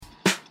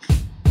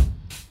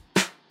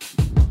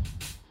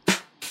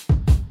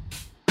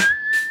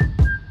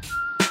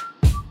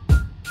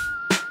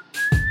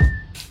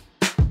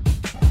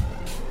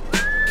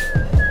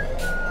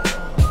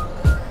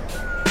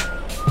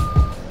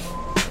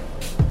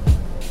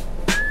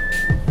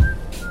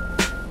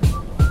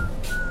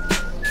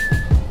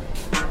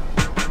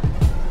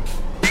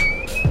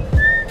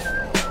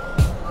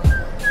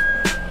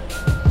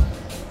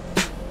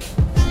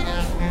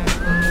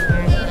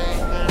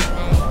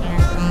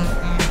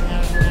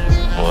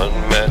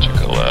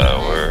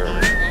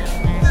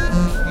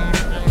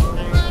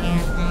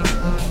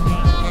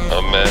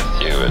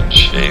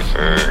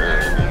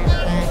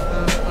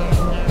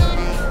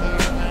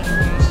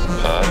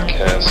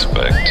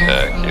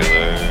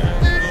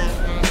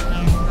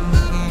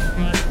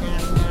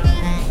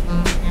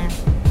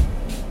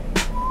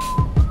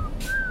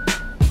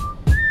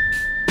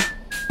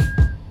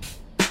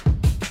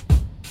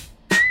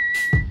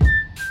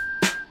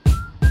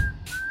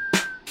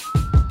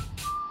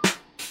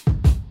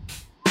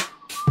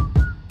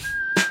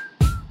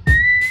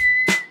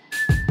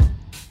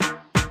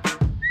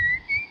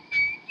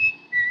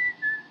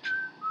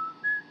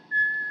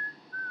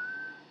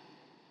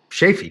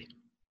Shafee.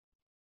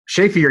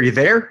 Shafee, are you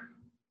there?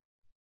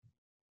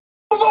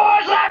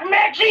 Boys like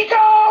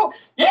Mexico!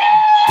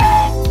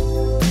 Yeah!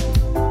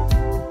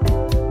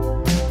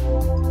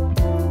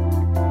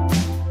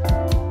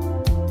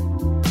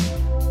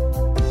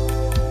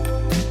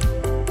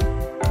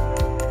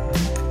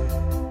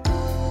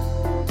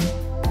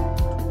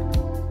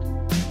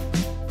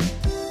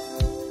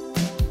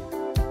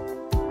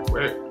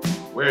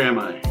 Where am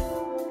I?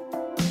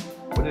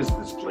 What is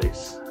this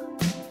place?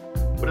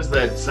 What is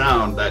that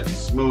sound, that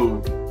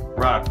smooth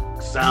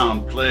rock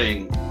sound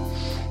playing?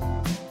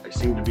 I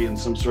seem to be in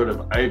some sort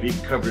of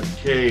ivy-covered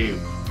cave.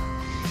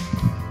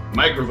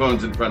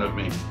 Microphones in front of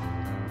me.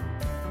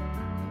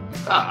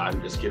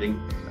 I'm just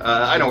kidding.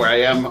 I know where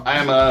I am.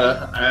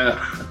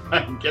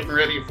 I'm getting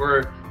ready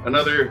for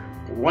another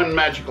one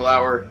magical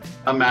hour,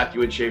 a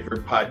Matthew and Schaefer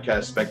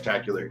podcast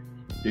spectacular.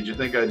 Did you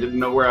think I didn't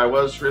know where I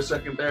was for a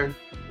second there?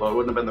 Well, it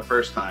wouldn't have been the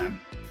first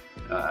time.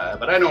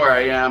 But I know where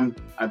I am.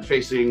 I'm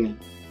facing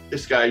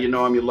this guy. You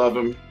know him, you love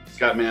him. He's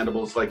got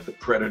mandibles like the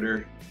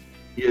Predator.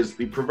 He is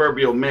the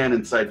proverbial man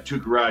inside two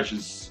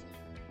garages.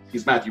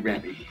 He's Matthew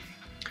Rampy.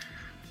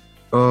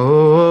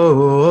 Oh,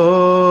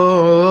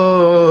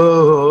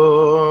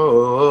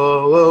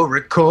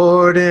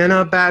 recording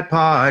a bad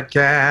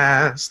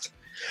podcast.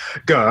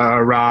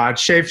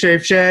 Garage,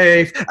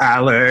 Shafe,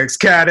 Alex,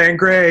 Cat, and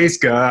Grace.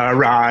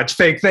 Garage,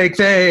 fake.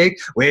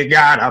 We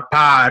got a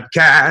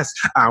podcast.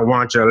 I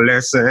want you to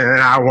listen.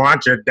 I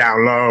want you to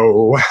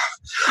download.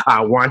 I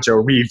want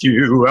your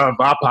review of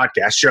our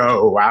podcast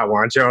show. I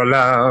want your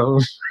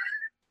love.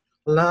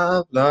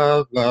 Love.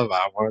 I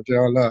want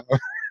your love.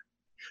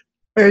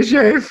 Hey,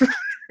 Shafe.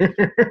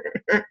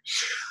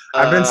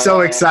 I've been so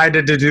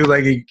excited to do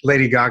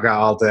Lady Gaga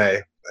all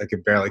day. I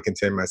could barely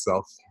contain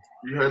myself.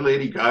 Your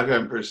Lady Gaga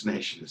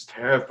impersonation is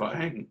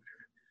terrifying.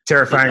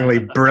 Terrifyingly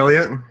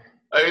brilliant.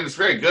 I mean, it's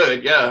very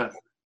good, yeah.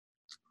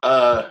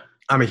 I'm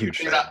a huge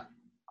fan.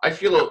 I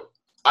feel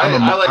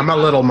I'm a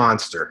little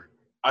monster.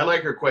 I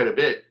like her quite a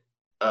bit.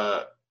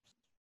 I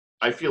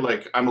feel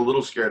like I'm a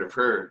little scared of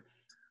her.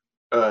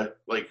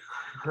 Like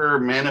her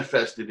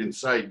manifested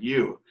inside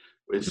you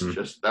was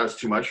just, that was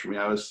too much for me.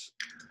 I was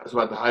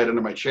about to hide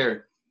under my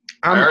chair.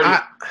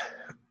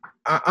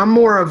 I'm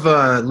more of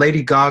a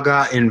Lady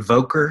Gaga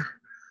invoker.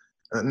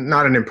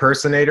 Not an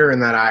impersonator in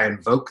that I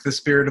invoke the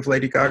spirit of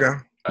Lady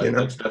Gaga.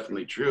 That's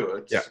definitely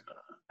true. Yeah.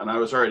 And I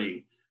was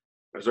already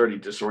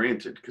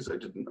disoriented because I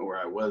didn't know where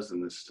I was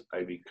in this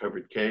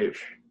ivy-covered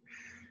cave.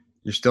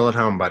 You're still at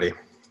home, buddy.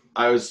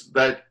 I was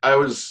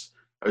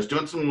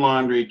doing some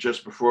laundry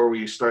just before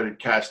we started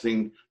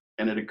casting,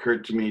 and it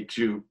occurred to me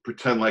to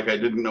pretend like I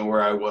didn't know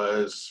where I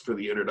was for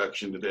the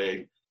introduction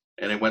today,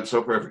 and it went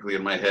so perfectly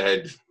in my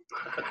head.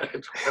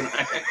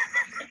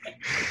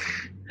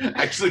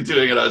 Actually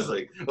doing it, I was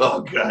like, oh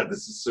God,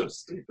 this is so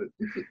stupid.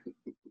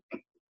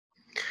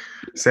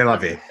 C'est la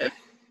vie.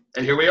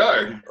 And here we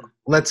are.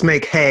 Let's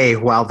make hay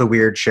while the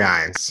weird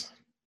shines.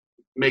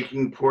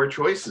 Making poor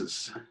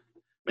choices.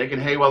 Making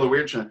hay while the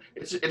weird shines.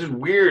 It is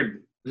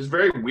weird. It's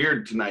very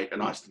weird tonight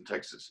in Austin,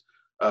 Texas.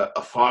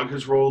 A fog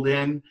has rolled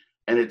in,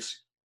 and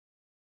it's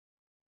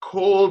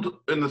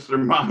cold in the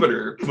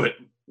thermometer, but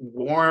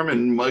warm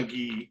and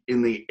muggy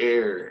in the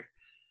air.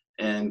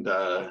 And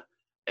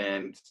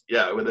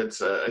yeah,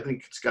 it's I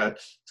think it's got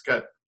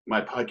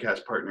my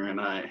podcast partner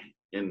and I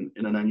in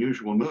an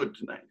unusual mood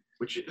tonight,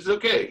 which is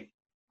okay.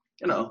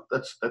 You know,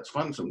 that's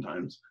fun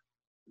sometimes.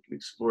 We can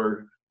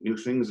explore new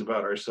things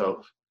about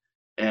ourselves,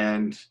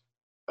 and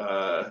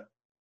also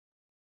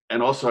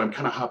I'm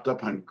kind of hopped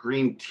up on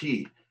green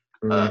tea.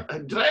 Did I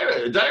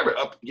ever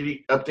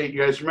update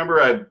you guys?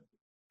 Remember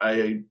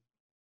I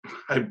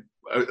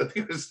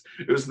think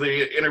it was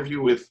the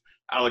interview with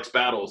Alex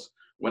Battles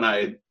when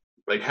I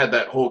had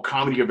that whole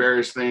comedy of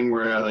errors thing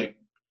where I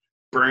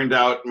burned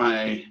out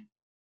my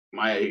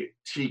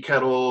tea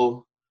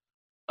kettle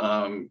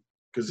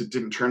because it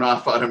didn't turn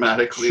off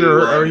automatically.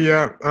 Sure. Oh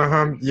yeah.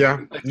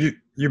 Yeah.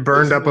 You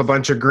burned up a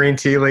bunch of green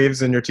tea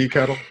leaves in your tea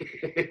kettle.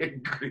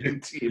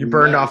 Green tea. You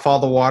burned off all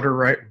the water,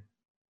 right?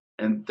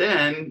 And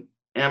then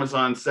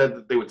Amazon said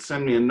that they would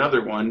send me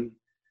another one,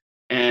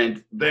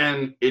 and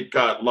then it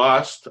got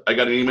lost. I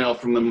got an email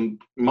from them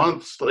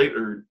weeks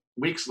later.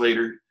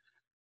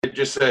 It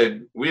just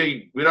said,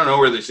 we don't know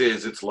where this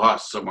is. It's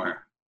lost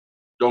somewhere.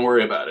 Don't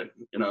worry about it.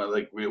 You know,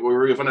 we're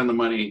refunding the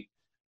money.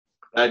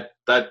 That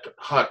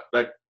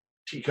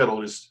tea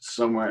kettle is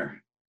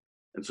somewhere.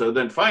 And so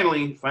then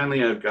finally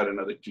I've got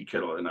another tea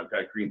kettle, and I've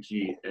got green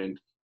tea, and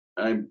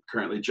I'm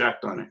currently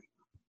jacked on it.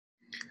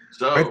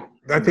 So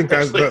I think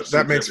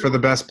that makes for the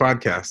best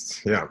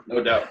podcasts. Yeah.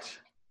 No doubt.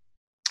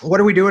 What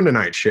are we doing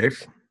tonight,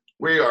 Shafe?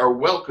 We are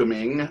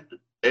welcoming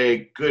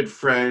a good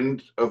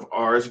friend of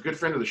ours, a good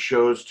friend of the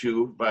show's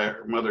too, by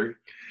her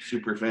mother,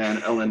 super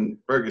fan Ellen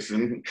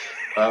Ferguson.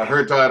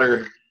 Her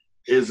daughter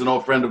is an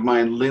old friend of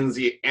mine,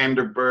 Lindsay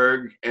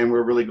Anderberg, and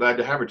we're really glad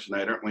to have her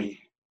tonight, aren't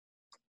we?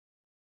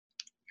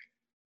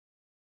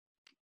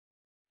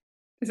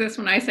 Is this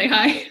when I say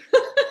hi?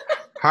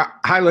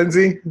 Hi,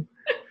 Lindsay.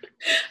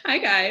 Hi,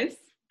 guys.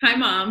 Hi,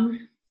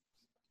 Mom.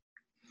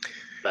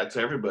 That's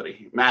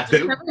everybody.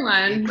 Matthew,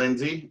 Everyone.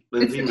 Lindsay,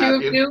 It's the two of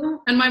Matthew.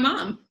 you and my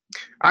mom.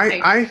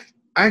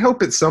 I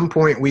hope at some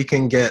point we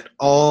can get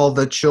all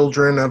the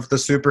children of the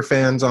super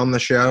fans on the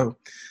show.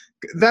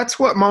 That's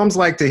what moms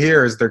like to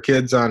hear is their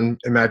kids on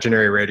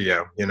imaginary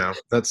radio. You know,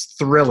 that's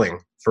thrilling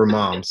for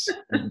moms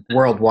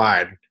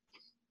worldwide.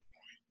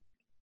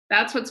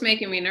 That's what's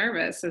making me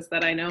nervous is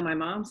that I know my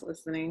mom's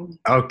listening.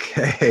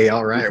 Okay,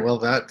 all right. Well,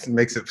 that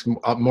makes it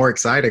more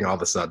exciting all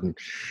of a sudden.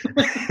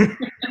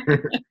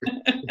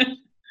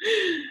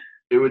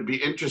 It would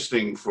be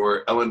interesting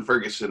for Ellen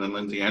Ferguson and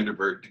Lindsay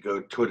Anderberg to go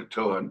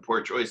toe-to-toe on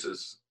poor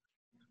choices.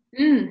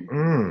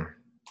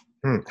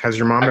 Has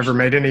your mom ever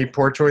made any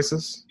poor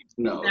choices?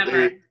 No.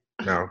 Never.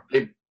 No.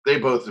 They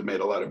both have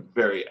made a lot of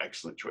very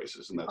excellent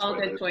choices, and that's All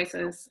why good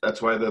choices.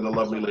 that's why they're the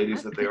lovely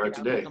ladies that they are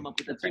today.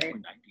 That's right.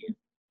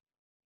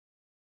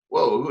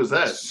 Whoa, who was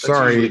that? That's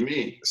Sorry. usually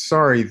me.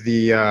 Sorry,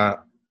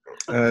 the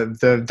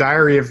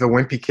Diary of the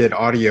Wimpy Kid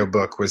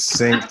audiobook was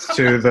synced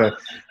to the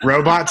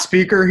robot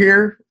speaker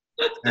here,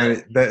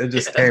 and it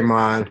just came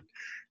on.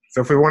 So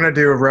if we want to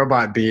do a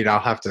robot beat, I'll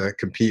have to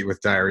compete with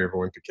Diary of a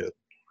Wimpy Kid.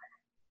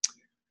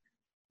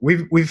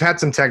 We've had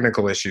some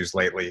technical issues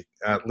lately,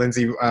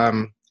 Lindsay.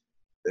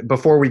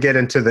 Before we get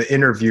into the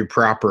interview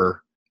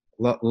proper,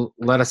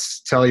 let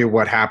us tell you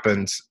what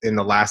happened in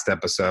the last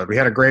episode. We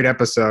had a great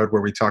episode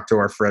where we talked to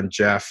our friend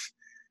Jeff,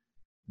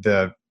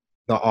 the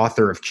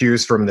author of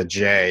Cues from the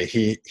J.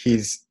 He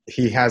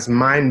has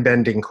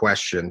mind-bending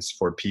questions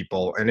for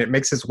people, and it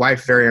makes his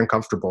wife very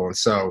uncomfortable. And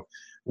so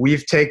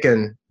we've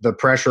taken the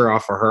pressure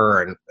off of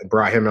her and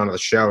brought him onto the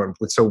show, and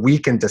so we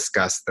can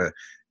discuss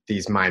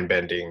these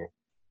mind-bending.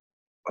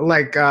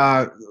 Like,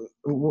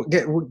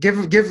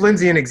 give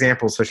Lindsay an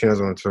example so she knows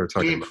what we're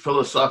talking Deep about.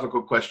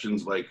 philosophical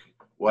questions like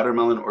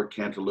watermelon or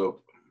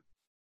cantaloupe.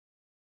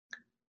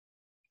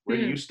 Where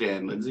do you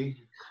stand,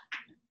 Lindsay?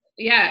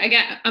 Yeah,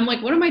 again, I'm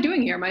like, what am I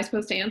doing here? Am I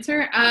supposed to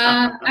answer?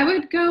 I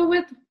would go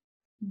with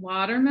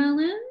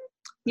watermelon.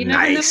 You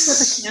never know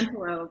with a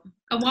cantaloupe.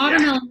 A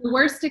watermelon, the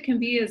worst it can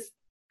be is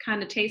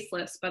kind of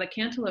tasteless, but a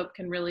cantaloupe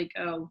can really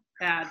go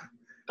bad.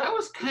 That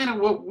was kind of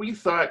what we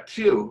thought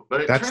too.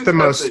 But That's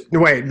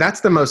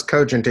the most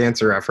cogent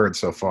answer I've heard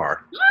so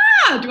far.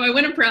 Do I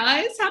win a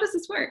prize? How does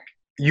this work?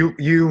 You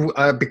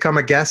become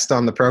a guest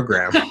on the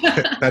program.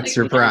 That's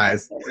your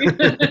prize.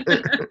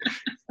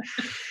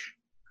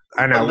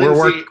 I know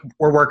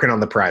we're working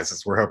on the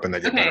prizes. We're hoping they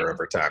get better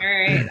over time. All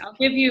right, I'll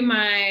give you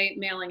my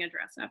mailing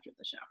address after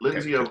the show.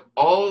 Lindsay, of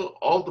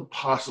all the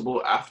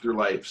possible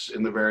afterlives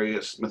in the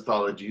various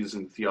mythologies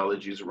and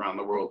theologies around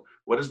the world,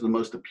 what is the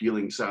most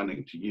appealing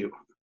sounding to you?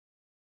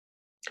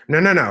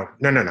 No.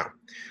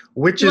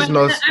 Which is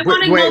most?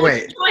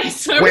 Wait.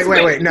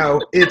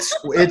 No, it's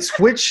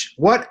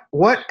what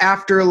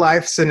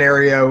afterlife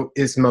scenario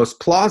is most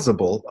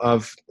plausible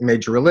of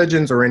major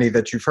religions or any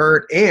that you've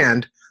heard,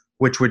 and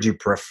which would you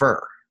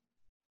prefer?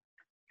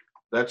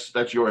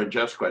 That's your and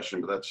Jeff's question,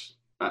 but that's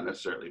not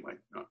necessarily mine.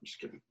 No, I'm just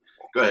kidding.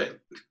 Go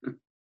ahead.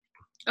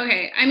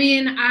 Okay, I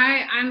mean,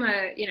 I'm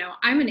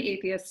an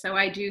atheist, so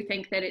I do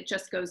think that it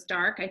just goes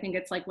dark. I think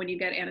it's like when you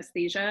get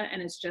anesthesia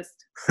and it's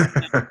just,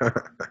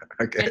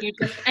 okay.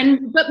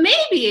 But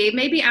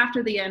maybe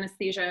after the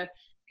anesthesia,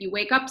 you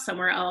wake up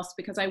somewhere else,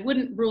 because I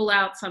wouldn't rule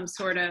out some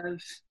sort of,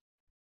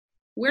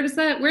 where's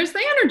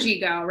the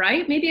energy go,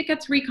 right? Maybe it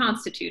gets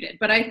reconstituted,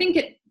 but I think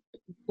it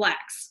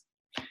blacks.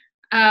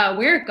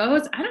 Where it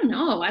goes, I don't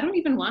know. I don't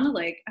even want to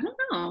I don't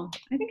know.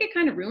 I think it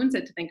kind of ruins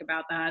it to think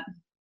about that.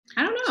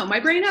 I don't know. My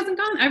brain hasn't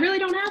gone. I really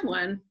don't have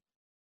one.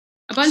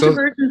 A bunch of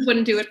virgins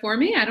wouldn't do it for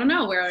me. I don't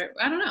know.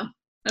 I don't know.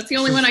 That's the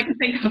only one I can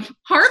think of.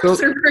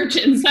 Harps or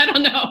virgins? I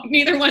don't know.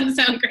 Neither one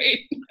sound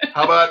great.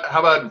 How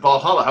about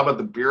Valhalla? How about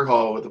the beer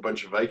hall with a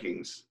bunch of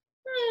Vikings?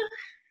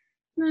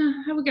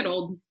 I would get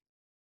old.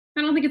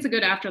 I don't think it's a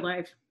good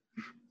afterlife.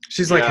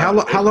 She's like, how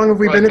long have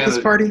we been at this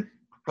party?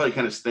 Probably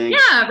kind of stinks.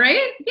 Yeah,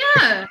 right?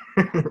 Yeah.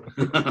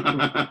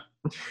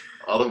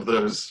 All of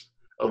those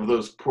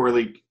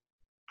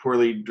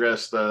poorly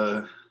dressed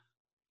hides.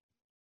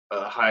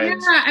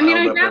 Yeah, I mean,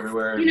 I guess,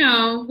 everywhere.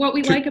 What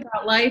we like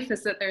about life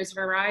is that there's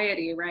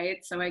variety,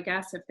 right? So I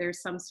guess if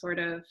there's some sort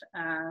of,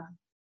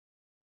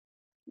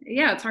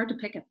 it's hard to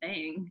pick a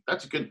thing.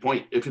 That's a good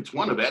point. If it's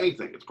one of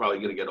anything, it's probably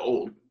going to get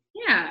old.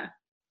 Yeah.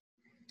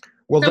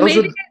 Well, so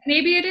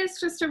maybe it is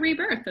just a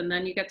rebirth, and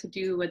then you get to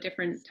do a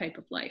different type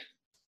of life.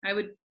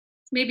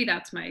 Maybe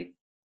that's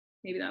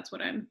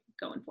what I'm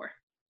going for.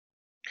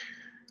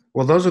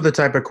 Well, those are the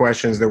type of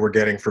questions that we're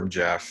getting from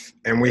Jeff,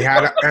 and we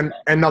had and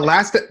the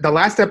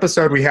last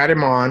episode we had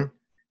him on,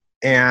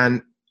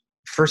 and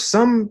for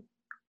some,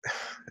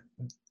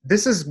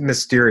 this is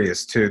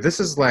mysterious too. This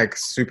is like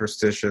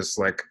superstitious,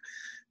 like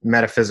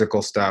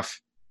metaphysical stuff.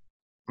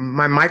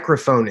 My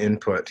microphone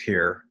input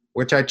here,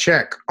 which I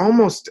check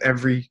almost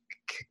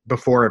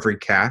before every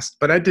cast,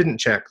 but I didn't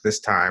check this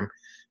time.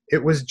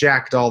 It was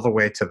jacked all the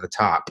way to the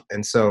top,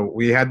 and so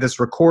we had this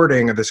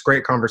recording of this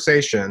great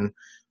conversation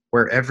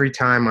where every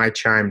time I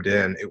chimed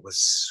in, it was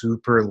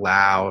super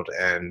loud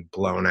and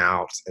blown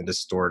out and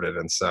distorted.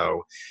 And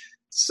so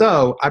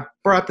So I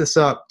brought this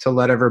up to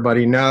let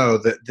everybody know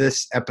that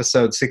this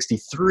episode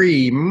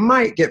 63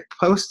 might get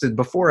posted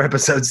before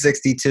episode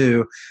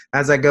 62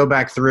 as I go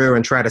back through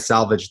and try to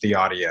salvage the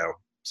audio.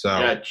 So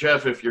Yeah,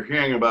 Jeff, if you're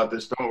hearing about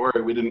this, don't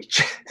worry. We didn't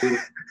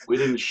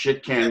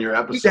shit can your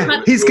episode.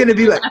 yeah, he's gonna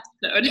be like,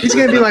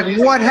 Episode.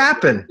 what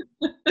happened?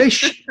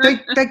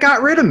 They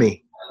got rid of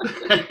me.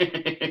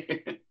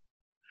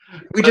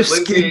 We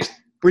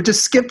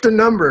just skipped a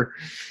number.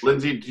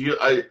 Lindsay,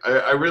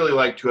 I really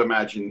like to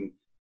imagine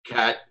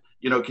Kat.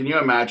 Can you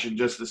imagine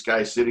just this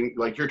guy sitting,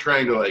 like you're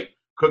trying to like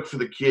cook for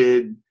the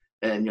kid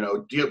and,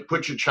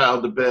 put your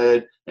child to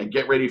bed and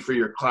get ready for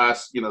your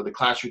class, the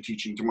class you're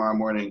teaching tomorrow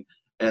morning.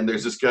 And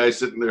there's this guy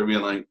sitting there being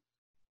like,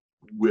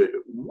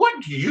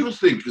 what do you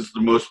think is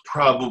the most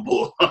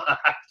probable?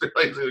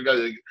 You're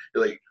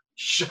like,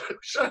 shut,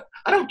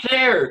 I don't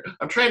care.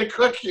 I'm trying to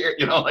cook here.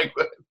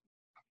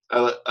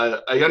 I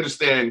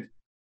understand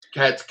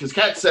Kat, because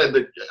Kat said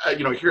that,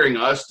 hearing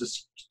us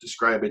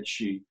describe it,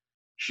 she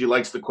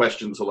likes the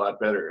questions a lot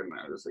better. And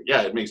I was like,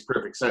 yeah, it makes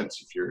perfect sense.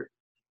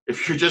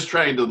 If you're just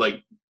trying to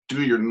like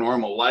do your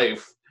normal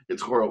life,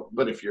 it's horrible.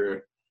 But if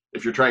you're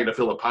trying to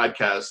fill a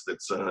podcast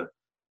that's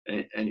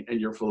and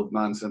you're full of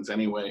nonsense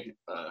anyway,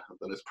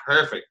 then it's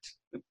perfect.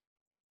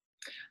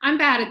 I'm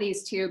bad at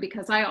these two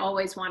because I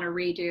always want to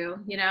redo,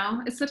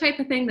 It's the type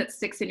of thing that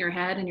sticks in your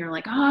head and you're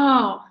like,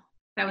 oh,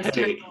 that was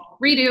terrible.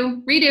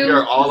 Redo. We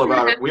are all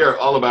about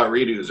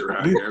redos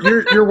around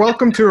here. You're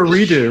welcome to a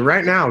redo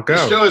right now. Go.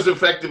 The show has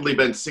effectively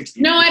been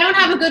 60. No, I don't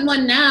have a good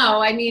one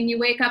now. I mean, you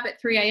wake up at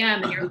 3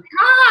 a.m. and you're like,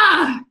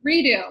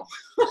 redo.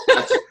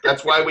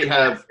 That's why we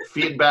have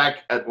feedback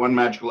at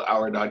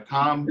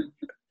onemagicalhour.com.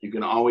 You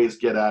can always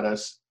get at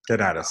us. Get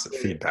at us at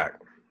feedback.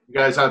 You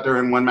guys out there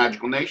in One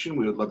Magical Nation,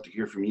 we would love to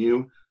hear from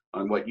you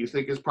on what you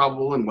think is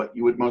probable and what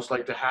you would most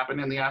like to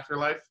happen in the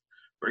afterlife.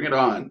 Bring it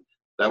on.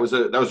 That was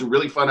a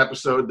really fun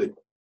episode that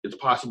it's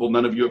possible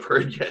none of you have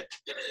heard yet.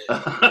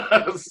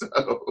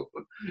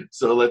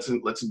 So let's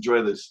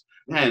enjoy this.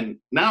 And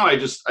now I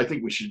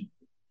think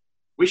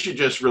we should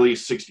just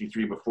release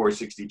 63 before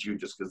 62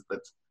 just because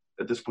that's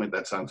at this point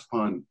that sounds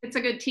fun. It's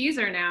a good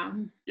teaser now.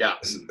 Yeah.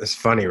 It's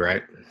funny,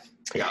 right?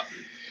 Yeah.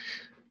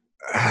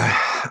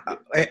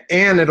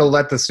 And it'll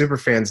let the super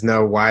fans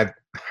know why.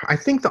 I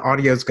think the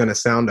audio is going to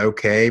sound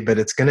okay, but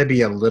it's going to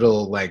be a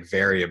little like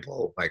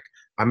variable. Like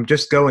I'm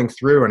just going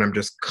through and I'm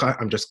just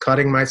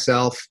cutting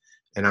myself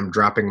and I'm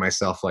dropping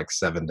myself like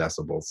 7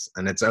 decibels,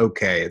 and it's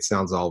okay. It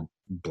sounds all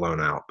blown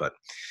out, but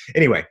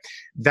anyway,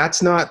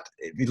 that's not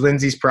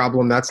Lindsay's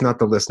problem. That's not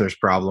the listener's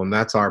problem.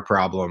 That's our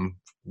problem.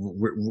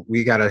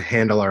 We got to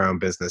handle our own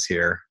business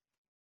here.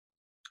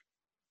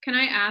 Can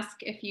I ask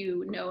if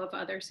you know of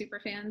other super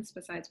fans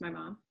besides my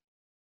mom?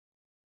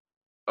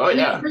 Oh,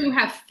 yeah. I'm sure you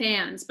have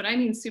fans, but I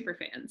mean super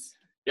fans.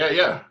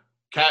 Yeah.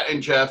 Kat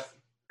and Jeff.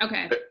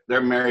 Okay.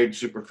 They're married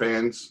super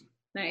fans.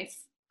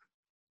 Nice.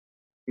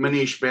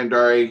 Manish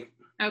Bandari.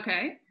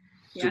 Okay.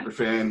 Yeah. Super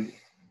fan.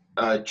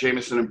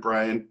 Jameson and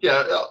Brian.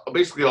 Yeah,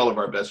 basically all of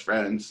our best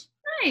friends.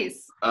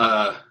 Nice.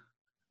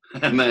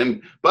 And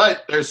then,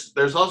 but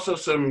there's also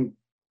some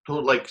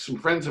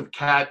friends of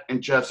Kat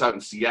and Jeff's out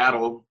in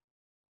Seattle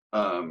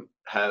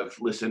have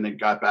listened and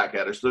got back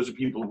at us. Those are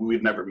people who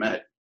we've never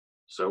met,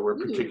 so we're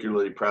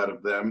particularly proud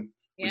of them.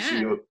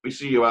 Yeah. We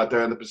see you out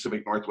there in the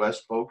Pacific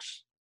Northwest,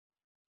 folks.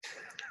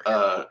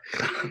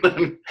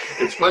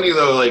 It's funny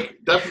though, like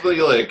definitely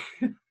like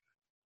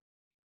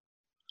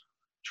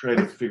trying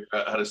to figure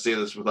out how to say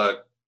this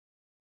without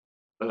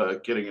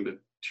getting into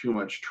too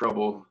much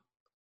trouble.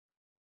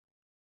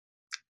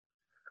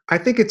 I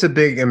think it's a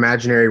big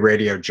imaginary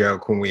radio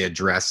joke when we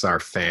address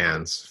our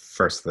fans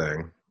first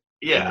thing.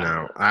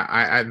 Yeah.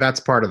 I that's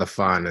part of the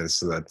fun is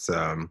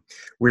that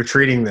we're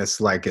treating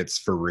this like it's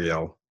for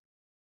real.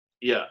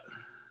 Yeah.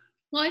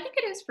 Well, I think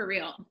it is for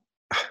real.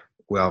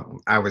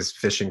 Well, I was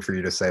fishing for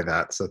you to say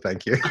that, so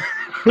thank you.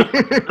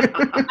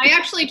 I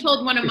actually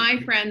told one of my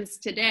friends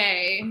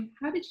today,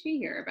 how did she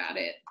hear about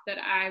it, that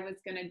I was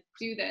going to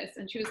do this?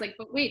 And she was like,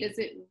 but wait, is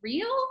it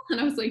real?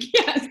 And I was like,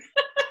 yes.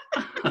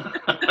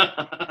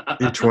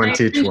 Each one,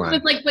 teach she one.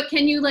 was like, but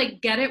can you like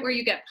get it where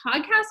you get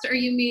podcasts, or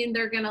you mean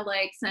they're going to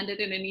like send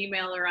it in an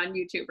email or on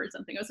YouTube or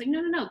something? I was like,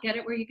 no, get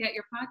it where you get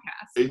your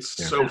podcast. It's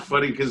so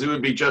funny because it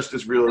would be just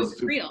as real as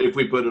if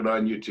we put it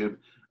on YouTube.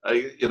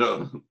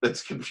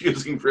 That's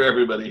confusing for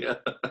everybody.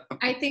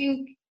 I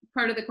think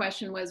part of the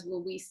question was,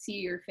 will we see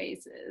your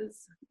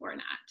faces or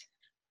not?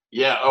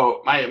 Yeah.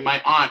 Oh,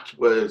 my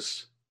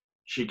aunt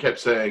she kept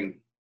saying,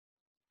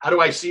 how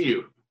do I see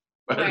you?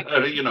 Right.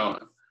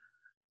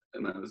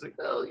 And I was like,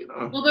 well,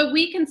 Well, but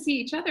we can see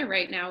each other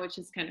right now, which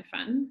is kind of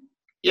fun.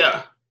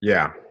 Yeah.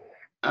 Yeah.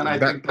 And I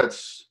think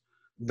that's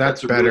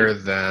better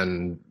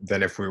than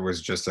if it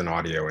was just an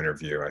audio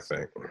interview, I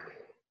think.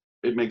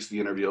 It makes the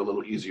interview a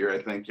little easier,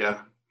 I think,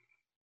 yeah.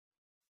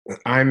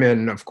 I'm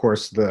in, of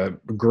course, the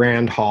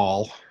grand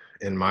hall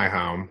in my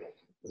home.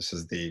 This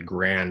is the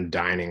grand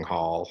dining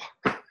hall.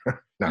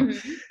 No,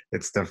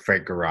 It's the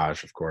fake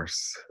garage, of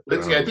course.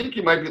 Lindsay, I think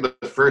you might be the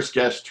first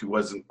guest who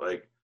wasn't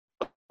like,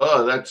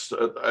 oh, that's,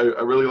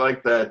 I really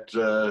like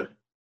that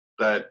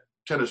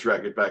tennis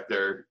racket back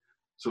there.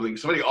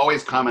 Somebody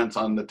always comments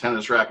on the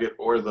tennis racket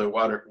or the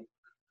water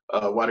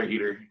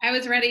heater. I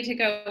was ready to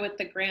go with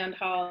the Grand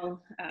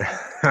Hall.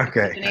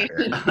 Okay.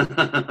 You're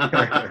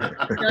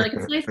like,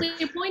 it's nicely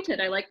appointed.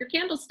 I like your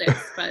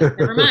candlesticks, but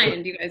never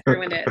mind. You guys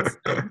ruined it.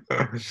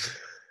 So.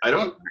 I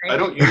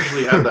don't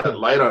usually have that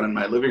light on in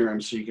my living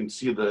room, so you can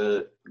see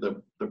the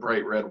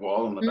bright red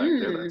wall in the back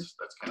there.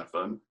 That's kind of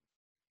fun.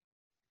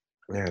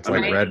 Yeah, it's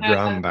like red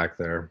rum back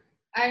there.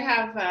 I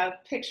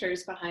have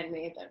pictures behind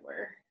me that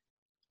were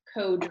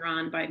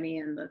co-drawn by me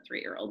and the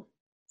 3-year-old.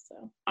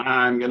 So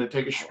I'm gonna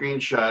take a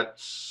screenshot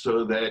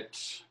so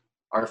that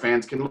our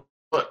fans can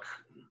look.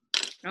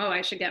 Oh,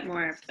 I should get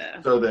more of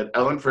the. So that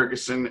Ellen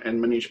Ferguson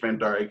and Manish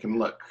Bhandari can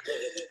look.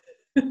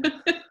 You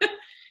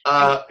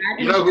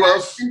know who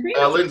else?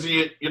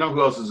 Lindsay, you know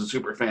who else is a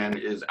super fan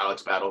is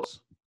Alex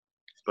Battles.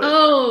 But,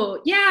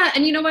 oh, yeah.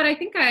 And you know what? I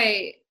think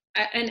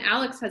and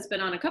Alex has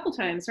been on a couple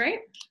times, right?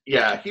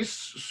 Yeah, he's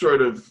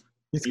sort of...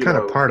 He's kind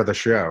of part of the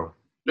show.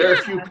 There are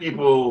a few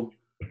people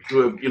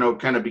who have,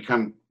 kind of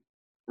become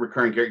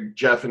recurring characters.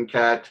 Jeff and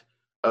Kat,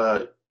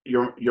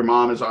 your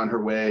mom is on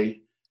her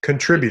way.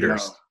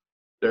 Contributors.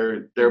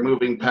 They're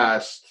moving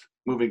past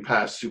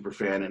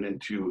Superfan and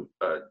into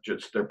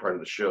just they're part of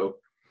the show.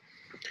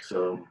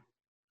 So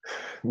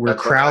we're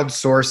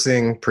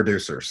crowdsourcing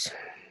producers.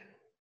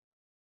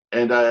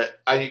 And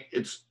I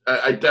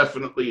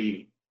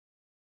definitely,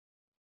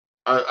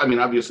 I mean,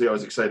 obviously I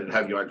was excited to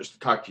have you on just to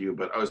talk to you,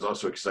 but I was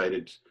also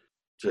excited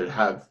to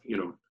have,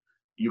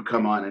 you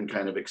come on and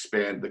kind of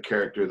expand the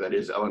character that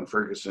is Ellen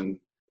Ferguson.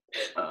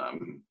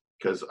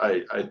 Because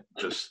I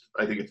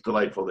think it's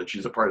delightful that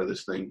she's a part of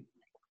this thing.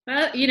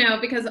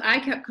 Because I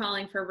kept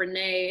calling for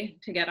Renee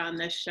to get on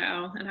this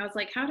show, and I was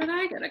like, how did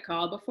I get a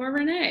call before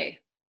Renee?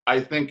 I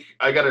think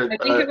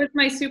it was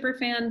my super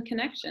fan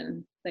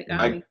connection that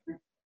got me.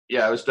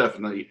 Yeah, it was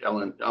definitely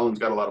Ellen. Ellen's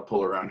got a lot of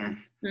pull around her.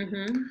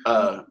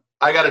 Mm-hmm.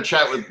 I got to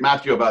chat with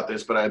Matthew about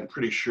this, but I'm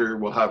pretty sure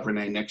we'll have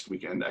Renee next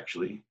weekend,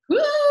 actually.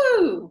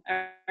 Woo!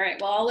 All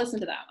right, well, I'll listen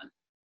to that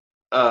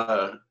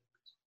one.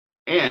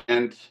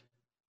 And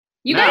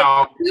you guys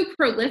are too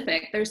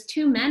prolific. There's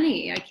too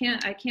many. I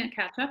can't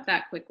catch up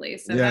that quickly.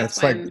 So yeah, that's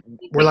it's why like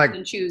we're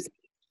like choose.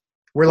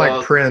 We're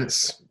like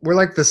Prince. We're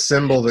like the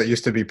symbol that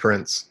used to be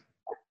Prince.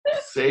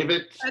 Save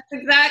it. That's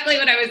exactly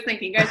what I was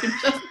thinking. You guys are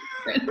just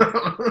Prince.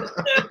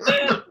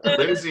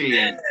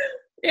 Lindsay.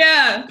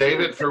 Yeah. Save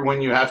it for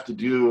when you have to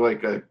do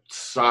like a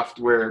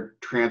software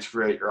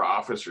transfer at your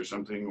office or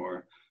something,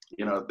 or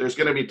there's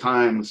going to be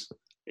times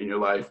in your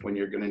life when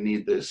you're going to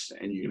need this,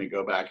 and you're going to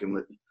go back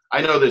and I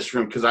know this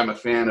from because I'm a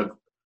fan of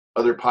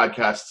other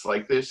podcasts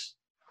like this,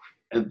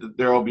 and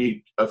there will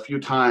be a few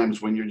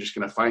times when you're just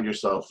going to find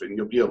yourself, and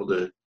you'll be able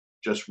to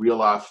just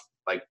reel off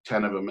like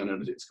 10 of them,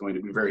 and it's going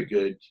to be very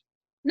good.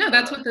 No,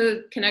 that's what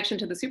the connection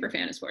to the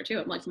superfan is for too.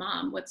 I'm like,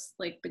 Mom, what's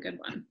like the good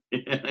one?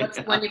 What's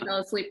the one you fell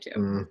asleep to?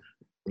 Mm-hmm.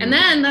 And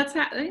then that's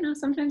how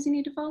sometimes you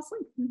need to fall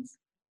asleep.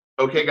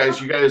 Okay, guys,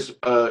 you guys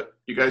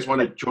want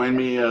to join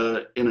me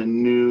in a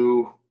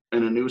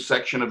new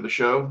section of the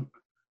show,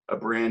 a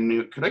brand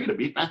new. Could I get a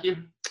beat, Matthew?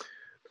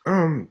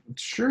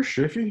 Sure,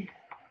 Shiffy.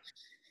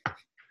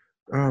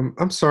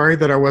 I'm sorry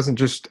that I wasn't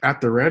just at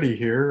the ready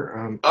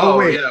here.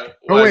 Wait.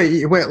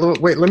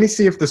 Let me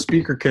see if the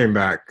speaker came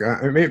back.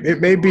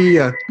 It may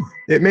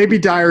be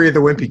Diary of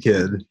the Wimpy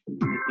Kid.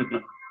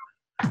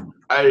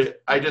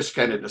 I just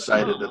kind of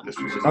decided that this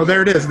was. Oh,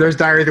 there it is. There's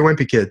Diary of the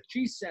Wimpy Kid.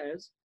 She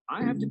says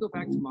I have to go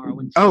back tomorrow.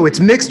 And it's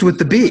mixed with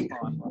the beat.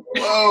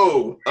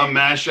 Whoa, a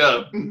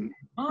mashup.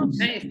 Mom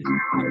says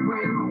my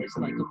brain is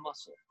like a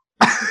muscle.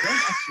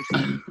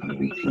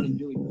 Reading and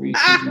doing creative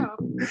stuff.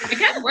 It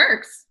kind of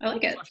works. I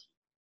like it.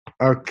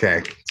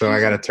 Okay, so I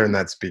got to turn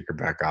that speaker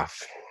back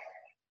off.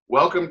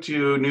 Welcome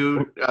to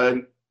new.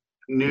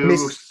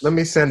 Let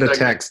me send a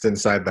text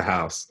inside the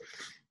house.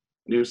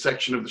 New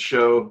section of the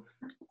show.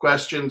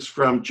 Questions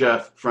from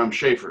Jeff from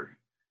Schaefer.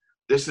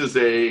 This is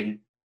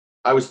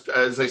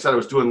as I said, I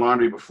was doing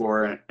laundry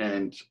before,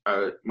 and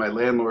my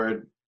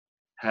landlord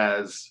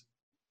has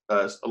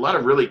a lot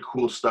of really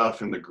cool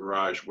stuff in the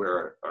garage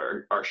where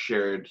our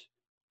shared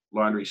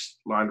laundry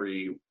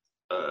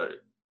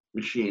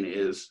machine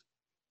is.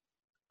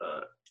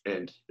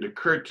 And it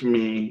occurred to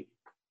me,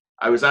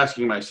 I was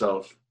asking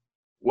myself,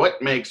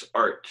 what makes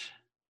art?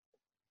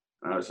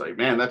 And I was like,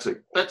 man, that's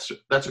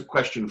a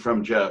question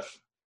from Jeff,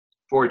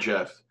 for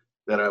Jeff,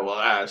 that I will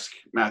ask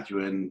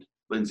Matthew and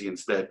Lindsay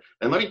instead.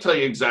 And let me tell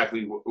you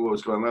exactly what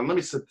was going on. Let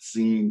me set the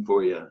scene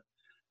for you.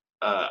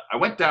 I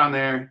went down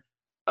there.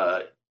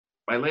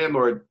 My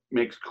landlord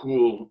makes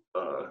cool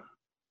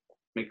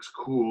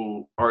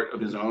art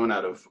of his own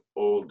out of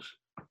old,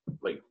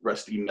 like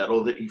rusty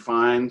metal that he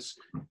finds.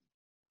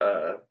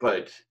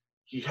 But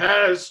he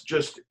has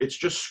it's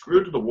just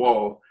screwed to the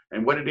wall.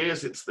 And what it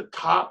is, it's the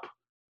top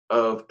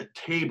of a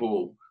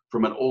table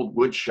from an old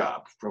wood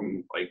shop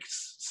from like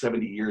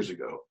 70 years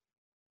ago.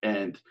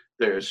 And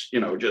there's,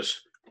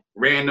 just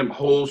random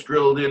holes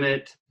drilled in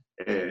it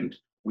and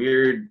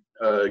weird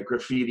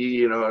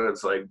graffiti,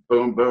 it's like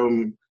boom,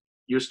 boom,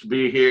 used to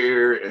be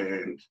here.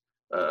 And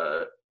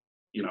a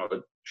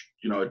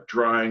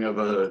drawing of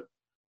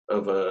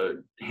a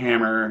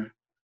hammer,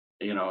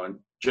 and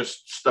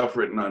just stuff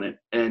written on it.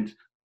 And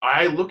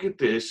I look at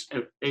this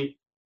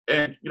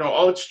and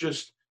all it's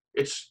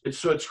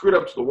screwed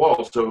up to the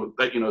wall. So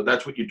that,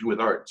 that's what you do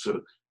with art.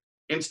 So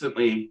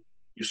instantly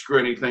you screw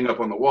anything up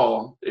on the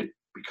wall, it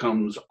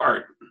becomes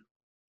art,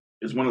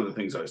 is one of the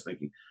things I was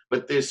thinking.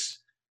 But this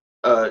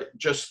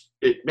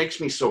it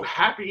makes me so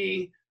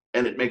happy,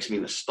 and it makes me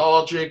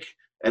nostalgic,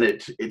 and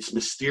it's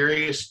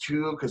mysterious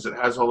too, because it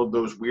has all of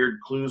those weird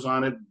clues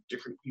on it,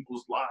 different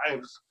people's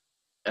lives.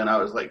 And I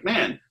was like,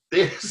 man,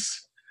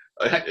 this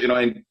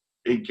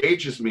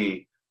engages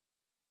me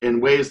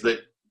in ways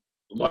that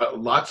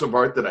lots of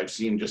art that I've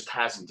seen just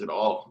hasn't at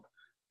all.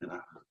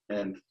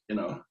 And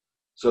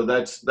so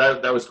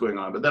that was going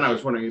on. But then I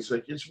was wondering,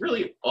 it's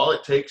really all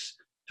it takes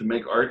to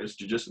make art is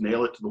to just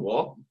nail it to the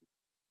wall.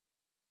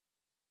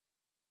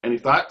 Any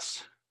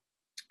thoughts?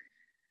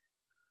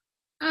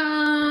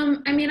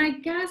 I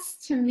guess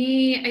to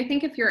me, I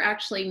think if you're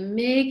actually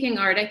making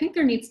art, I think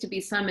there needs to be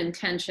some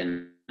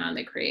intention on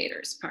the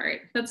creator's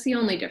part. That's the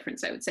only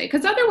difference I would say.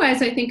 Because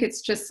otherwise, I think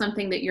it's just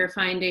something that you're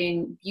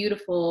finding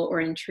beautiful or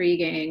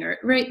intriguing,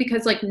 right?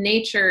 Because like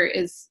nature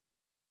is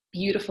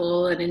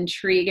beautiful and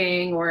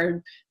intriguing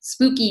or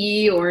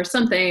spooky or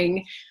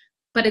something,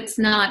 but it's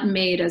not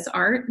made as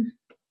art.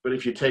 But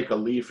if you take a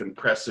leaf and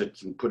press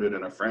it and put it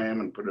in a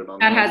frame and put it on,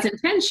 that has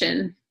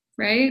intention,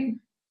 right?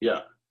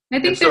 Yeah. I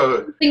think there's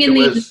something in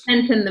the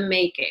intent in the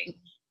making.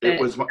 It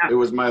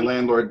was my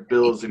landlord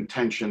Bill's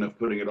intention of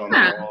putting it on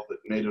the wall that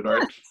made it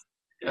art.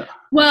 Yeah.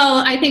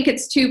 Well, I think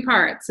it's two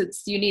parts.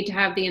 You need to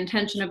have the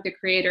intention of the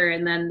creator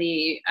and then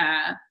the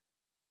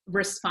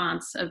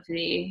response of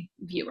the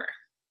viewer.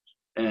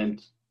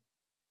 And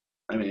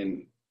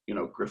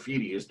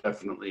graffiti is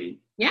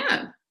definitely.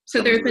 Yeah.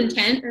 So there's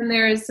intent and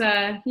there's,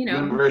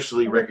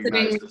 universally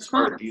recognized as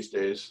art these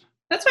days.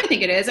 That's what I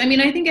think it is. I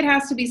think it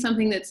has to be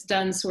something that's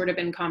done sort of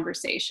in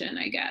conversation,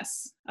 I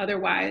guess.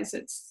 Otherwise,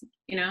 it's,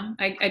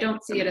 I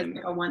don't see it as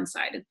a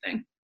one-sided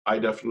thing. I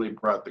definitely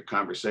brought the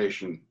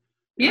conversation.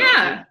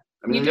 Yeah.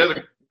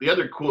 The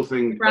other cool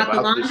thing brought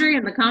the laundry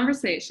and the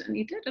conversation.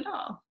 You did it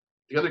all.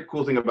 The other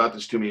cool thing about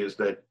this to me is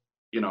that,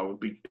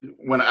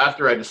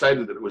 after I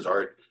decided that it was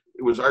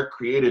art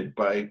created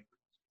by,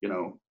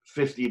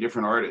 50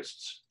 different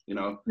artists,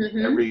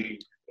 Mm-hmm.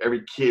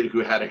 every kid who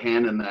had a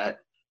hand in that,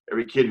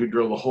 every kid who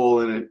drilled a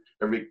hole in it,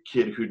 every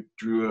kid who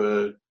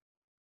drew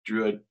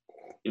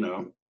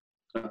an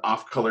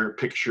off-color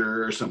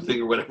picture or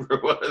something or whatever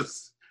it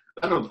was.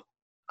 I don't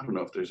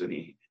know if there's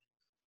any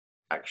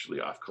actually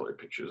off-color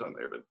pictures on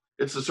there, but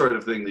it's the sort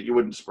of thing that you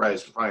wouldn't be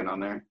surprised to find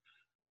on there.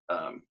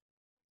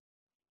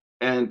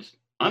 And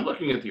I'm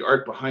looking at the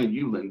art behind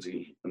you,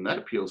 Lindsay, and that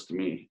appeals to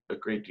me a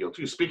great deal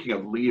too. Speaking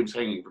of leaves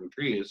hanging from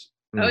trees.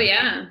 Oh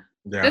yeah.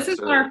 This is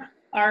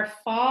our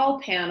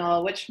fall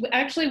panel, which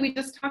actually we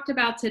just talked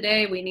about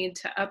today. We need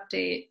to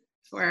update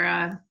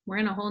for we're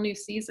in a whole new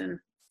season.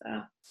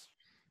 So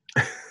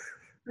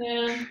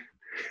yeah.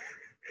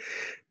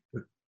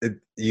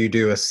 You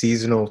do a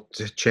seasonal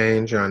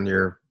change on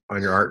your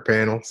art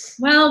panels?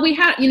 Well, we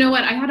had,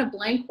 I had a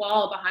blank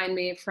wall behind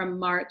me from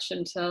March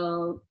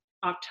until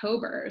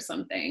October or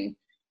something.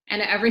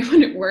 And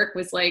everyone at work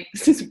was like,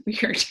 this is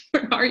weird.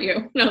 Where are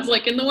you? And I was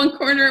like, in the one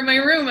corner of my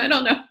room. I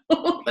don't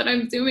know that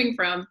I'm zooming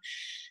from.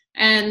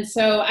 And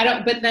so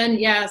but then,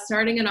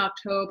 starting in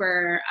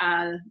October,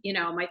 my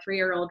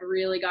 3-year-old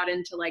really got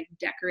into like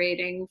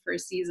decorating for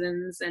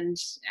seasons and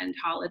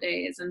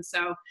holidays. And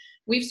so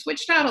we've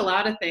switched out a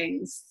lot of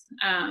things.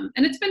 And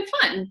it's been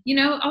fun,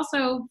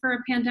 also for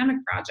a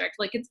pandemic project,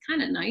 like it's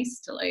kind of nice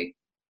to like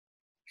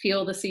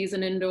feel the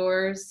season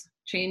indoors,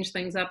 change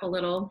things up a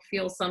little,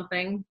 feel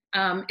something.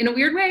 In a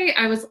weird way,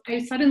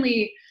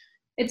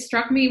 it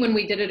struck me when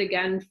we did it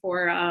again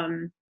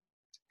for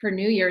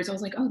New Year's. I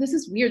was like, oh, this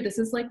is weird. This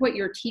is like what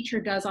your teacher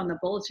does on the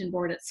bulletin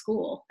board at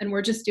school. And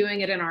we're just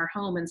doing it in our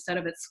home instead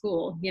of at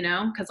school,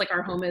 because like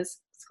our home is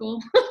school.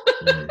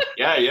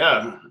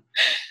 Yeah.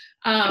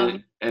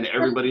 And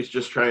everybody's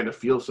just trying to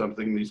feel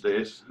something these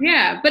days.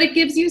 Yeah, but it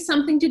gives you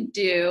something to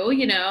do,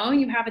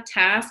 you have a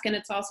task, and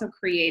it's also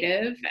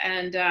creative,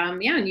 and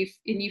and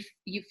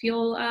you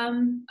feel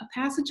a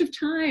passage of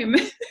time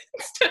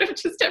instead of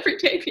just every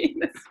day being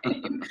the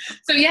same.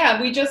 So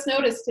yeah, we just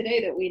noticed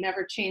today that we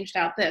never changed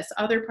out this.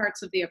 Other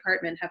parts of the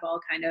apartment have all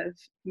kind of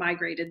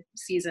migrated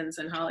seasons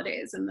and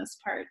holidays, and this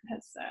part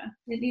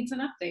it needs an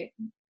update.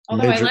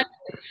 Although I like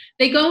it.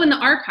 They go in the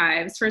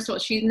archives. First of all,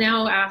 she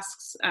now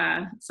asks,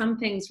 some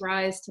things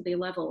rise to the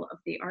level of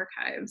the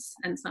archives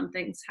and some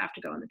things have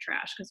to go in the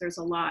trash because there's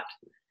a lot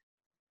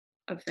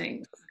of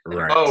things.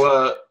 Right.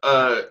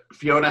 Oh,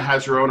 Fiona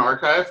has her own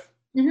archive?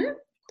 Mm-hmm. Of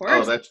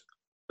course. Oh,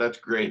 that's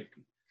great.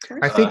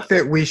 I think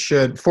that we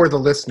should, for the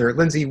listener,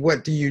 Lindsay,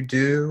 what do you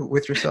do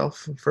with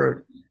yourself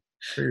for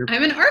your...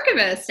 I'm an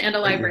archivist and a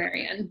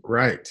librarian.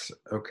 Right.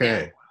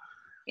 Okay.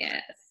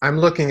 Yes. I'm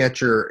looking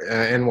at your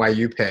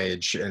NYU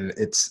page, and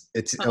it's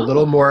a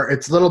little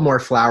more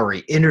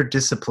flowery.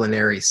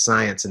 Interdisciplinary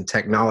science and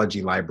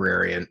technology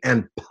librarian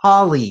and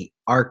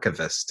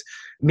archivist,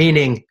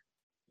 meaning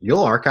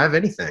you'll archive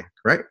anything,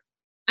 right?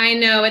 I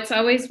know, it's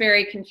always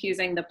very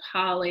confusing, the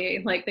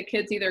poly. Like the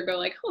kids either go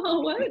like,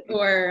 oh, what?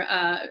 Or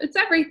it's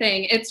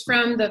everything. It's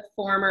from the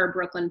former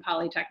Brooklyn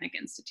Polytechnic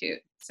Institute.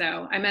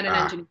 So I'm at an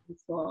engineering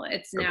school.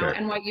 It's now Okay.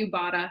 NYU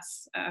bought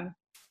us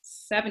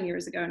 7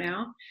 years ago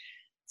now.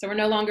 So we're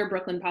no longer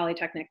Brooklyn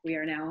Polytechnic. We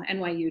are now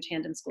NYU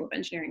Tandon School of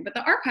Engineering. But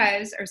the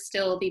archives are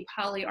still the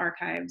Poly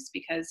archives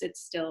because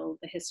it's still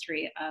the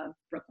history of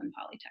Brooklyn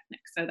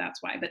Polytechnic. So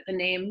that's why. But the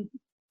name,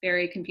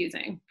 very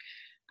confusing.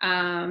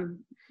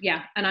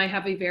 Yeah, and I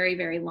have a very,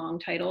 very long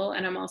title,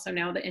 and I'm also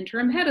now the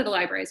interim head of the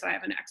library, so I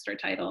have an extra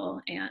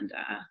title, and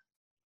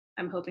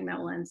I'm hoping that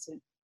will end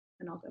soon,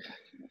 and I'll go back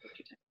to my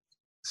teacher title.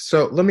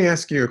 So let me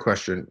ask you a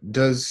question.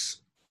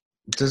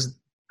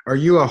 Are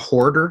you a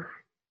hoarder?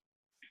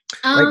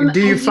 Like,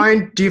 do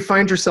you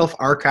find yourself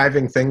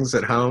archiving things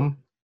at home?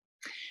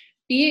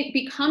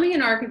 Becoming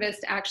an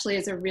archivist actually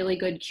is a really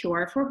good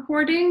cure for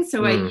hoarding.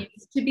 So I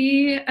used to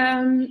be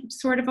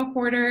sort of a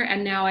hoarder,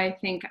 and now I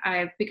think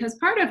because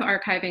part of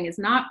archiving is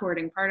not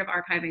hoarding, part of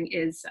archiving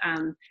is,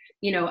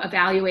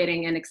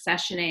 evaluating and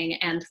accessioning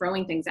and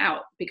throwing things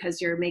out because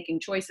you're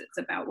making choices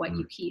about what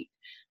you keep.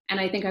 And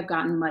I think I've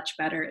gotten much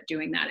better at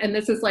doing that. And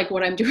this is like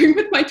what I'm doing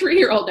with my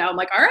 3-year-old now. I'm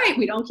like, all right,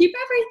 we don't keep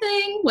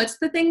everything. What's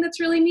the thing that's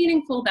really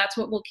meaningful? That's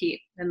what we'll keep.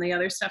 And the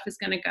other stuff is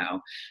going to go.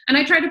 And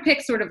I try to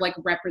pick sort of like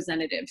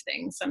representative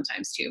things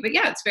sometimes too. But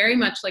yeah, it's very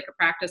much like a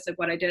practice of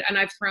what I did. And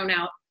I've thrown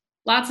out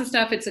lots of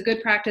stuff. It's a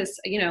good practice.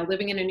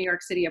 Living in a New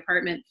York City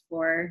apartment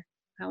for,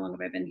 how long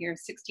have I been here?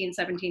 16,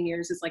 17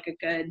 years is like a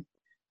good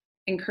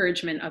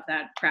encouragement of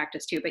that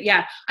practice too. But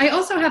yeah, I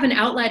also have an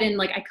outlet in,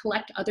 like, I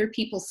collect other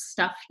people's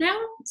stuff now.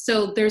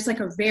 So there's like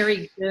a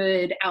very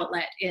good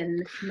outlet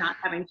in not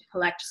having to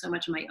collect so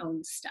much of my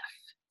own stuff.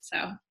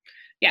 So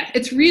yeah,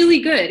 it's really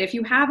good. If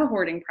you have a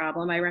hoarding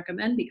problem, I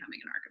recommend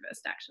becoming an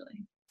archivist,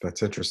 actually.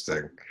 That's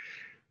interesting.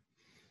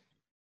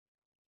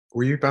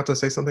 Were you about to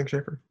say something,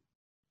 Schaefer?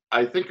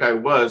 I think I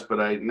was, but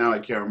I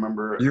can't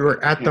remember. You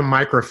were at the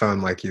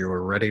microphone like you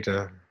were ready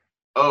to.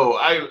 Oh,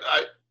 I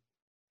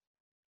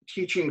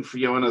teaching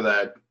Fiona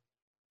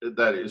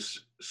that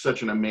is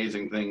such an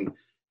amazing thing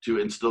to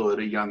instill at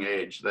a young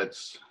age.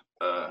 That's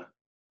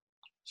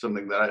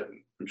something that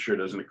I'm sure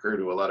doesn't occur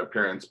to a lot of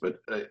parents, but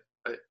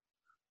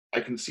I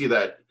can see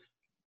that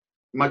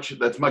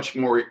that's much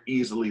more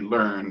easily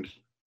learned,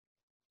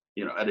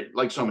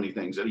 like so many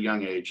things at a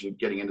young age, and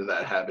getting into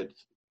that habit.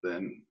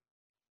 Then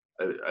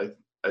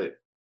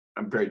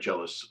I'm very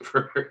jealous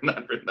for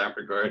not in that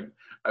regard.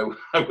 I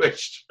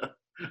wished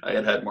I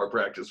had more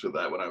practice with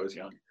that when I was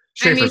young.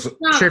 Schaefer's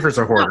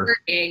a hoarder.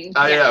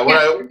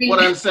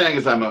 What I'm saying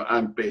is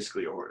I'm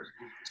basically a hoarder.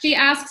 She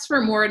asks for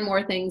more and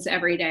more things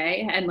every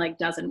day, and like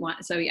doesn't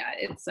want. So yeah,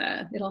 it's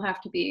it'll have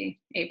to be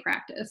a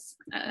practice.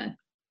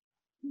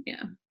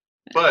 Yeah.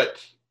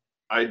 But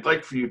I'd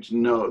like for you to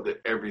know that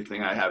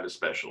everything I have is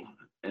special,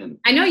 and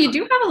I know you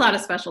do have a lot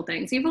of special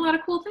things. You have a lot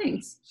of cool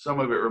things.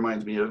 Some of it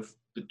reminds me of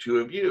the two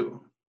of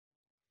you.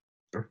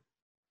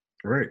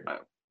 Right.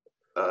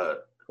 Well,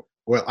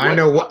 What-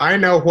 I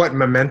know what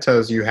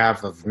mementos you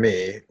have of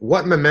me.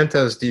 What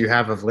mementos do you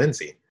have of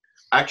Lindsay?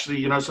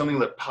 Actually, something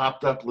that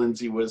popped up,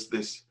 Lindsay, was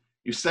this.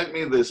 You sent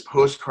me this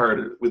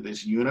postcard with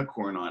this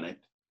unicorn on it,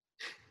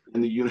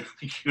 and the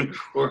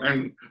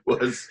unicorn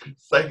was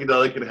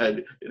psychedelic.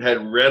 It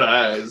had red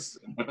eyes.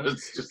 It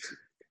was just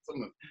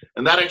something.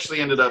 And that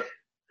actually ended up.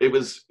 It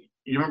was.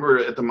 You remember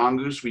at the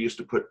Mongoose, we used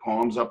to put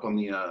poems up on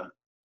the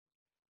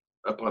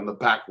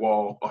back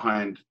wall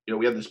behind.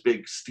 We had this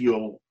big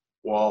steel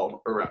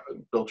wall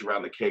built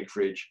around the keg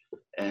fridge,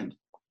 and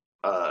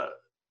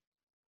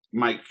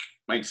Mike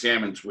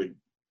Sammons would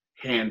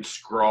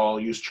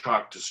use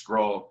chalk to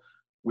scrawl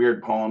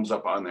weird poems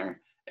up on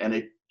there. And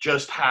it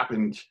just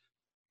happened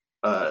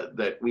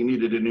that we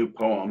needed a new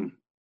poem,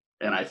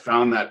 and I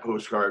found that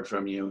postcard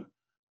from you,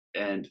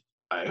 and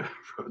I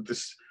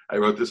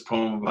wrote this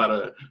poem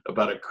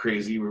about a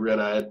crazy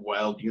red-eyed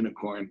wild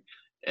unicorn,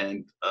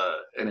 and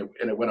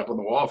it went up on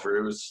the wall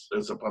it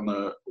was up on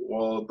the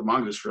wall at the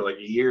Mongoose for like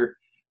a year.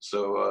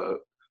 So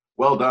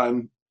well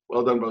done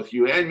both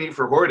you and me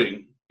for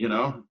hoarding.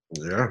 Yeah.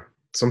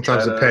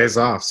 Sometimes it pays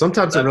off.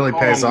 Sometimes it really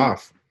pays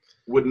off.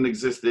 Wouldn't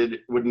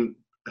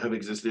have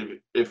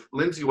existed if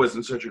Lindsay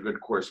wasn't such a good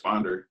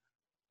corresponder,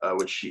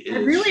 which she is.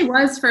 It really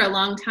was for a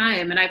long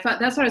time, and I thought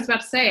that's what I was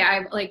about to say.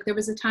 There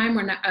was a time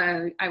when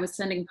I was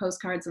sending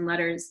postcards and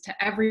letters to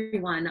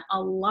everyone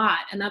a lot,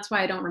 and that's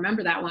why I don't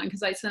remember that one,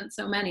 because I sent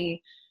so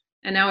many,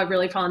 and now I've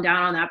really fallen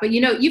down on that. But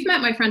you've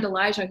met my friend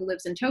Elijah, who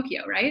lives in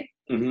Tokyo, right?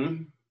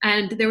 Mm-hmm.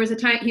 And there was a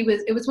time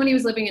it was when he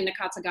was living in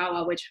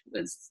Nakatsugawa, which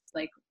was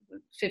like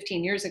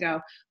 15 years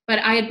ago. But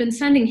I had been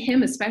sending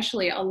him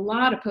especially a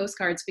lot of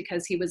postcards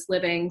because he was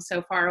living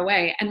so far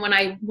away. And when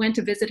I went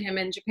to visit him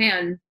in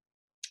Japan,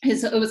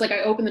 it was like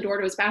I opened the door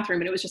to his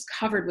bathroom and it was just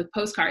covered with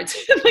postcards.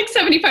 Like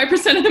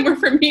 75% of them were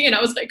from me. And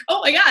I was like,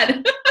 oh my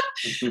God,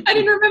 I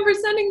didn't remember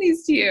sending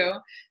these to you.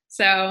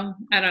 So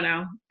I don't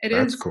know.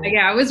 That's cool.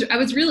 Yeah, I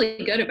was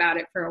really good about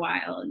it for a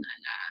while. And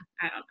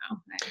then I don't know.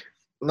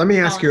 Let me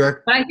ask you a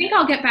But I think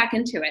I'll get back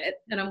into it,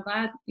 and I'm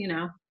glad,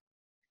 yeah.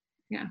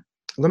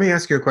 let me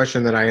ask you a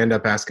question that I end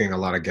up asking a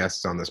lot of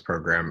guests on this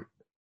program.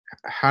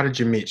 How did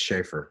you meet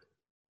Schaefer?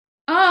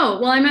 Oh,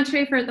 well, I met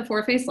Schaefer at the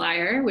Four-Faced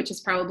Liar, which is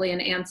probably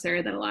an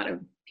answer that a lot of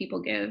people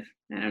give.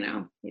 I don't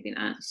know, maybe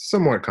not.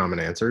 Somewhat common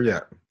answer,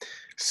 yeah.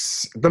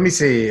 Let me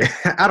see.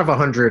 Out of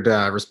 100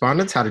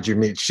 respondents, how did you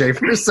meet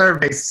Schaefer?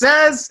 Survey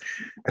says,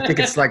 I think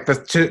it's like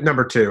the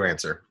number 2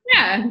 answer.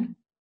 Yeah.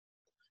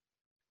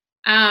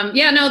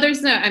 No,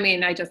 there's no, I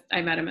mean,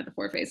 I met him at the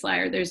Four-Faced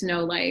Liar. There's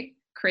no like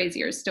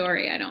crazier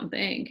story, I don't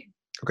think.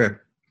 Okay.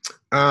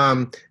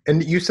 And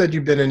you said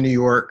you've been in New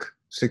York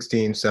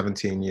 16,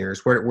 17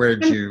 years. Where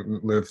did you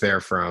move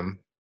there from?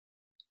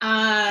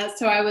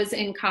 So I was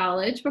in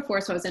college before,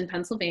 so I was in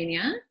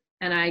Pennsylvania,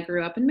 and I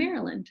grew up in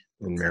Maryland.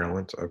 In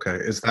Maryland, okay.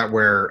 Is that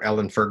where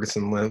Ellen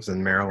Ferguson lives,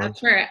 in Maryland?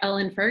 That's where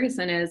Ellen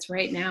Ferguson is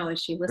right now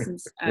as she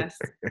listens to us.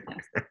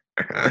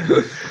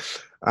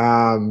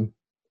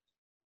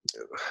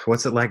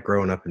 What's it like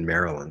growing up in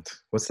Maryland?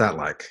 What's that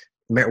like?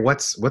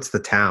 What's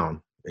the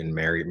town in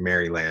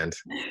Maryland?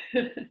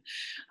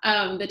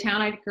 The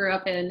town I grew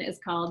up in is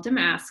called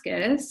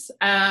Damascus.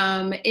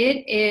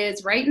 It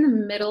is right in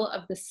the middle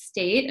of the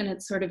state, and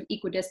it's sort of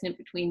equidistant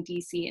between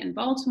DC and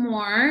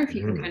Baltimore, if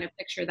you can kind of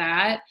picture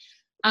that.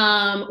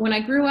 When I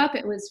grew up,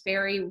 it was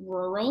very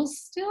rural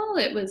still.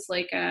 It was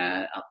like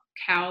a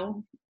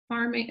cow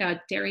farming,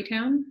 dairy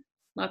town,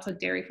 lots of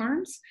dairy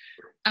farms.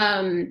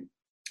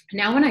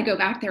 Now when I go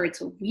back there,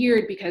 it's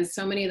weird because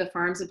so many of the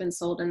farms have been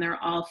sold and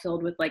they're all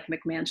filled with like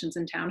McMansions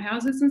and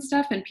townhouses and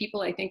stuff. And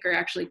people, I think, are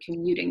actually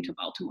commuting to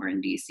Baltimore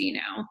and DC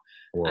now.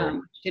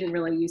 Didn't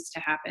really used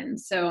to happen.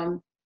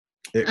 So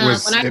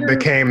it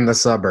became the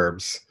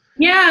suburbs.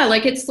 Yeah,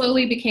 like it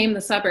slowly became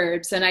the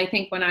suburbs. And I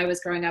think when I was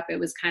growing up, it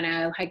was kind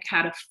of like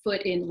had a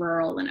foot in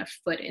rural and a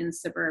foot in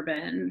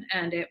suburban.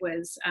 And it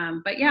was,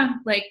 but yeah,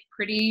 like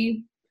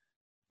pretty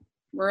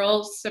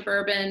rural,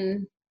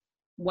 suburban,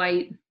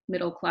 white,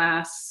 middle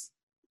class.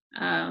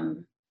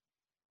 You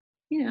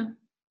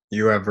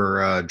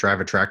ever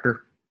drive a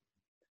tractor?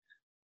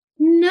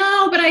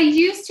 No, but I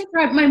used to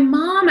drive. My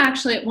mom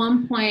actually at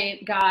one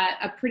point got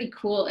a pretty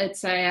cool,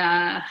 it's a,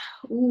 I'm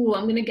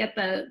going to get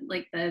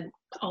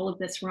all of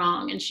this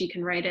wrong and she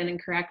can write in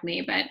and correct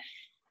me, but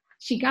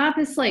she got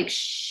this like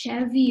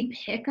Chevy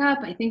pickup.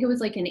 I think it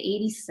was like an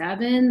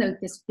 87,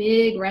 this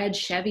big red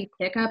Chevy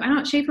pickup. I don't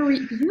know, Schaefer,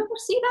 did you ever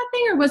see that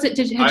thing or was it,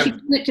 had she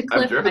given it to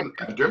Cliff?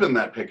 I've driven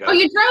that pickup. Oh,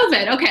 you drove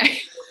it, okay.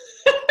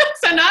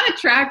 So not a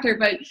tractor,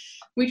 but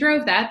we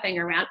drove that thing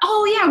around.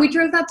 Oh yeah, we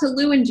drove that to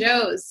Lou and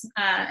Joe's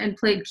and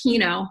played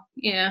Keno.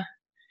 Yeah.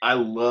 I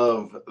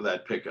love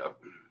that pickup.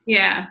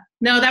 Yeah.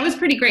 No, that was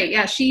pretty great.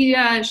 Yeah, she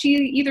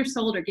either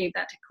sold or gave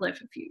that to Cliff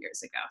a few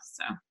years ago.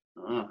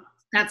 So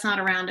that's not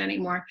around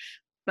anymore.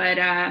 But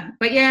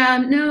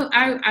yeah, no,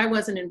 I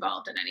wasn't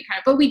involved in any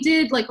kind. But we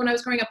did, like when I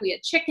was growing up, we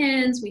had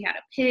chickens, we had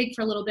a pig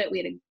for a little bit,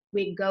 we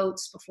had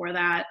goats before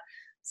that.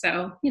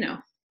 So,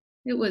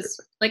 it was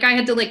like I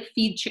had to like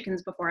feed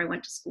chickens before I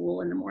went to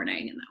school in the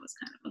morning, and that was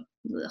kind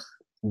of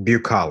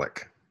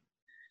bucolic,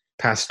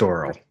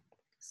 pastoral.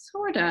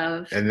 Sort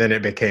of. And then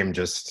it became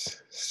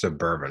just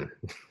suburban.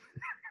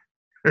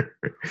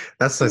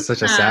 That's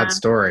such a sad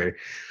story.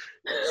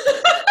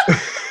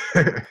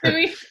 I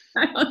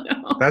don't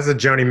know. That's a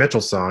Joni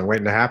Mitchell song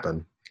waiting to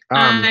happen.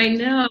 I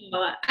know.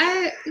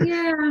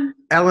 Yeah.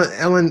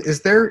 Ellen,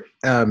 is there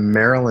a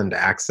Maryland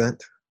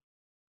accent?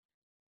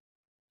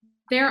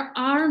 There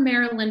are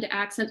Maryland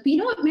accents, but you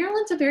know what?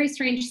 Maryland's a very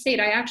strange state.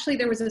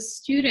 There was a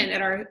student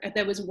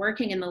that was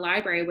working in the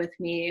library with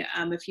me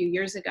a few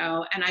years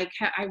ago, and I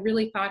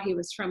really thought he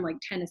was from like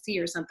Tennessee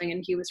or something,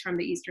 and he was from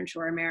the Eastern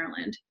Shore of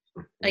Maryland.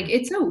 Like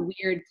it's a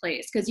weird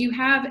place because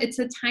it's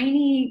a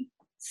tiny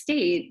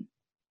state.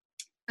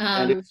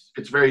 And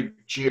it's very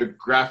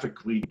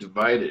geographically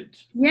divided.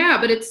 Yeah,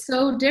 but it's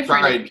so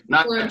different. Sorry,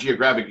 not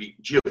geographically,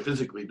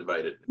 geophysically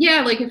divided. Yeah,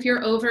 like if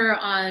you're over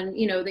on,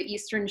 the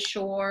Eastern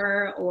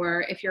Shore,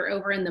 or if you're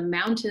over in the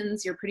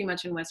mountains, you're pretty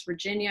much in West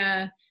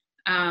Virginia.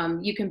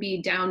 You can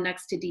be down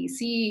next to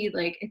DC.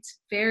 Like it's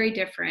very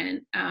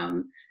different.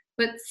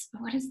 But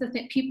what is the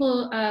thing?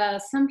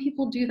 Some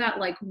people do that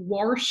like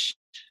Warsh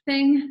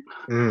thing.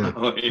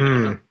 Oh,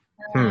 yeah.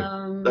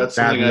 That's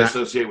something I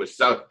associate with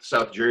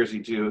South Jersey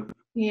too.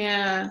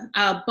 Yeah,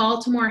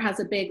 Baltimore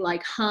has a big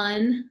like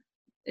Hun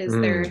is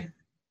their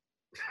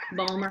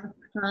Balmer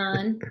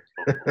Hun.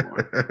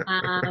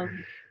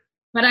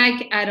 But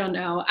I don't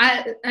know.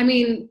 I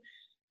mean,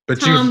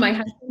 but Tom, my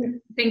husband,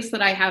 thinks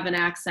that I have an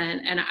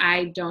accent and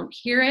I don't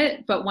hear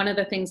it. But one of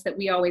the things that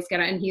we always get,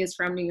 and he is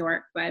from New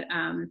York, but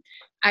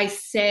I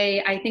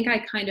think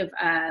I kind of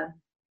I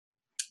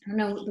don't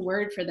know the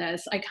word for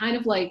this. I kind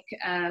of like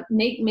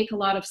make a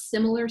lot of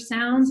similar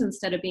sounds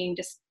instead of being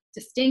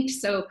distinct.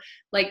 So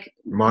like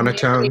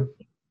monotone.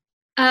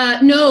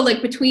 No,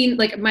 like between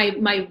like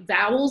my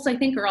vowels, I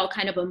think are all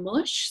kind of a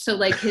mush. So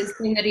like his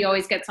thing that he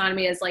always gets on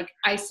me is like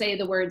I say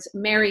the words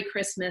Merry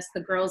Christmas,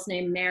 the girl's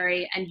name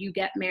Mary, and you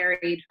get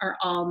married are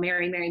all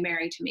Mary, Mary,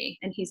 Mary to me.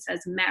 And he says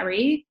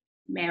Mary,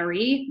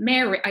 Mary.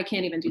 I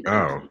can't even do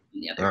the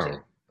other two.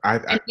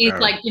 And he's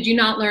like, did you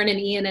not learn an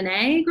E and an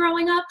A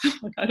growing up?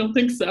 Like, I don't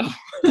think so.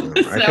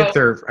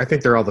 I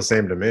think they're all the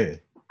same to me.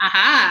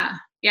 Aha.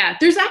 Yeah.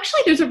 There's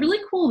a really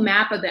cool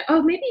map of it.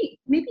 Oh, maybe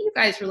you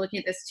guys were looking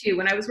at this too.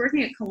 When I was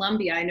working at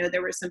Columbia, I know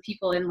there were some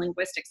people in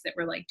linguistics that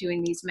were like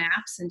doing these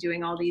maps and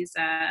doing all these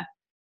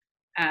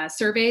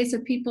surveys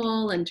of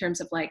people in terms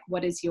of like,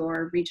 what is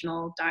your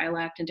regional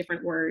dialect and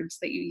different words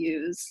that you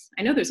use.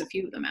 I know there's a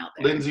few of them out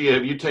there. Lindsay,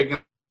 have you taken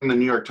the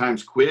New York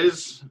Times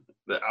quiz,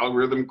 the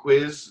algorithm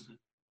quiz?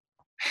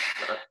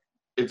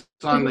 It's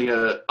on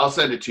the, I'll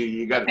send it to you.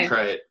 You got to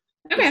try it.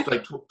 Okay. It's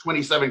like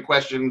 27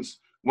 questions.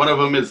 One of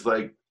them is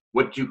like,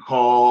 what do you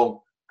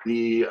call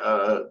the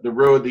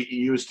road that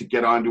you use to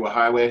get onto a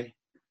highway?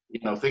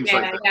 You know, things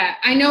like that. Yeah,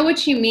 I know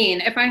what you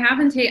mean. If I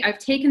haven't I've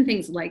taken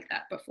things like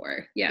that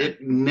before. Yeah.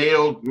 It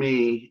nailed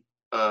me.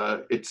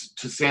 It's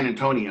to San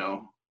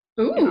Antonio.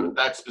 Ooh. You know,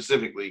 that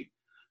specifically.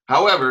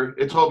 However,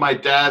 it told my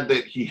dad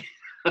that he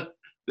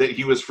that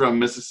he was from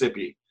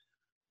Mississippi.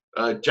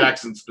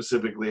 Jackson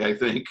specifically, I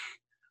think,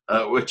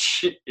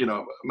 which, you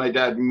know, my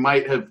dad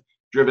might have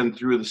driven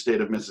through the state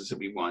of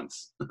Mississippi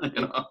once,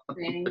 you know,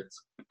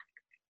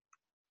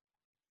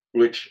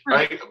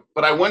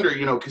 but I wonder,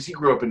 you know, because he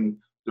grew up in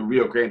the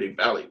Rio Grande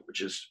Valley,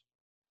 which is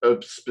a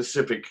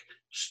specific,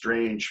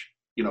 strange,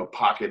 you know,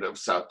 pocket of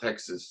South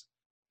Texas,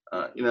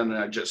 you know, and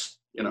I just,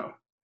 you know,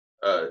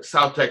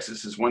 South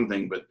Texas is one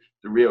thing, but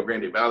the Rio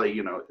Grande Valley,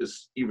 you know,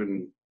 is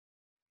even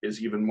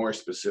more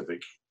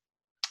specific.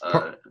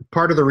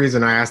 Part of the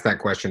reason I asked that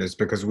question is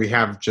because we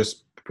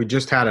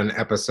just had an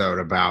episode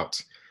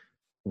about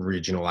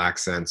regional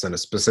accents and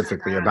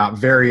specifically about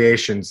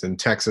variations in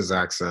Texas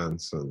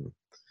accents. And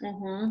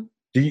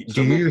do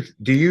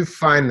you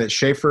find that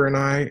Schaefer and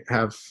I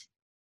have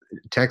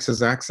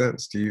Texas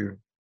accents?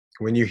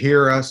 When you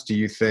hear us, do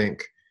you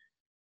think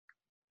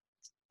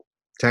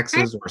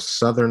Texas or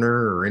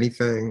Southerner or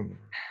anything?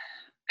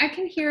 I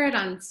can hear it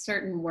on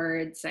certain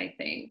words, I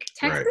think.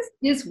 Texas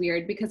is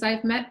weird because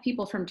I've met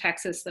people from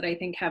Texas that I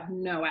think have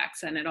no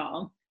accent at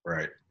all.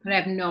 Right. But I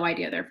have no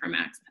idea they're from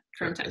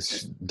Texas.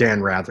 It's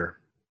Dan Rather.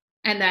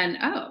 And then,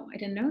 I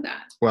didn't know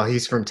that. Well,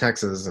 he's from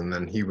Texas, and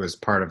then he was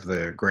part of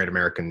the Great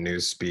American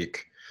Newspeak.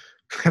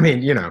 I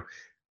mean, you know,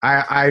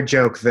 I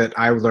joke that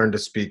I learned to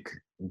speak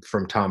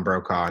from Tom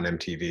Brokaw on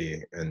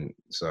MTV, and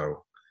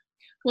so...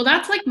 Well,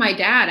 that's like my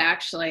dad,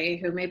 actually,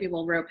 who maybe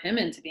will rope him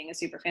into being a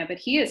super fan, but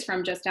he is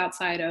from just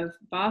outside of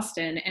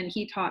Boston, and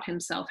he taught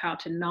himself how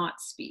to not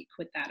speak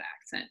with that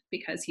accent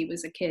because he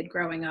was a kid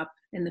growing up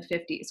in the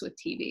 50s with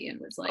TV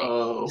and was like,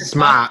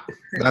 smart.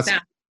 That's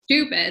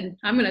stupid.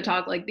 I'm going to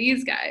talk like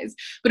these guys.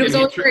 But it was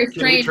always very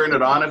strange. Can he turn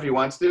it on if he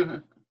wants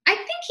to? I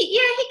think he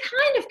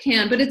kind of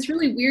can, but it's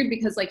really weird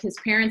because like his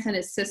parents and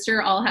his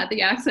sister all had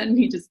the accent and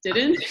he just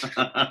didn't.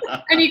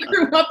 And he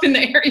grew up in the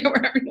area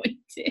where everyone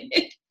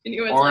did. And he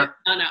was like,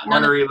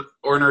 no.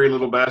 Ornery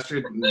little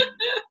bastard.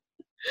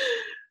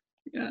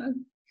 Yeah.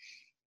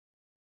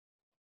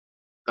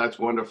 That's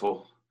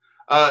wonderful.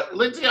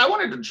 Lindsay, I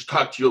wanted to just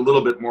talk to you a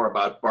little bit more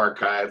about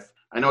Barchive.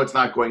 I know it's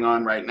not going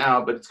on right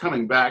now, but it's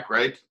coming back,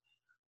 right?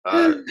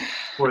 I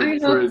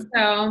hope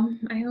so.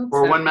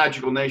 For One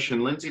Magical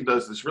Nation, Lindsay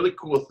does this really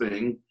cool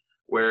thing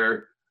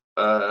where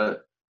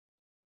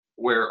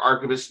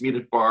archivists meet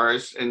at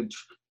bars, and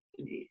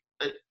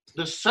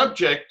the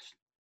subject,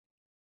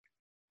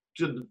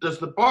 does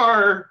the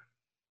bar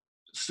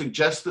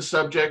suggest the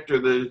subject, or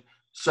the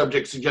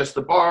subject suggests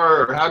the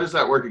bar, or how does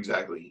that work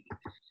exactly?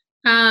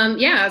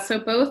 So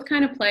both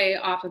kind of play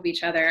off of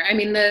each other. I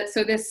mean,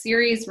 so this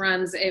series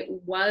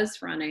was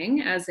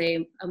running as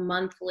a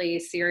monthly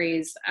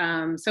series.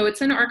 So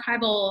it's an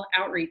archival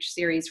outreach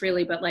series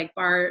really, but like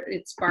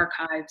it's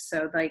Barchive.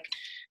 So like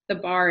the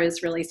bar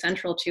is really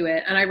central to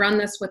it. And I run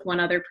this with one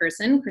other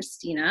person,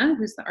 Christina,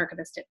 who's the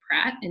archivist at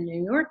Pratt in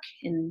New York,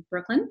 in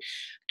Brooklyn.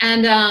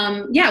 And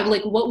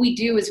like what we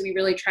do is we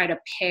really try to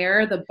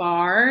pair the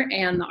bar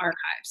and the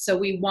archive. So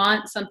we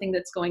want something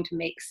that's going to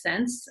make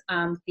sense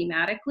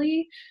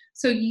thematically.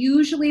 So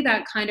usually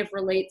that kind of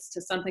relates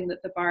to something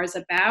that the bar is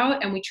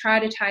about, and we try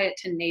to tie it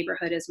to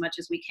neighborhood as much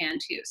as we can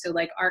too. So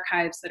like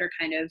archives that are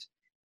kind of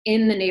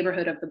in the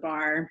neighborhood of the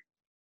bar.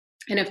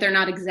 And if they're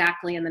not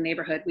exactly in the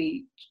neighborhood,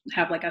 we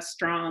have like a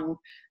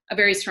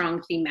very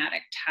strong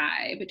thematic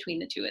tie between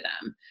the two of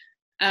them.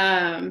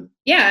 And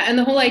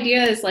the whole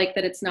idea is like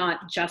that it's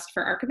not just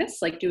for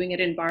archivists, like doing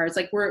it in bars.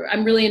 Like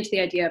I'm really into the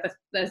idea of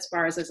this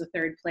bars as a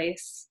third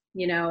place,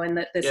 you know, and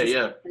that this is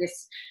a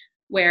place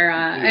where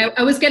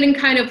I was getting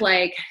kind of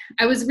like,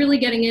 I was really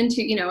getting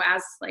into, you know,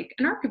 as like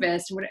an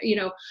archivist, you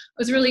know, I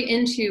was really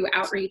into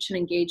outreach and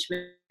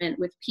engagement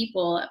with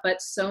people,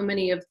 but so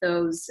many of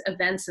those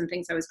events and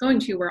things I was going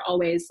to were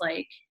always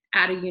like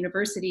at a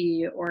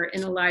university or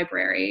in a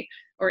library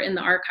or in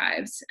the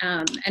archives.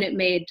 And it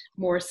made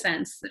more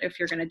sense that if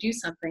you're going to do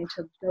something,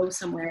 to go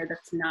somewhere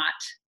that's not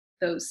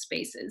those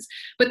spaces.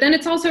 But then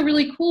it's also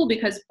really cool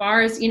because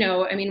bars, you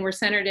know, I mean, we're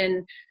centered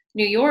in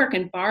New York,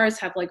 and bars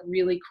have like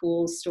really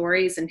cool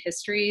stories and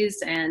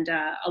histories, and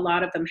a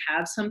lot of them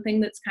have something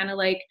that's kind of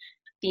like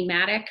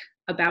thematic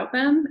about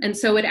them. And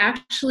so it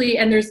actually,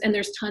 and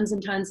there's tons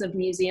and tons of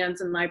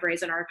museums and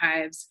libraries and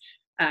archives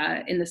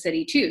in the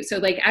city too. So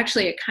like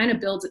actually it kind of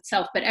builds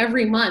itself, but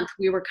every month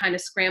we were kind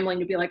of scrambling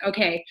to be like,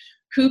 okay,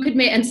 who could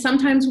make, and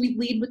sometimes we'd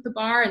lead with the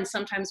bar and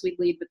sometimes we'd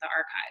lead with the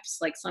archives.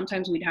 Like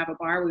sometimes we'd have a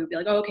bar, we would be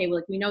like, oh, okay, well,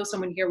 like we know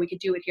someone here, we could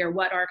do it here.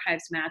 What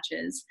archives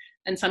matches?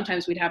 And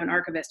sometimes we'd have an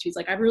archivist who's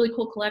like, I have a really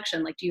cool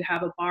collection. Like, do you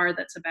have a bar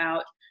that's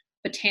about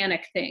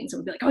botanic things? And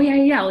we'd be like, oh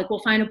yeah. Like we'll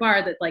find a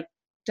bar that like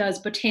does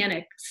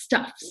botanic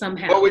stuff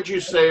somehow. What would you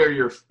say are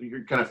your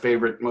kind of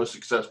favorite, most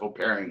successful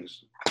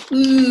pairings?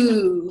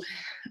 Ooh,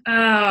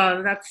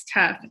 oh, that's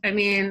tough. I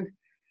mean,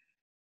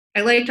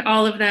 I liked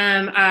all of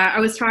them. I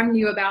was talking to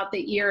you about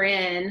the Ear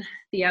In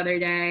the other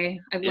day.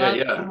 I loved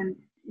it.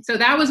 So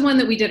that was one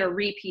that we did a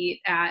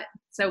repeat at.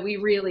 So we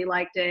really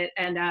liked it.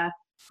 And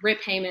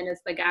Rip Heyman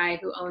is the guy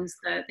who owns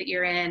the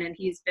Ear In, and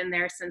he's been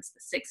there since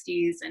the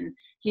 60s. And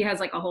he has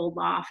like a whole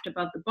loft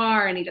above the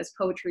bar, and he does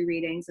poetry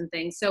readings and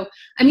things. So,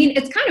 I mean,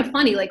 it's kind of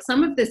funny. Like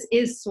some of this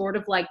is sort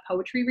of like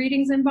poetry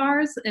readings in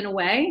bars in a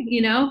way,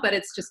 you know, but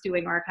it's just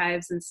doing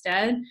archives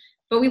instead.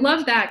 But we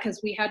loved that because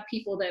we had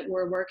people that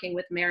were working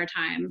with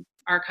maritime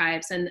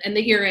archives, and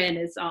the Ear In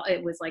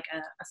it was like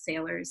a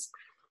sailor's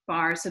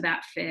bar, so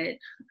that fit.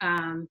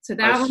 So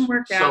that one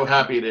worked out. So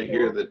happy to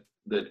hear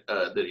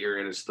that Ear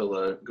In is still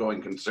a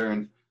going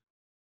concern.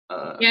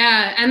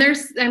 Yeah, and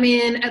I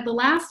mean, at the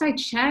last I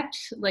checked,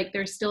 like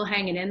they're still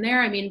hanging in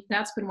there. I mean,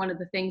 that's been one of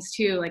the things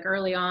too. Like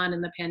early on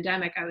in the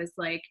pandemic, I was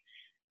like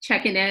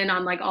checking in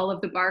on like all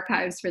of the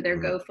archives for their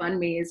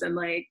GoFundMes and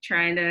like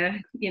trying to,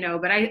 you know,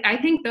 but I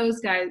think those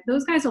guys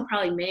will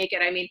probably make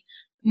it. I mean,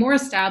 more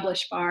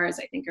established bars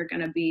I think are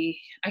going to be,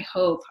 I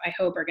hope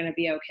are going to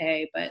be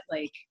okay, but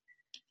like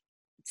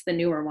it's the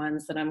newer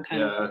ones that I'm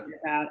kind of worried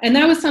about. And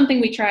that was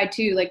something we tried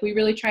too. Like we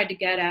really tried to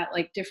get at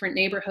like different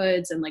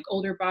neighborhoods and like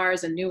older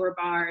bars and newer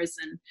bars.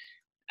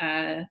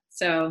 And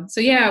so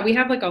yeah, we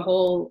have like a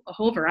whole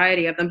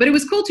variety of them, but it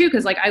was cool too.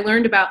 Cause like I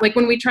learned about like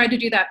when we tried to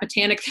do that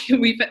botanic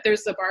thing,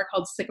 there's a bar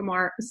called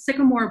Sycamore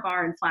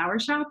Bar and Flower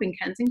Shop in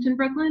Kensington,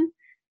 Brooklyn.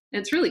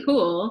 And it's really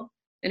cool.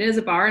 It is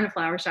a bar and a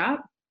flower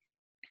shop.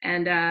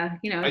 And,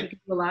 you know, I do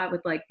a lot with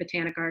like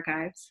botanic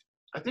archives.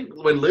 I think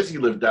when Lizzie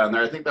lived down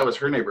there, I think that was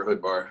her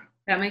neighborhood bar.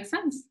 That makes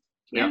sense.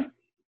 Yeah.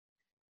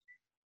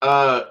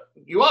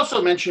 You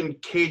also mentioned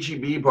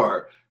KGB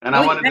Bar, and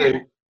I wanted to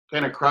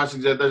kind of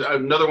cross-examine.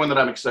 Another one that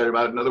I'm excited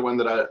about. Another one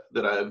that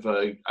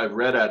I've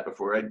read at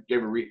before. I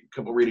gave a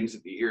couple readings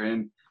at the Ear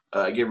In.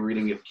 I gave a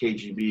reading at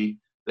KGB.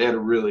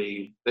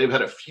 They've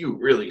had a few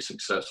really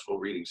successful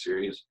reading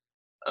series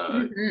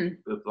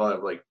with a lot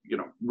of like, you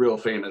know, real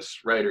famous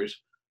writers.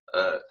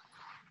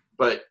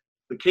 But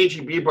the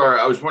KGB Bar,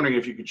 I was wondering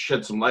if you could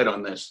shed some light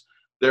on this.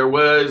 There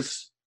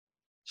was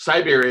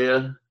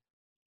Siberia,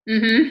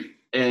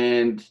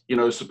 and you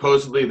know,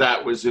 supposedly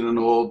that was in an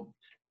old,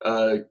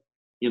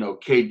 you know,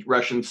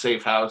 Russian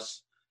safe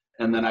house,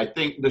 and then I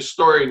think the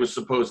story was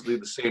supposedly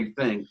the same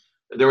thing.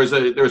 There was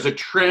a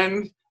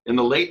trend in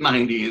the late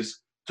 '90s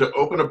to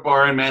open a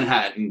bar in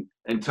Manhattan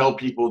and tell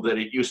people that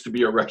it used to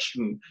be a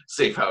Russian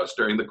safe house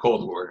during the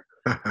Cold War,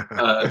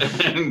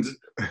 and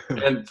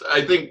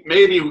I think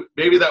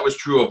maybe that was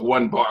true of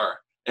one bar,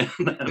 and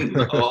then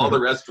all the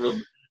rest of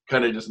them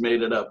kind of just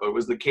made it up. But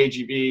was the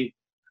KGB,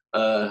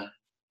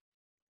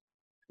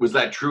 was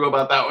that true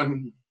about that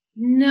one?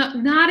 No,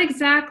 not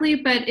exactly,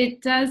 but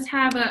it does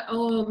have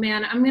oh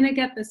man, I'm going to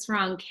get this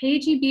wrong.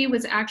 KGB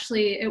was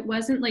actually, it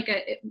wasn't like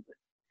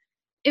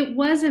it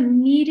was a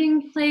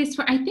meeting place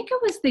for, I think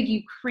it was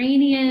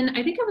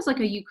like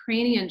a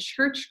Ukrainian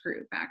church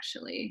group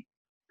actually,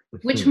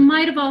 which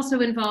might have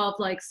also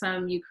involved like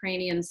some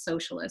Ukrainian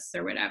socialists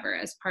or whatever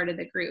as part of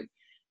the group.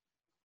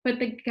 But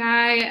the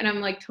guy, and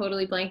I'm like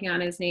totally blanking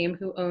on his name,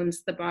 who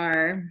owns the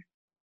bar,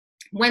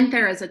 went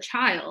there as a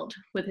child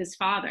with his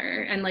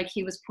father. And like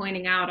he was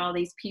pointing out all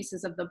these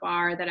pieces of the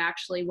bar that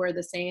actually were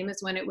the same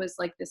as when it was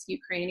like this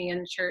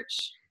Ukrainian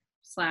church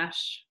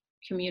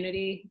 /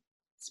 community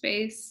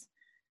space.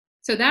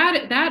 So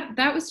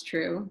that was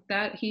true.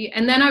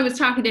 And then I was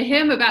talking to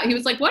him about, he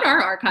was like, what are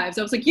archives?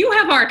 I was like, you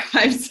have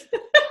archives.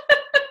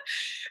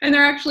 And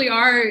there actually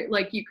are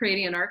like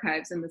Ukrainian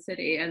archives in the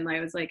city. And I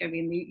was like, I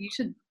mean, you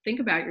should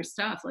think about your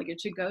stuff. Like it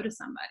should go to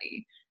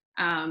somebody.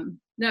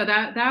 No,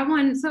 that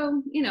one.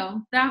 So, you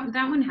know, that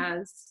one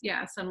has,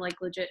 some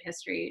like legit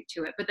history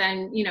to it. But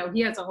then, you know, he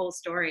has a whole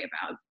story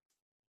about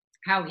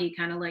how he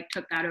kind of like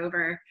took that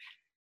over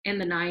in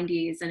the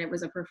 90s, and it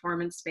was a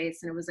performance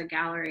space and it was a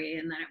gallery.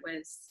 And then it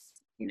was,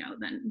 you know,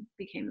 then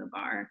became the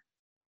bar.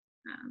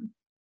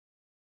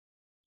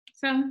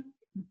 So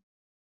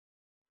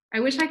I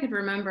wish I could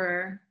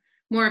remember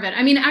more of it.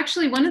 I mean,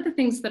 actually, one of the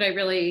things that I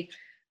really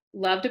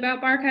loved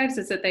about Barchives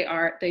is that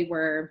they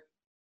were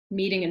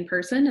meeting in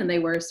person, and they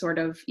were sort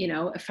of, you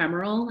know,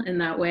 ephemeral in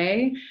that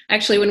way.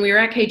 Actually, when we were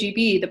at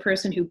KGB, the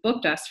person who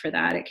booked us for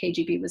that at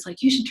KGB was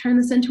like, you should turn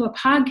this into a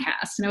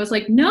podcast. And I was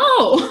like,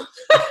 no.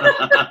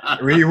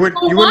 You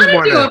wouldn't want to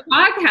want do a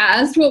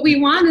podcast. What we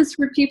want is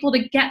for people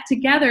to get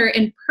together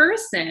in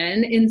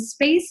person, in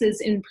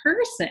spaces in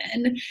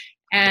person,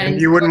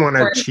 And you wouldn't want of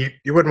to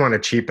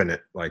course- cheapen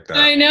it like that.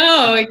 I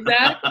know,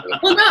 exactly.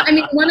 Well, no, I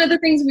mean, one of the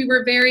things we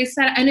were very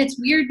sad, and it's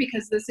weird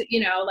because this,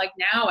 like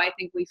now I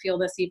think we feel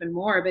this even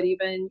more, but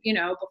even,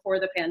 before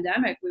the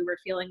pandemic, we were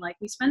feeling like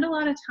we spend a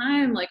lot of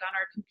time like on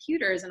our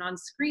computers and on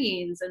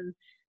screens and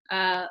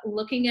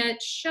looking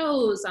at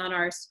shows on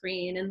our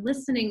screen and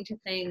listening to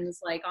things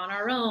like on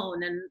our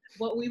own. And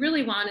what we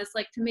really want is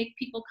like to make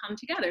people come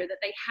together, that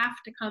they have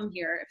to come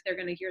here if they're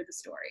going to hear the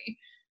story.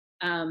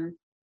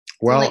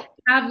 Well, so, like,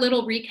 have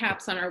little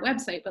recaps on our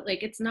website, but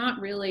like it's not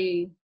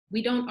really,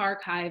 we don't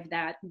archive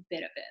that bit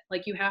of it.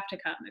 Like you have to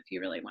come if you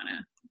really want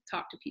to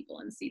talk to people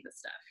and see the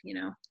stuff,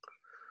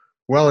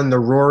 well, in the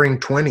Roaring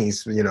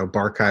 20s,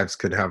 Barchives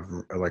could have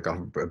like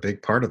a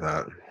big part of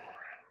that.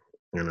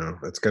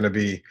 It's going to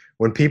be,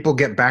 when people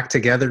get back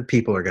together,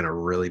 people are going to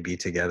really be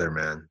together,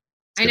 man.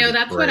 I know,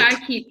 that's great. what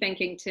I keep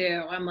thinking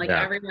too. I'm like,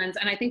 Yeah. everyone's,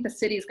 and I think the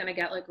city's going to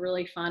get like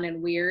really fun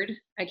and weird.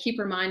 I keep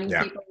reminding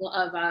Yeah. people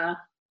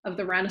of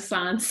the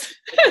Renaissance.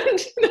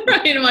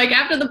 Right? I'm like,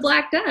 after the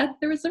Black Death,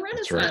 there was the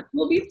Renaissance. right.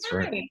 We'll be That's fine.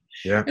 right.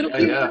 Yeah. It'll Yeah,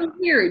 be yeah. really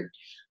weird.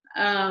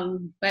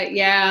 But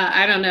yeah,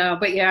 I don't know.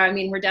 But yeah, I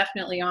mean, we're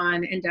definitely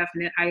on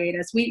indefinite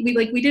hiatus.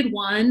 We did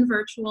one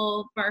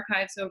virtual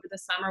Barchives over the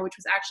summer, which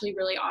was actually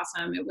really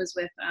awesome. It was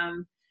with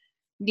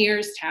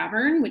Near's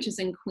Tavern, which is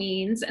in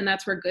Queens, and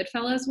that's where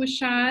Goodfellas was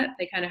shot.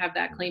 They kind of have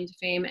that claim to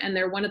fame, and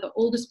they're one of the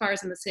oldest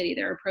bars in the city.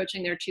 They're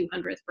approaching their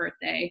 200th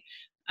birthday.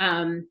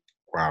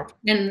 Wow.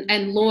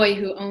 And Loy,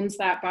 who owns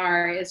that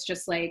bar, is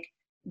just like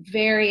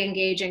very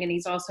engaging, and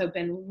he's also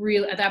been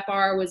real. That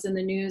bar was in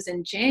the news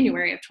in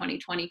January of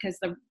 2020 because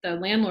the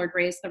landlord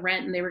raised the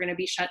rent and they were going to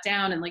be shut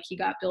down, and like he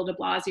got Bill de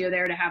Blasio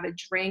there to have a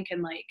drink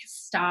and like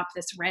stop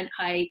this rent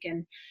hike.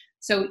 And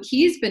so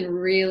he's been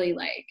really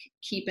like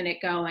keeping it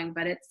going,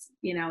 but it's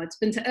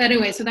been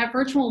anyway. So that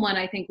virtual one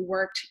I think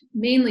worked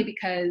mainly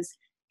because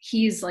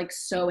he's like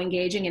so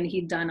engaging and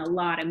he'd done a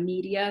lot of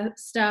media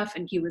stuff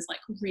and he was like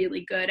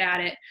really good at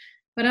it.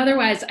 But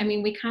otherwise, I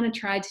mean, we kind of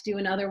tried to do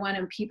another one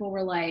and people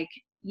were like,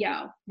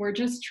 yo, we're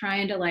just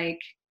trying to like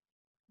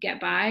get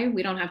by.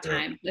 We don't have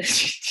time to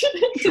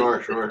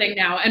Sure. thing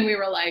now. And we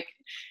were like,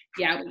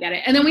 yeah, we get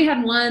it. And then we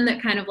had one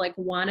that kind of like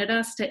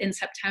in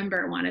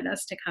September, wanted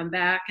us to come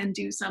back and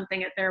do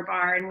something at their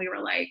bar. And we were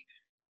like,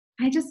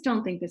 I just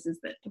don't think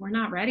we're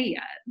not ready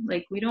yet.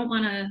 Like, we don't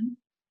want to,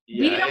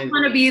 we don't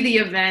want to be the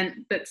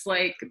event that's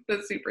like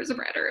the super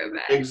spreader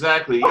event.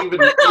 Exactly. Even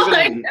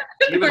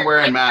We're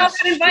wearing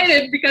masks. not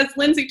invited because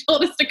Lindsay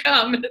told us to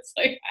come. And it's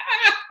like,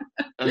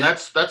 And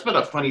that's been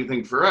a funny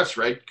thing for us,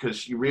 right?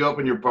 Because you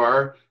reopen your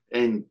bar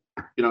and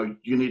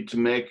you need to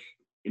make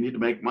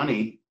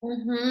money.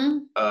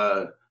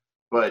 mm-hmm.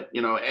 But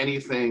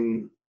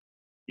anything,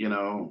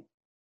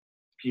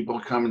 people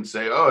come and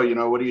say,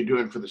 oh, what are you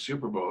doing for the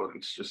Super Bowl? And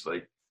it's just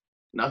like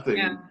nothing.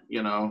 Yeah.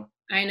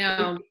 I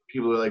know.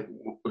 People are like,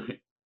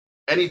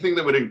 anything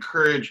that would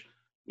encourage,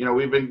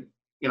 we've been,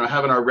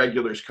 having our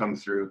regulars come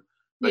through,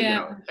 but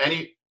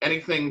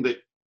anything that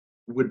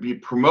would be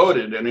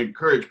promoted and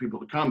encourage people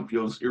to come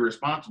feels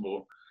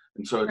irresponsible.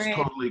 And so it's Right.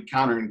 totally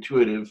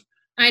counterintuitive.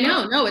 I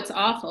know. No, it's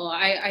awful.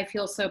 I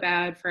feel so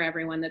bad for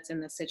everyone that's in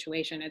this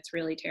situation. It's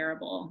really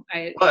terrible.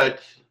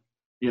 But,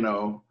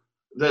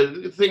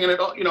 the thing, and it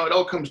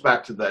all comes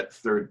back to that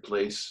third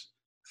place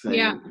thing.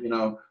 Yeah.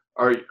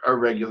 Our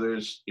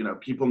regulars,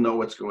 people know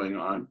what's going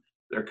on.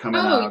 They're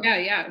coming out.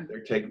 Yeah. They're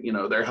taking,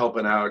 they're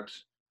helping out.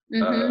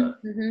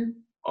 Mm-hmm.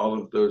 All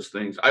of those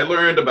things. I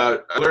learned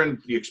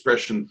the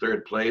expression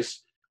third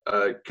place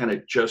kind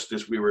of just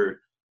as we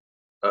were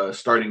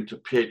starting to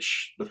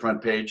pitch the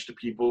front page to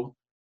people.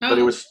 But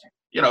it was,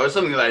 it was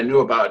something that I knew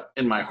about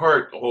in my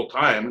heart the whole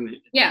time. And,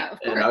 yeah, of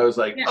course. And I was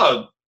like,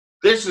 oh,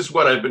 this is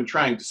what I've been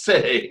trying to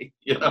say,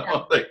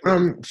 like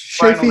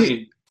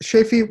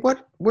Shafi,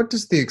 what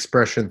does the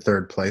expression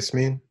third place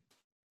mean?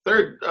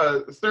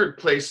 Third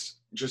place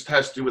just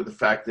has to do with the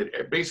fact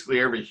that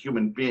basically every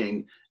human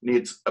being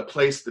needs a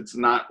place that's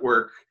not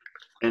work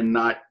and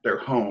not their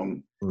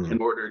home in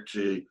order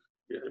to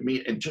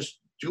meet and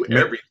just do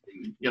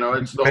everything.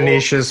 It's the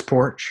Manisha's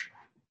porch.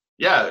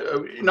 Yeah,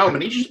 no,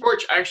 Manisha's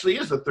porch actually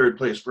is a third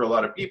place for a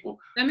lot of people,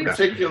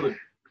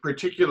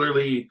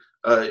 particularly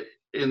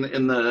in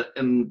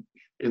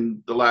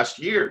the last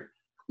year.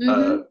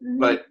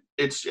 But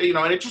it's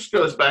and it just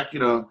goes back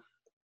to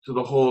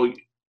the whole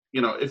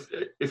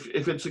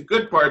if it's a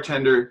good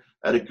bartender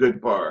at a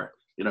good bar,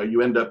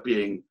 you end up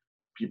being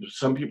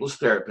some people's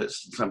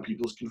therapist, some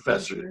people's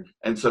confessor,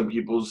 and some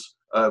people's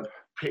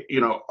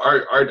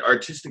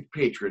artistic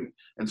patron,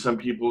 and some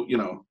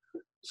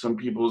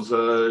people's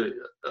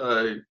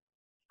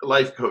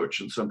life coach,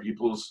 and some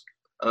people's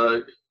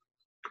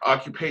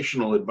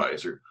occupational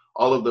advisor.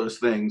 All of those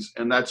things,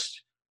 and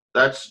that's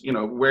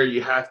where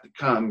you have to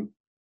come,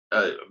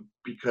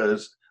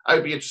 because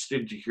I'd be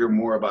interested to hear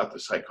more about the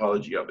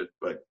psychology of it.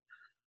 But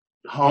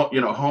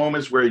home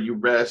is where you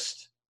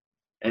rest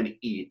and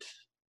eat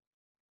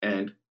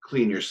and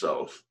clean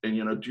yourself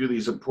and do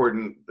these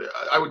important,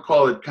 I would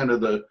call it kind of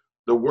the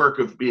work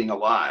of being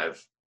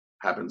alive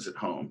happens at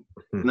home.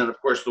 And then of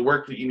course the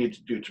work that you need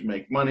to do to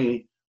make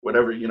money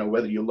whatever,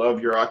 whether you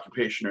love your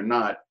occupation or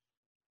not,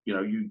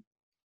 your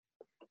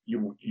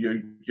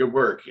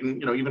work,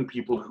 and even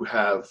people who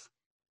have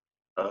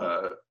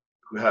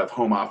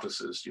home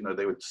offices,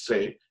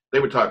 they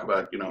would talk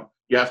about, you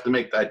have to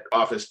make that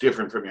office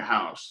different from your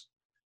house.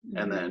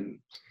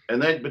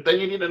 Mm-hmm. But then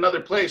you need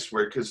another place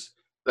because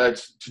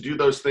that's to do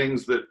those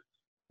things that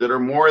are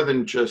more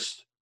than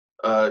just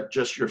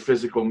your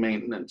physical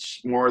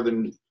maintenance, more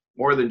than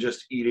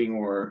just eating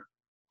or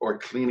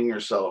cleaning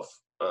yourself.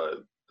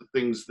 The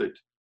things that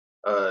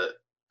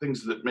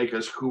make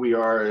us who we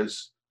are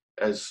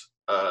as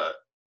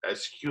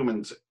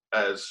humans,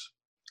 as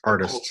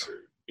Artists.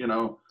 culture,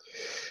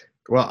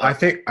 Well, I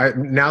think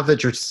now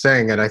that you're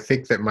saying it, I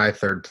think that my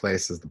third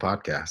place is the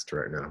podcast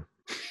right now.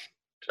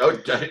 Oh,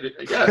 yeah.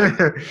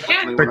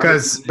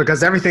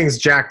 because everything's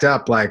jacked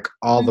up. Like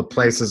all the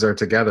places are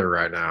together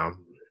right now.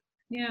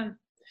 Yeah.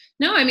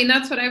 No, I mean,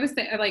 that's what I was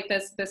saying. Like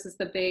this is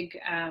the big,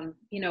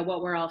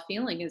 what we're all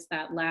feeling is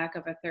that lack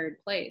of a third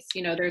place.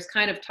 There's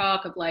kind of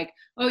talk of like,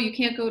 oh, you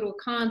can't go to a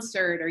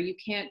concert or you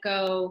can't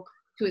go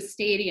to a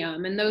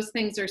stadium. And those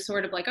things are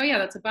sort of like, oh yeah,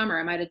 that's a bummer.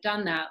 I might've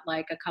done that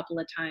like a couple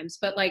of times.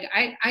 But like,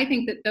 I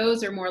think that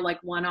those are more like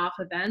one-off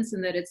events,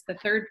 and that it's the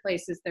third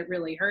places that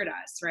really hurt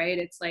us, right?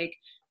 It's like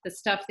the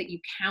stuff that you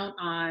count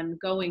on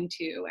going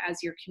to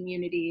as your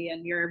community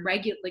and your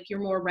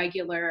more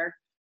regular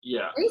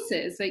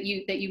places that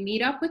you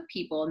meet up with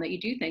people and that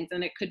you do things.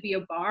 And it could be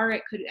a bar,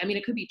 it could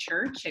be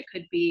church, it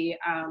could be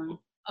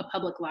a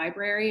public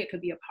library, it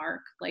could be a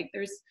park. Like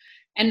there's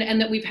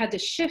and that we've had to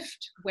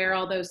shift where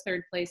all those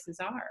third places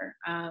are.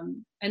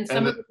 And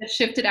some of it gets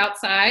shifted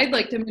outside,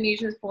 like to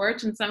Manisha's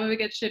porch, and some of it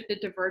gets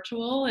shifted to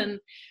virtual.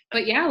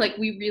 But yeah, like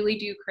we really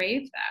do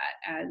crave that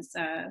as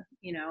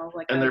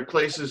like. And there are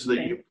places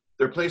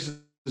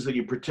that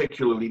you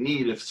particularly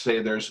need if,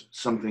 say, there's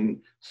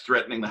something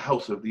threatening the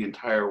health of the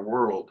entire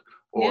world,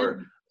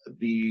 or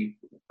the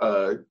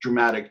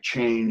dramatic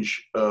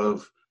change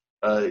of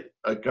a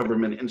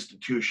government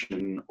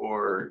institution,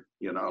 or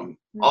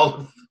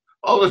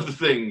all of the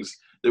things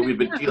that we've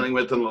been dealing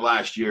with in the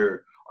last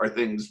year are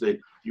things that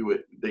you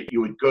would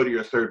go to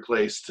your third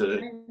place to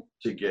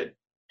get.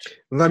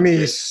 Let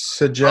me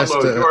suggest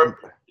a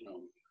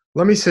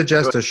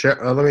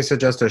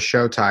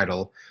show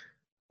title.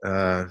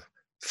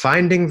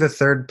 Finding the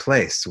Third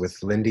Place with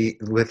Lindsay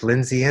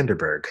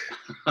Enderberg.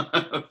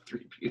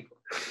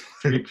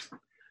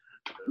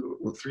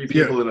 Three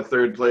people in a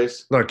third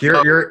place. Look,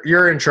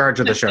 you're in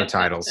charge of the show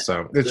titles,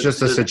 so it's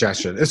just a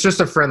suggestion. It's just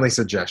a friendly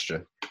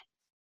suggestion.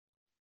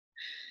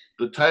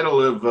 The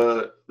title of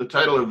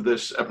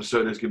this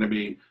episode is going to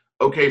be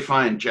 "Okay,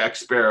 Fine, Jack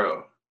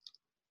Sparrow,"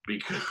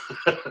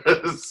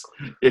 because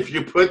if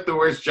you put the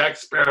words Jack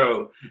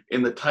Sparrow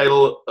in the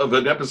title of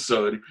an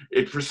episode,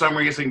 it for some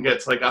reason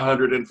gets like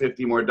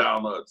 150 more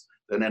downloads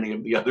than any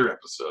of the other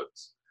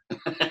episodes.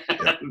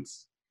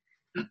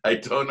 I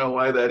don't know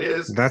why that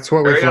is. That's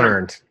what we've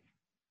learned.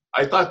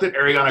 I thought that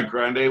Ariana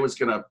Grande was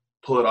going to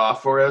pull it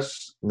off for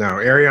us. No,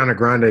 Ariana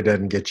Grande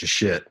doesn't get you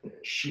shit.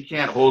 She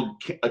can't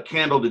hold a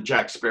candle to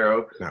Jack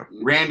Sparrow. No.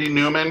 Randy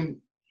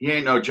Newman, he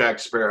ain't no Jack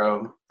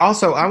Sparrow.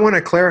 Also, I want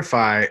to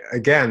clarify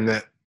again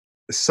that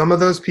some of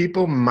those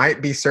people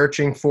might be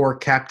searching for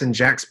Captain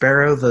Jack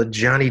Sparrow, the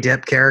Johnny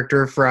Depp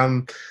character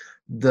from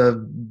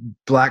the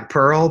Black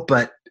Pearl,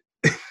 but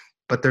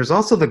there's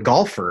also the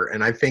golfer,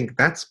 and I think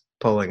that's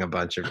pulling a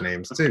bunch of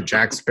names too.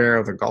 Jack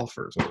Sparrow, the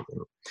golfer.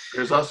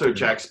 There's also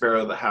Jack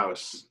Sparrow, the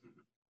house.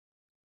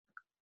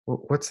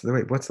 What's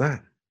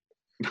that?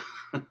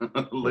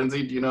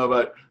 Lindsay, do you know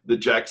about the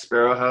Jack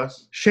Sparrow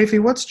house? Shafee,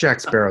 what's Jack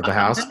Sparrow, the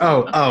house?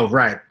 Oh,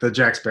 right, the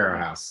Jack Sparrow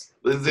house.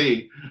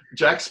 Lindsay,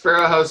 Jack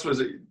Sparrow house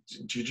was.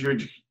 Did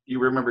you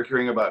remember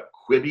hearing about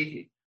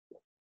Quibi?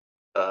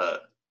 Or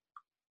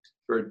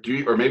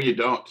maybe you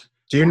don't.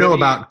 Do you know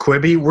about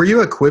Quibi? Were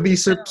you a Quibi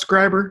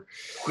subscriber?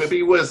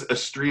 Quibi was a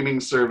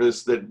streaming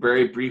service that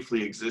very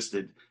briefly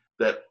existed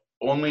that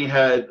only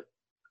had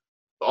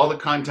all the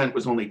content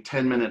was only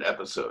 10-minute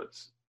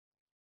episodes.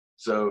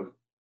 So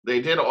they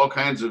did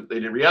they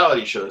did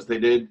reality shows, they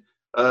did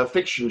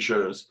fiction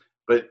shows,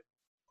 but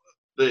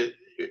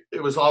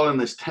it was all in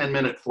this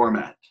 10-minute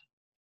format.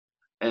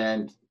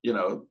 And,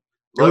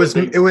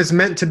 it was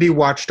meant to be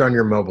watched on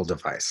your mobile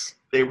device.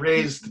 They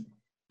raised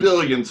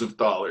billions of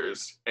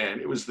dollars, and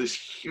it was this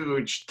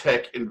huge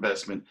tech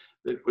investment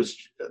that was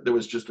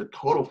just a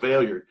total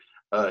failure,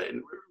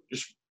 and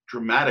just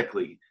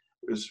dramatically.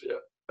 It was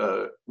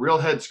a real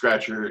head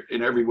scratcher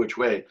in every which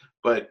way.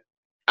 But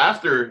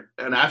after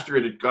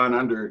it had gone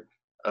under,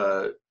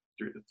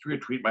 through a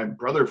tweet, my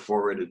brother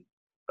forwarded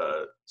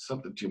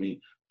something to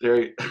me.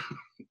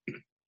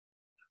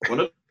 One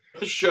of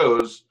the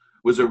shows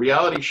was a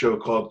reality show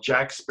called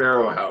Jack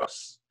Sparrow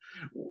House,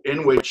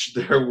 in which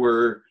there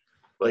were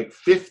like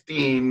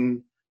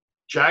 15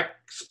 Jack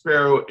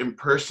Sparrow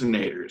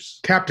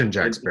impersonators. Captain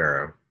Jack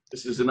Sparrow.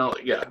 This is the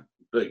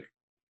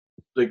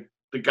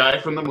guy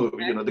from the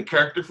movie, the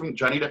character from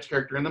Johnny Depp's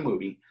character in the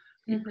movie.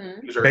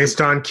 Mm-hmm.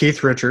 Based on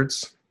Keith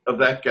Richards. Of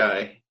that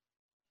guy.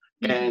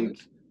 And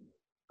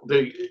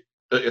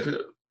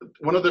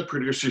one of the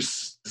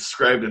producers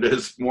described it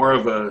as more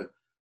of a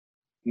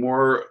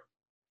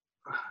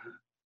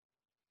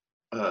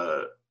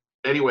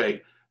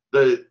anyway,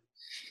 the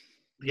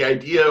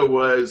idea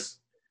was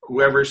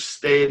whoever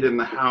stayed in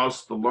the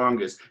house the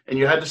longest, and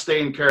you had to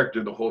stay in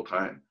character the whole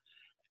time,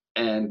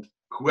 and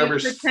whoever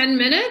for 10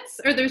 minutes,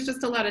 or there's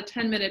just a lot of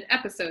 10-minute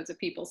episodes of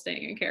people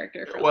staying in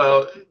character.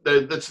 Well,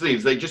 that's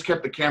these. They just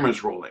kept the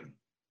cameras rolling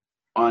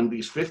on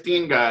these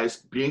 15 guys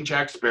being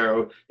Jack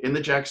Sparrow in the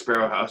Jack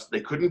Sparrow house.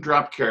 They couldn't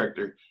drop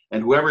character,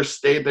 and whoever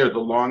stayed there the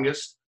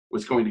longest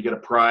was going to get a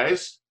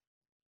prize.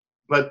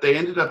 But they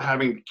ended up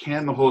having to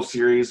can the whole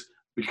series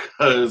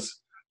because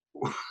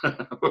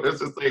what is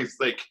this thing? It's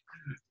like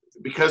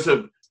because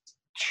of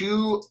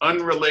two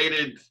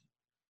unrelated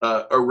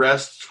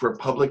arrests for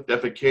public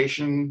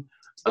defecation.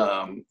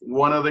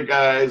 One of the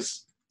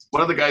guys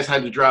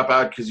had to drop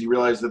out because he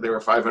realized that they were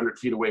 500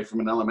 feet away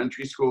from an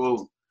elementary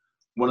school.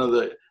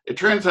 It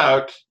turns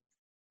out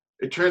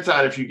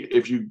if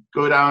you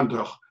go down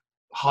to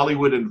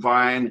Hollywood and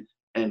Vine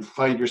and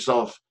find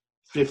yourself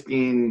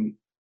 15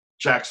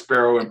 Jack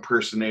Sparrow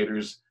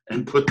impersonators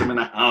and put them in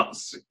a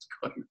house, it's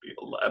going to be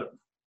a lot of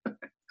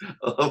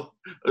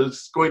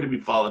it's going to be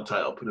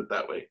volatile, put it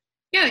that way.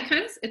 Yeah,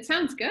 it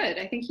sounds good.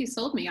 I think you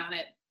sold me on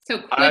it.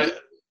 So quick.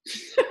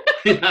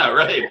 Yeah,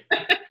 right.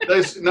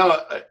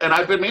 And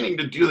I've been meaning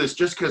to do this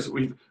just because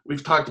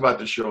we've talked about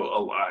the show a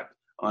lot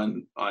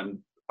on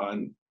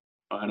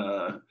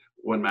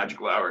One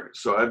Magical Hour.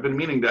 So I've been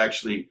meaning to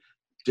actually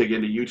dig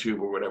into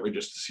YouTube or whatever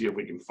just to see if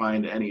we can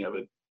find any of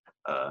it.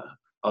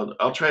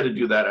 I'll try to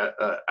do that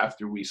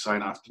after we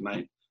sign off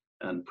tonight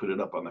and put it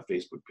up on the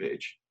Facebook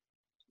page.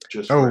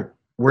 Just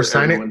we're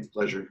signing.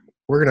 Pleasure.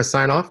 We're gonna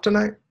sign off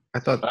tonight. I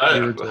thought. I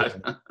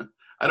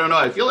don't know.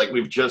 I feel like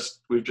we've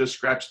just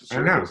scratched the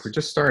surface. I know. We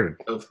just started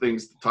of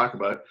things to talk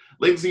about.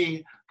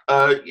 Lindsay,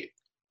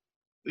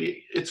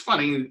 it's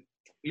funny.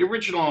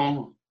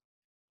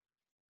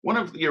 One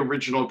of the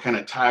original kind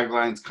of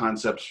taglines,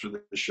 concepts for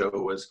the show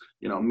was,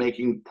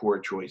 making poor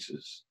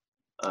choices.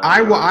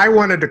 I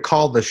wanted to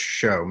call the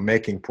show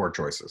 "Making Poor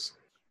Choices,"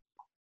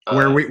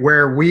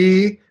 where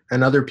we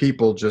and other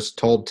people just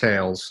told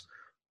tales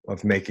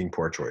of making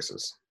poor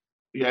choices.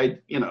 The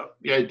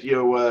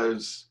idea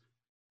was,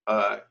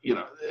 and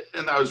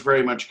that was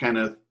very much kind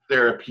of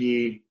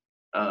therapy.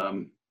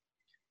 But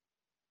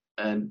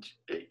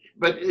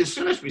as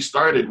soon as we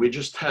started, we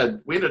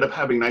ended up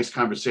having nice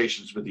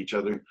conversations with each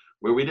other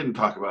where we didn't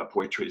talk about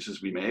poor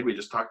choices we made. We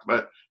just talked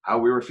about how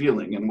we were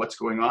feeling and what's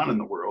going on in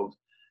the world.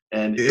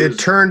 And it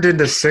turned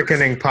into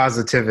sickening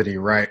positivity,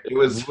 right? It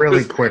was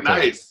really quickly.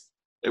 Nice.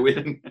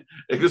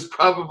 It was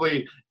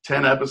probably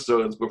 10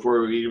 episodes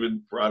before we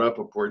even brought up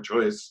a poor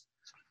choice.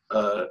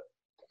 But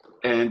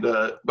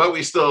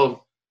we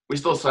still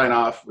sign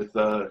off with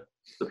the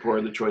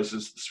poorer the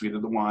choices, the sweeter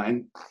the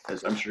wine,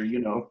 as I'm sure you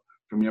know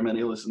from your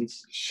many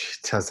listens. She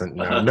doesn't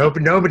know.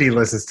 Nobody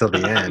listens till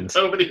the end.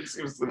 Nobody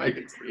seems to make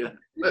it to the end.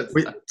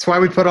 That's why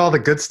we put all the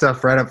good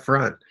stuff right up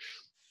front.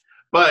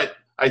 But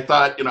I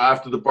thought,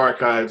 after the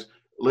Barchives,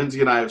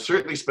 Lindsay and I have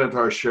certainly spent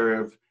our share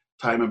of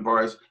time in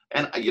bars.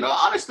 And,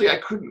 honestly, I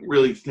couldn't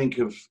really think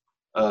of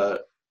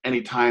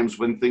any times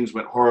when things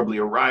went horribly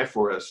awry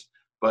for us.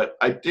 But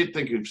I did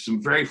think of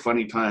some very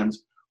funny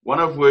times,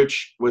 one of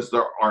which was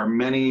there are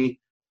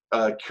many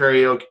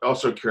karaoke.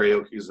 Also,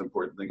 karaoke is an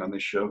important thing on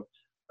this show.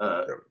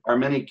 Are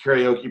many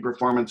karaoke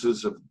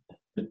performances of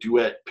the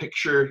duet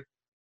Picture,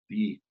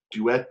 the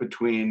duet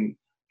between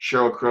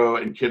Sheryl Crow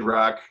and Kid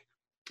Rock,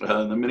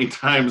 the many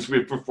times we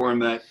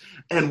performed that.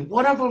 And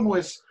one of them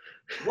was,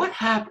 what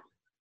happened?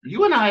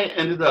 You and I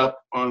ended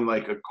up on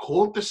like a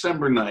cold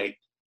December night,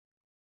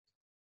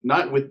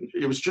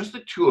 it was just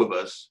the two of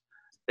us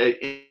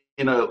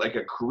in a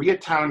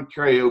Koreatown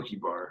karaoke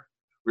bar.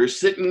 We were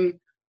sitting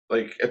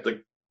like at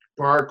the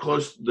bar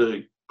closest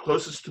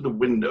to the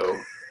window.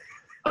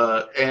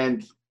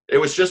 And it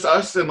was just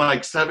us and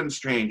like 7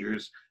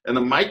 strangers, and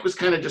the mic was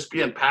kind of just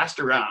being passed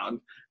around,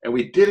 and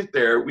we did it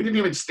there. We didn't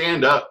even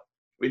stand up.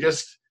 We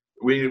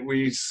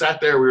sat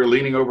there. We were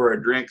leaning over our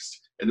drinks,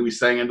 and then we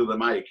sang into the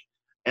mic.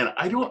 And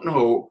I don't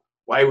know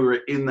why we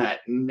were in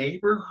that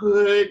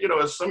neighborhood. It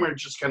was somewhere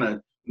just kind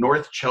of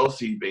North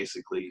Chelsea,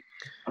 basically.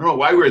 I don't know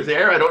why we were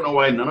there. I don't know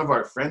why none of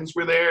our friends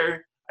were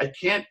there. I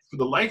can't, for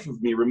the life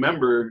of me,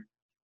 remember.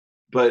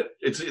 But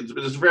it's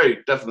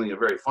definitely a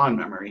very fond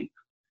memory.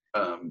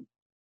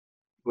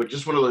 But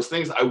just one of those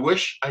things. I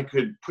wish I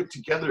could put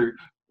together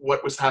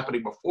what was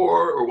happening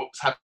before or what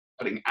was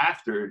happening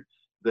after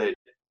that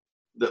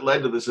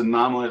led to this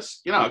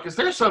anomalous, because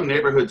there are some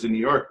neighborhoods in New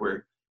York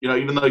where,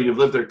 even though you've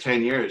lived there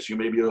 10 years, you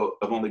maybe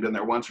have only been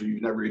there once or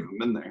you've never even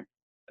been there.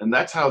 And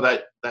that's how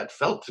that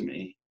felt to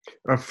me.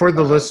 For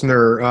the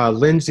listener,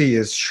 Lindsay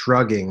is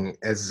shrugging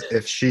as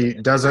if she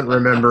doesn't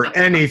remember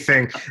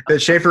anything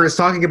that Schaefer is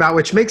talking about,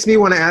 which makes me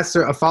want to ask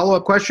her a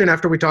follow-up question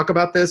after we talk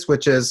about this,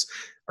 which is,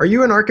 are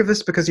you an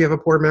archivist because you have a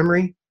poor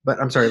memory? But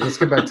I'm sorry, let's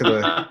get back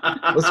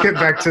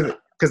to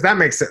because that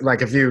makes it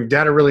like if you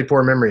had a really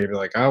poor memory, you'd be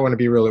like, I want to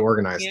be really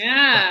organized.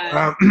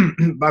 Yeah.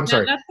 I'm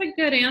sorry. That's a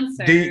good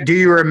answer. Do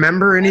you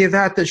remember any of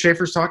that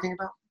Schaefer's talking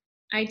about?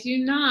 I do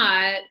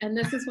not, and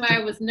this is why I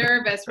was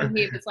nervous when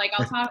he was like,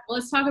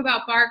 let's talk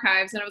about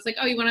Barchives. And I was like,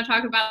 oh, you want to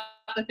talk about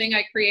the thing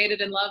I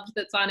created and loved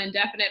that's on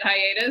indefinite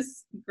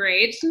hiatus?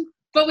 Great.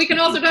 But we can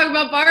also talk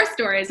about bar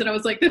stories. And I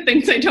was like, the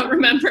things I don't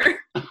remember.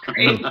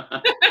 Great.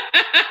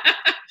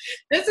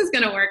 This is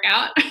going to work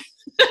out.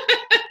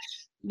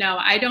 No,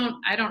 I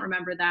don't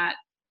remember that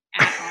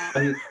at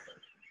all.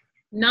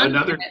 None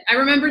of it. I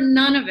remember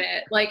none of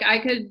it. Like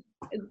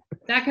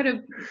that could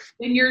have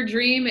been your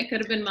dream. It could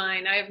have been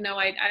mine. I have no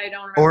idea. I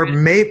don't remember. Or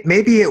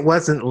maybe it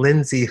wasn't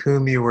Lindsay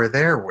whom you were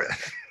there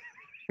with.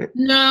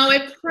 No,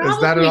 it probably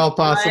is that at all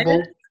possible?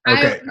 was.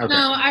 Okay.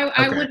 No,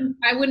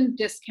 I wouldn't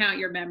discount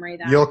your memory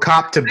that You'll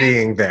cop to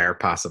being there,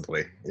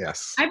 possibly.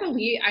 Yes. I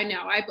believe you,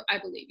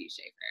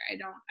 Schaefer. I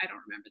don't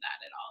remember that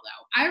at all,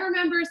 though. I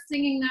remember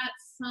singing that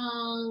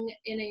song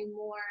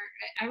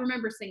I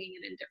remember singing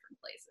it in different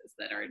places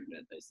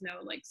there's no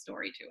like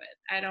story to it.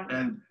 I don't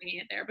remember singing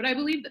it there, but I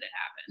believe that it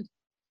happened.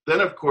 Then,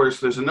 of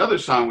course, there's another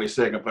song we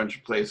sang a bunch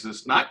of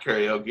places, not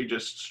karaoke,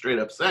 just straight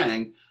up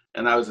sang,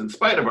 and that was In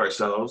Spite of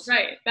Ourselves.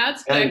 Right.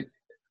 That's what I'm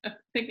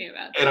thinking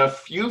about. And a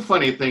few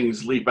funny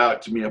things leap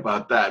out to me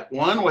about that.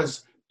 One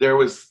was there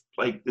was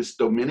like this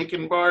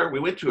Dominican bar. We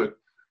went to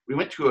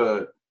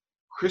a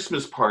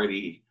Christmas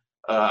party.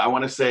 I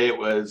want to say it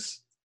was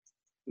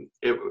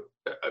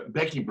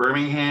Becky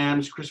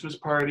Birmingham's Christmas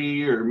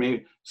party, or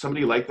maybe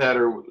somebody like that,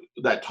 or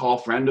that tall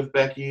friend of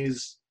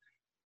Becky's.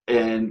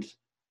 And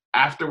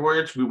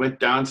afterwards, we went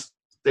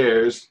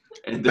downstairs,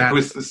 and there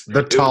was this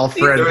tall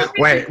friend.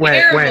 Wait.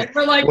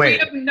 We're like, we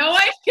have no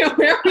idea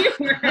where we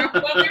were,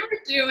 what we were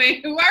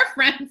doing, who our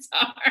friends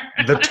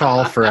are. The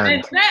tall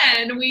friend. And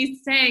then we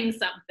sang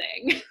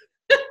something.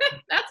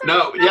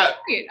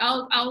 Great.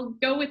 I'll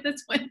go with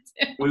this one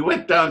too. We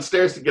went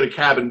downstairs to get a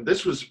cab, and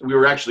we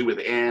were actually with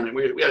Ann, and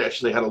we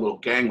actually had a little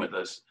gang with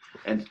us.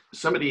 And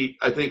somebody,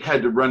 I think,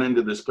 had to run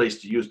into this place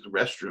to use the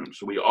restroom,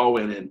 so we all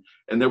went in,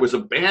 and there was a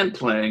band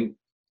playing,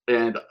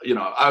 and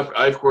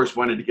I of course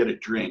wanted to get a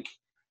drink,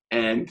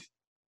 and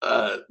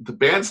the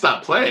band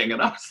stopped playing,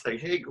 and I was like,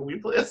 hey, can we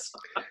play a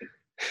song?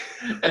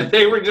 And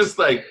they were just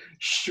like,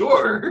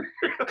 sure.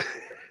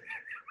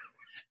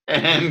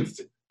 and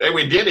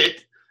we did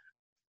it.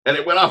 And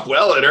it went off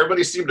well, and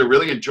everybody seemed to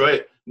really enjoy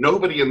it.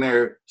 Nobody in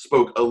there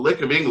spoke a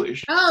lick of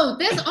English. Oh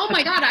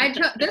my God.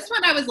 This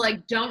one I was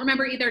like, don't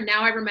remember either.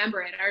 Now I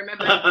remember it. I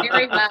remember it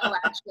very well,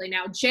 actually.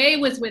 Now, Jay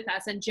was with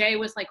us, and Jay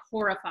was like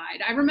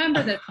horrified. I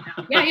remember this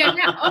now.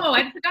 Yeah. Oh,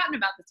 I'd forgotten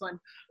about this one.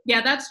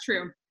 Yeah, that's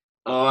true.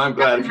 Oh, I'm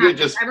glad.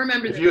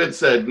 If you had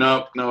said,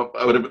 nope,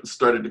 I would have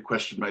started to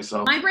question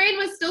myself. My brain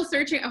was still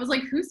searching. I was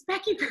like, who's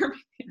Becky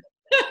Birmingham?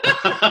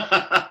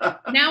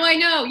 Now I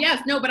know.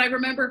 Yes, no, but I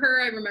remember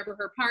her. I remember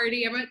her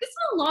party. This is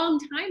a long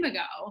time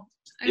ago.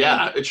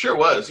 It sure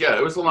was. Yeah,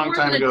 it was a long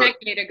time ago. A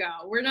decade ago.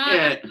 We're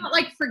not, not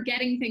like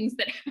forgetting things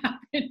that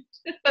happened.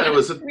 It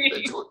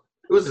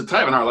was a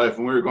time in our life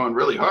when we were going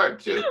really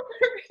hard too.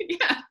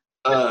 Yeah.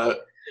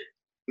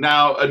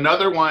 Now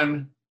another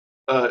one,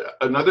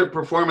 another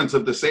performance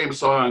of the same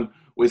song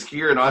was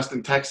here in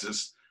Austin,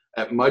 Texas,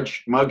 at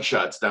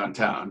Mugshots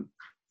downtown,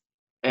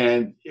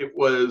 and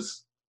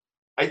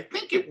I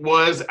think it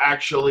was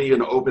actually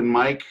an open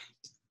mic,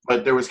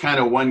 but there was kind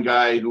of one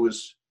guy who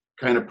was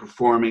kind of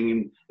performing,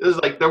 and it was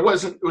like it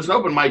was an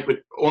open mic, but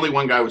only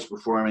one guy was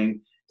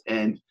performing,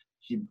 and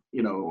he,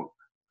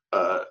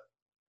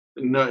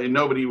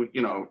 nobody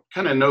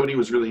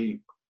was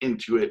really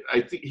into it.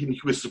 I think he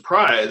was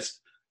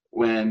surprised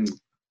when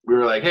we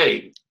were like,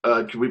 hey,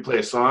 can we play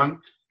a song?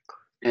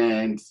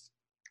 And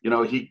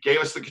he gave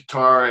us the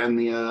guitar and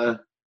the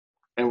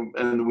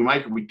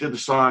mic, and we did the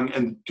song,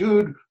 and the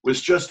dude was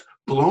just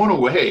blown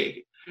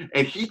away,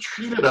 and he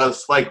treated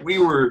us like we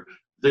were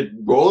the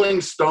Rolling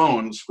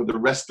Stones for the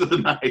rest of the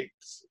night.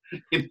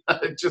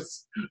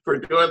 Just for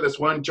doing this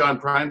one John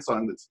Prine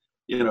song that's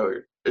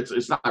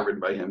it's not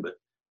written by him, but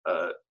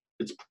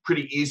it's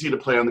pretty easy to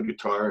play on the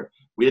guitar.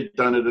 We had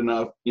done it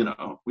enough,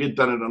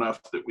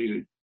 that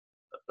we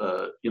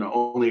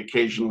only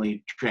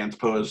occasionally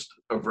transposed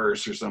a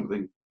verse or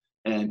something,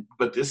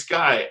 but this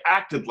guy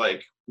acted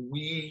like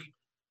we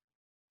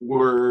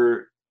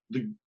were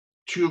the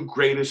two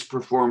greatest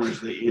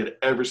performers that he had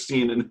ever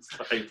seen in his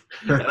life.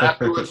 And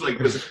afterwards,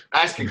 was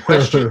asking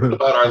questions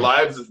about our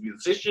lives as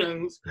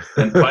musicians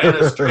and buying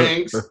us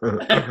drinks. He must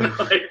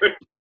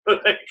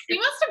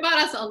have bought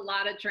us a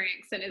lot of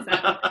drinks in his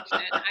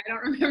application. I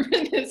don't remember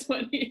this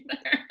one either.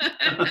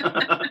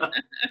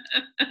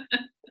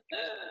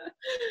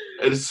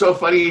 It's so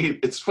funny.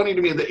 It's funny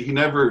to me that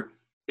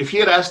if he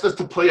had asked us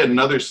to play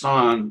another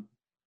song,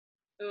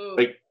 Ooh.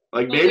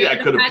 Like maybe I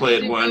could have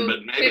played one,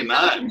 but maybe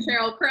not.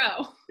 Sheryl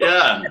Crow.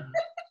 Yeah.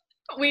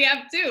 We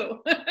have two.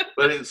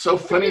 But it's so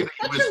funny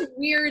that such a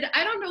weird,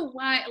 I don't know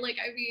why, the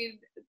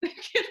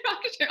Kid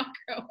Rock and Sheryl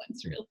Crow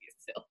one's really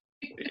silly.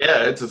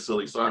 Yeah, it's a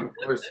silly song, of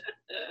course.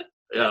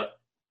 Yeah.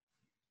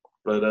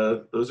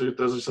 But those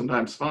are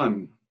sometimes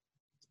fun.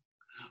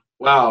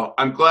 Wow,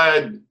 I'm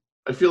glad.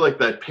 I feel like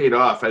that paid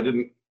off. I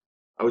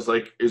was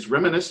like, is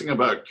reminiscing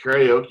about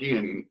karaoke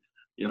and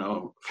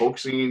folk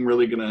singing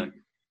really gonna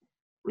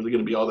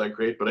be all that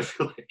great? But I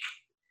feel like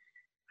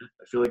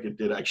it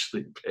did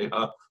actually pay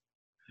off.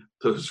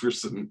 Those are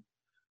some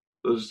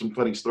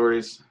funny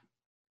stories.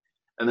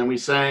 And then we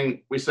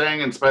sang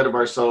in spite of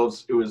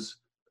ourselves.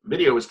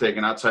 Video was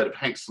taken outside of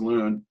Hank's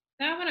Saloon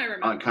That one I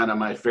remember. on kind of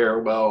my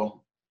farewell.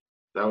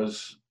 That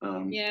was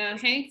Yeah,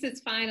 Hanks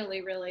is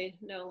finally really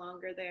no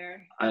longer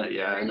there. I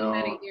Many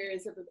know.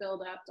 years of a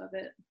build up of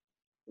it.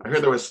 I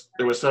heard there was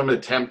some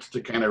attempt to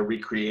kind of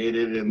recreate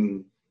it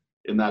in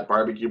that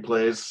barbecue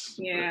place.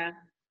 Yeah,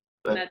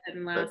 That that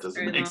didn't last that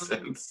doesn't very make long.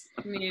 sense.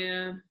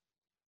 Yeah,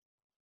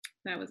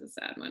 that was a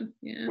sad one.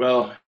 Yeah.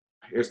 Well,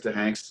 here's to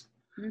Hanks.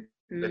 Mhm.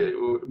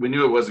 We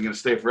knew it wasn't going to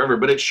stay forever,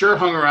 but it sure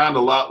hung around a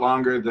lot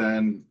longer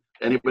than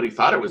anybody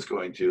thought it was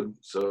going to.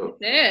 So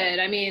It did.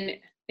 I mean,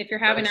 if you're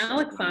having That's-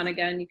 Alex on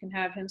again, you can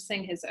have him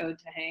sing his ode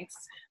to Hanks.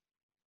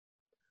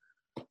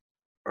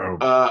 Oh,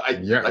 I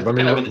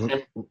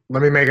think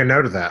let me make a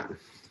note of that.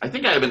 I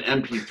think I have an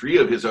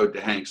MP3 of his ode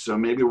to Hanks, so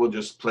maybe we'll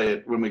just play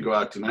it when we go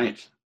out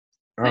tonight.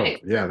 Oh, Nice.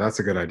 yeah, that's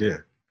a good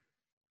idea.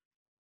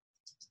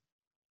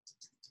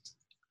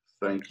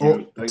 Thank Oh,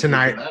 you. Thank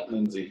tonight. you for that,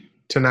 Lindsay.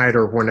 Tonight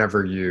or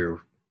whenever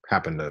you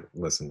happen to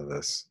listen to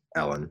this,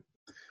 Ellen.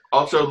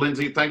 Also,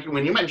 Lindsay, thank you.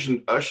 When you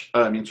mentioned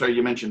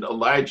you mentioned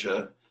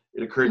Elijah,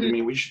 it occurred to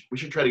me we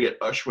should try to get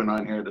Ushwin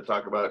on here to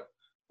talk about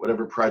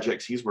whatever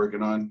projects he's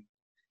working on.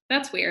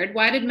 That's weird.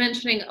 Why did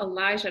mentioning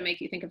Elijah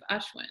make you think of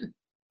Ushwin?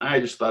 I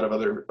just thought of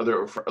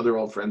other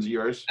old friends of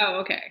yours Oh,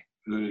 okay.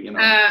 who,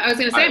 I was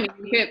going to say,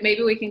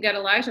 maybe we can get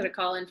Elijah to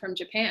call in from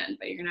Japan,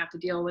 but you're going to have to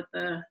deal with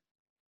the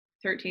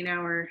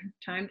 13-hour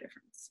time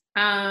difference.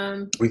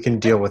 We can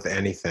deal with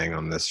anything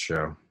on this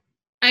show.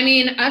 I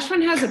mean,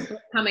 Ushwin has a book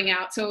coming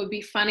out, so it would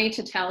be funny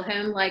to tell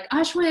him, like,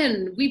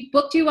 Ushwin, we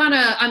booked you on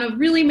a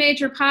really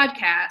major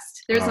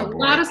podcast. There's a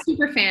lot of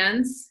super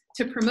fans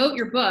to promote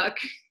your book.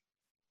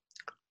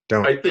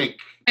 I think.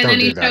 And Don't then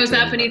he do that shows to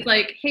up and anybody. he's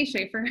like, hey,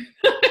 Schaefer.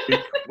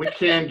 we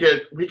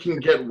can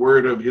get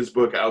word of his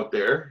book out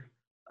there.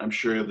 I'm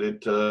sure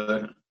that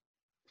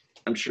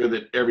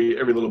every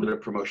little bit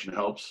of promotion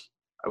helps.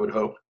 I would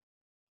hope.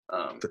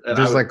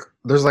 There's like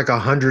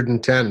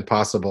 110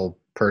 possible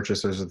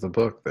purchasers of the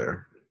book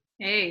there.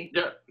 Hey.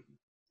 Yeah.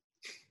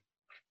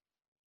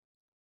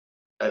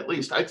 At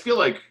least I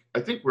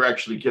think we're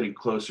actually getting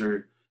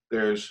closer.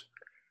 There's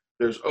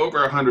over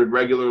 100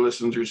 regular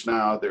listeners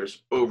now.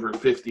 There's over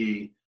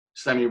 50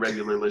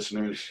 semi-regular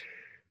listeners.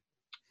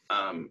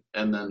 And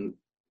then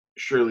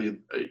surely,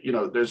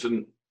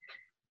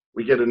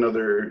 we get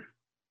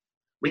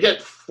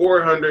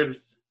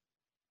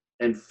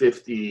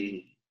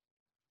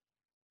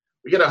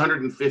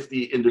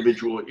 150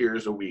 individual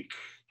ears a week.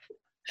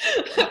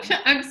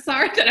 I'm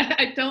sorry that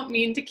I don't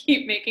mean to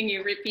keep making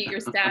you repeat your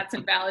stats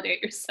and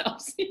validate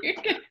yourself. So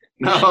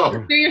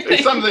No, do your thing.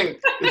 it's something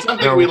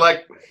No. we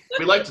like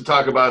to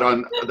talk about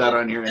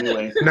on here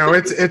anyway. No,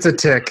 it's a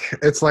tick.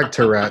 It's like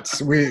Tourette's.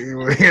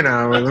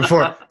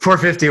 The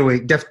 450 a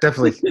week.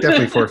 Definitely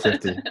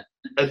 450.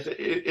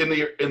 In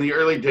the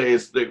early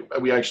days,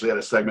 we actually had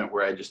a segment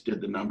where I just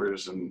did the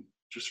numbers and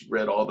just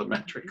read all the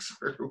metrics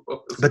for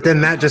what was But then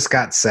that just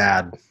got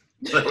sad.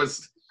 that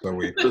was So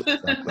we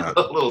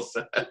a little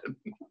sad.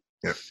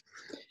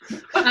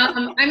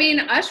 I mean,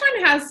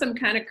 Ushwin has some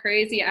kind of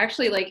crazy,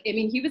 actually,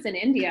 he was in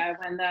India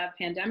when the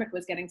pandemic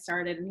was getting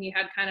started, and he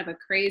had kind of a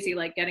crazy,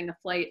 getting a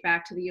flight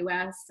back to the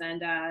US.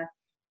 And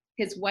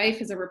his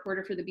wife is a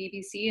reporter for the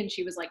BBC, and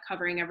she was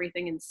covering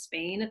everything in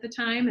Spain at the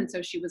time. And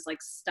so she was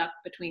stuck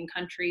between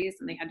countries,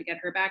 and they had to get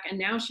her back. And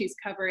now she's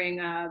covering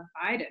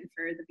Biden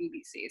for the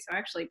BBC. So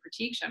actually,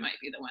 Pratiksha might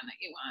be the one that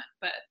you want,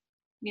 but,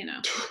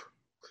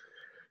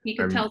 he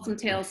could tell some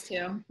tales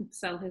too,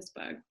 sell his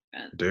book.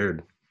 But.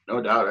 Dude.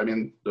 No doubt. I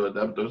mean,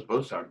 those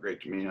both sound great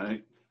to me. Of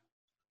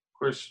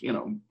course,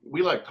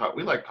 we like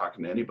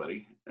talking to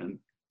anybody, and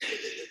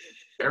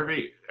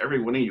every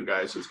one of you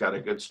guys has got a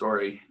good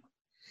story.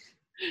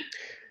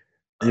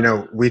 We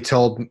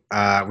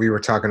were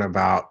talking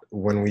about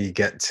when we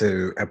get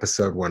to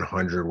episode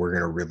 100, we're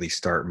going to really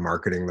start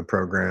marketing the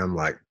program,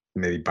 like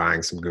maybe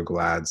buying some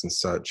Google ads and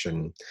such.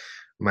 And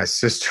my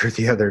sister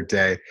the other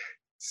day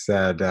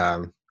said,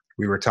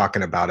 we were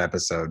talking about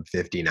episode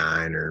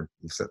 59 or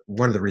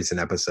one of the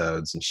recent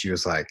episodes. And she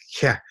was like,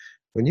 yeah,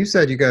 when you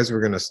said you guys were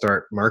going to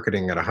start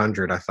marketing at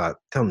 100, I thought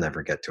they'll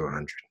never get to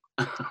 100.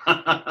 Those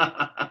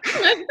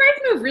guys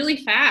move really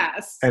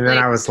fast. And then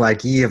I was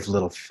like, ye of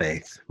little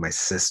faith, my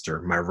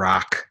sister, my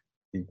rock.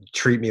 You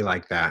treat me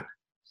like that.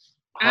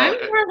 I'm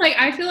more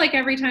I feel like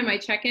every time I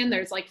check in,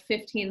 there's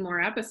 15 more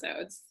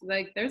episodes.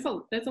 There's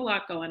a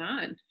lot going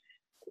on.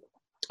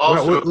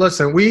 Also, well,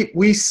 listen,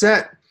 we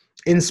set,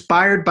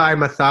 inspired by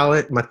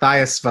Matthias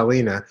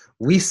Valina,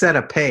 we set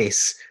a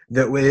pace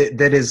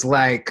that is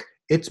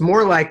it's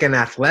more like an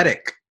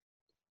athletic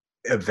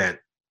event,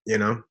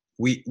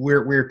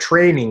 We're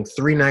training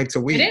 3 nights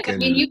a week. It is. I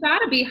mean, you got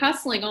to be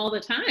hustling all the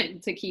time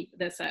to keep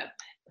this up.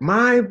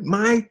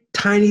 my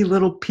tiny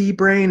little pea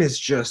brain is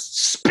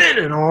just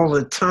spinning all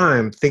the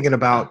time, thinking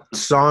about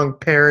song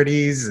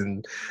parodies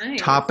and Nice.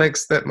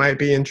 topics that might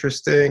be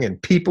interesting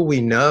and people we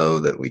know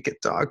that we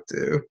could talk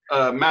to.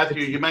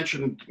 Matthew, you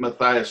mentioned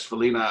Matthias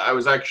Felina. I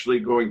was actually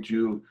going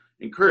to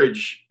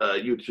encourage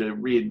you to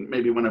read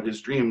maybe one of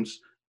his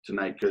dreams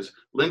tonight, because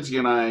Lindsay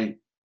and I,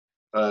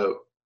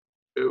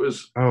 it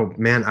was Oh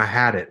man, I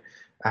had it.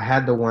 I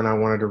had the one I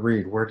wanted to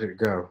read. Where did it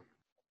go?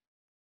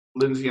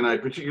 Lindsay and I,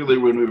 particularly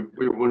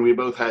when we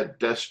both had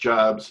desk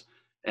jobs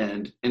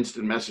and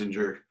instant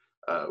messenger,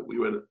 we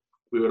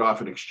would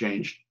often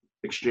exchange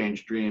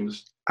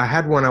dreams. I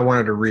had one I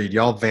wanted to read.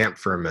 Y'all vamp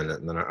for a minute,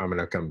 and then I'm going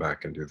to come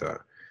back and do that.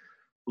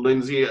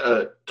 Lindsay,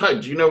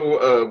 Todd, do you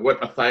know what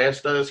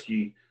Matthias does?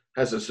 He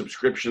has a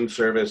subscription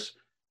service,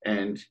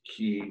 and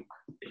he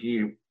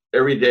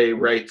every day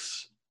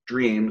writes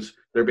dreams.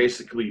 They're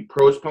basically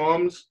prose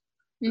poems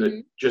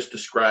that just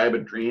describe a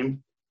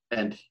dream,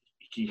 and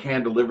he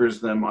hand delivers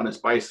them on his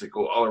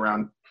bicycle all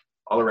around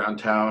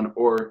town,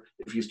 or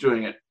if he's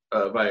doing it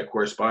via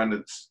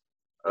correspondence,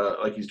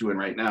 like he's doing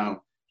right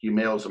now, he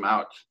mails them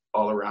out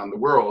all around the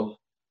world.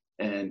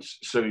 And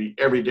so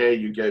every day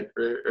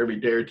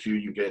or two,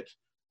 you get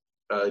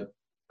an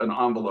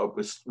envelope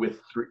with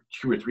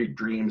 2 or 3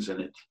 dreams in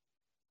it,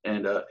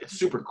 and it's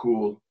super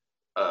cool.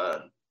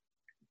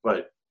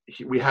 But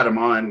we had him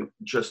on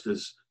just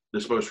as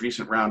this most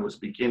recent round was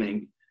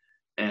beginning,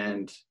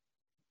 and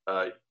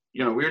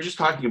we were just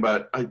talking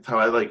about how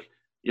I like,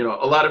 a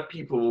lot of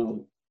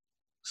people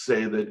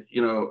say that,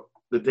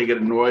 that they get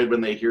annoyed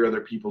when they hear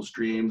other people's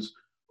dreams,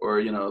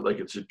 or, like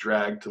it's a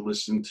drag to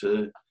listen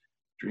to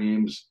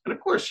dreams. And of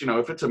course,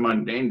 if it's a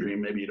mundane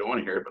dream, maybe you don't want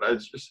to hear it, but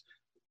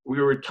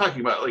we were talking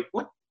about like,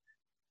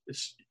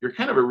 you're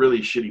kind of a really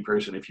shitty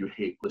person if you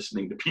hate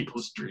listening to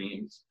people's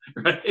dreams,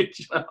 right?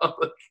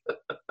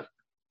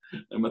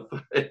 And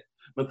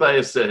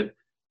Matthias said,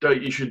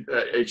 you should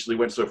actually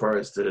went so far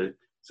as to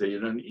say,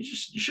 you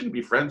shouldn't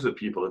be friends with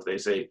people if they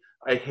say,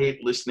 I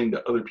hate listening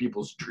to other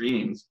people's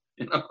dreams.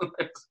 It is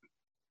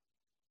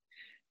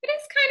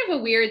kind of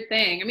a weird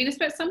thing. I mean,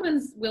 especially if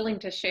someone's willing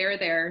to share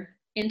their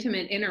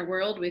intimate inner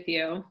world with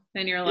you,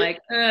 then you're like,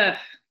 ugh.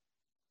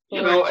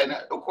 And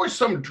of course,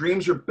 some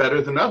dreams are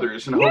better than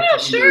others. And yeah,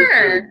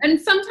 sure. And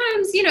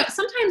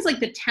sometimes, like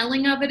the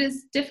telling of it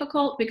is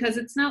difficult because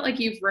it's not like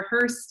you've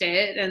rehearsed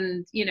it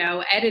and,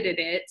 edited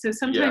it. So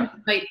sometimes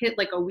you might hit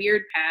like a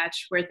weird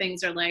patch where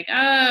things are like,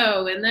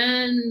 oh, and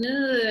then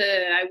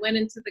I went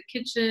into the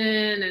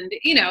kitchen and,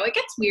 it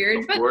gets weird.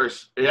 Of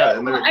course. Yeah.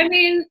 I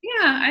mean,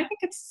 I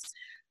think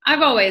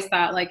I've always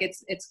thought like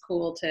it's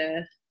cool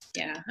to,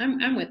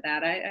 I'm with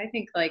that. I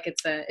think like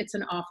it's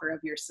an offer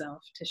of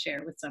yourself to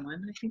share with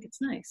someone. I think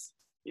it's nice.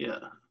 Yeah,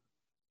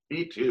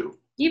 me too.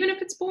 Even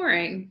if it's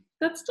boring,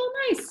 that's still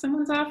nice.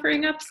 Someone's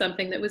offering up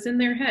something that was in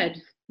their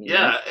head.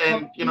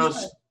 And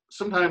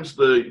sometimes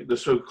the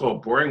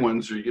so-called boring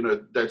ones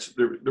are, that's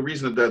the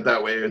reason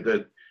that way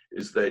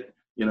is that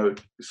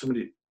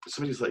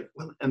somebody's like,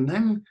 well, and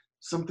then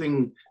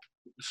something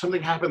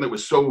happened that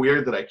was so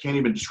weird that I can't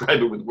even describe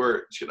it with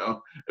words. And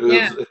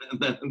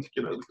then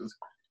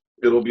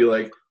it'll be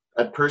like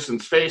that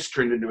person's face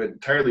turned into an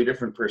entirely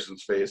different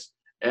person's face,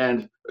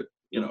 and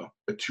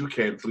a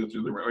toucan flew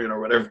through the room,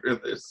 whatever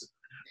it is.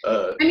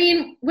 I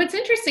mean, what's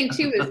interesting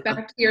too is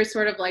back to your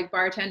sort of like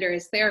bartender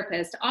as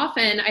therapist.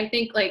 Often I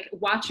think like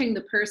watching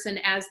the person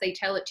as they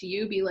tell it to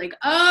you be like,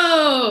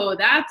 oh,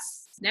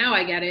 now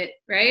I get it,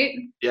 right?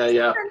 Yeah.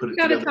 You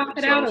got to talk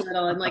it out a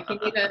little, and like you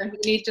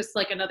need just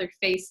like another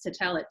face to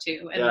tell it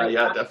to, and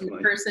definitely.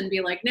 The person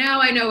be like,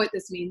 now I know what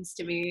this means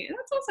to me.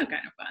 That's also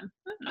kind of fun.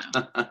 I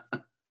don't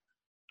know.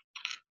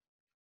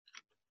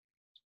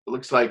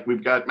 Looks like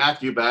we've got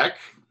Matthew back.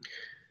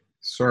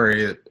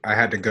 Sorry, I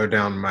had to go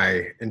down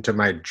into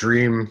my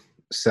dream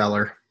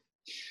cellar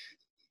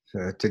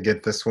to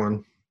get this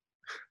one.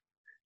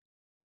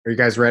 Are you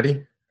guys ready?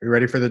 Are you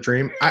ready for the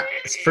dream?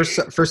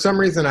 For some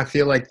reason, I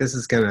feel like this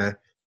is gonna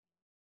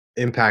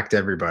impact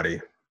everybody.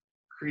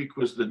 Creak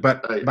was the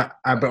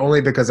but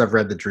only because I've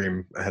read the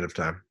dream ahead of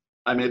time.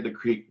 I made the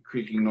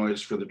creaking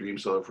noise for the dream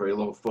cellar for a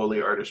little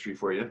Foley artistry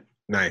for you.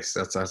 Nice,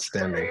 that's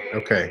outstanding.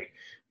 Okay,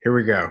 here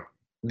we go.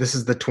 This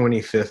is the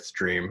 25th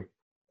dream.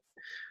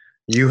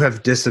 You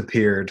have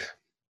disappeared.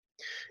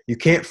 You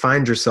can't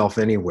find yourself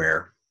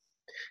anywhere.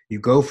 You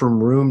go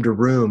from room to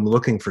room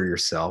looking for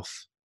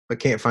yourself, but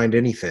can't find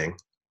anything.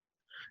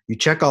 You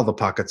check all the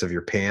pockets of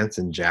your pants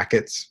and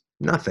jackets.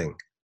 Nothing.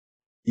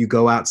 You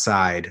go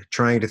outside,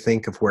 trying to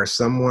think of where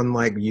someone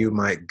like you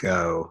might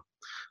go,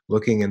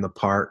 looking in the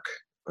park,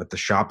 at the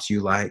shops you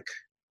like.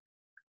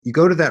 You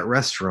go to that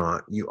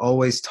restaurant you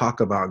always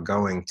talk about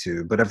going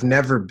to, but have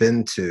never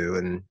been to,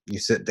 and you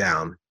sit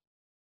down.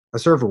 A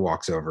server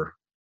walks over.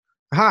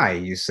 Hi,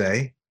 you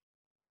say.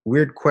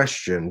 Weird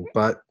question,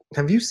 but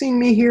have you seen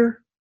me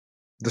here?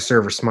 The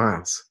server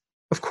smiles.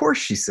 Of course,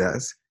 she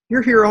says.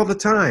 You're here all the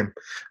time.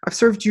 I've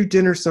served you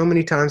dinner so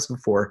many times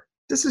before.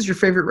 This is your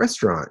favorite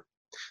restaurant.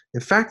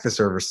 In fact, the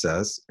server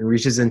says, and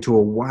reaches into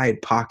a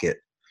wide pocket.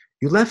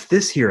 You left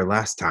this here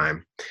last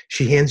time.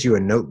 She hands you a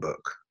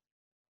notebook.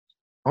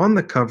 On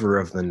the cover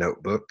of the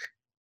notebook,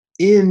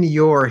 in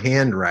your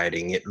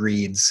handwriting, it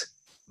reads,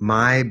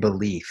 "My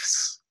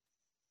beliefs."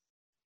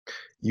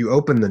 You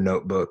open the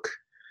notebook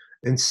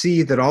and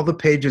see that all the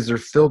pages are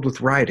filled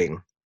with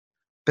writing.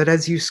 But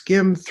as you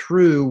skim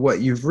through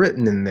what you've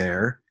written in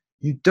there,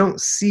 you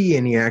don't see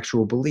any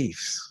actual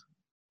beliefs.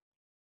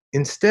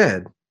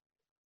 Instead,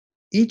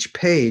 each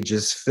page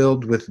is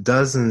filled with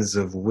dozens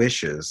of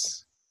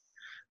wishes.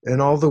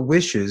 And all the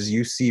wishes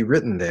you see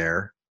written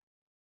there,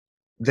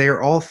 they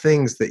are all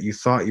things that you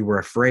thought you were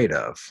afraid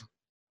of.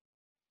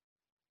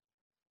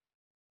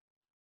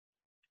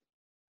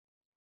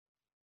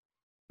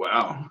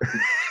 Wow.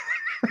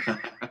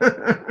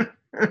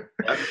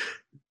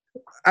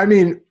 I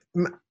mean,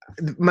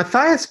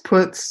 Matthias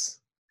puts,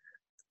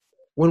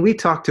 when we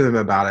talked to him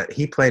about it,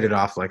 he played it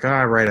off like, oh,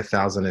 I write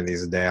 1,000 of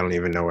these a day. I don't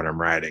even know what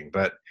I'm writing.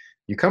 But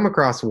you come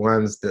across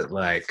ones that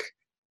like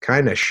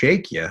kind of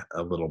shake you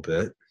a little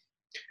bit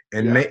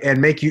and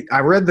make you. I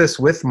read this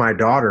with my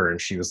daughter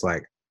and she was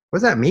like, what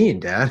does that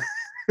mean, Dad?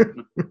 But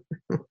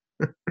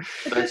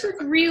this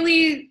is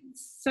really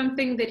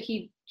something that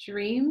he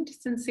dreamed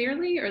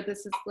sincerely, or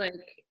this is like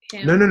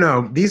him?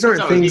 No. These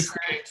aren't things. He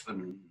creates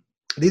them.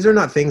 These are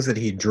not things that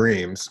he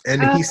dreams.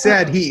 And he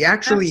said he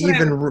actually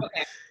even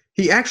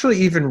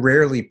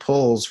rarely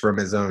pulls from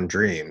his own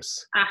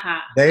dreams.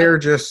 They're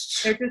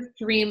just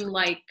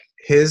dream-like.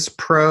 His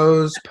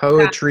prose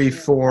poetry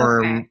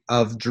form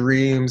of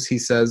dreams. He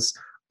says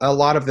a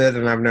lot of it,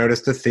 and I've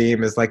noticed the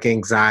theme is like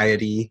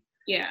anxiety.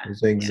 Yeah.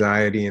 There's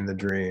anxiety in the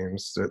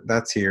dreams. So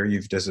that's here.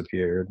 You've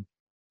disappeared.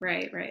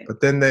 Right. But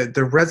then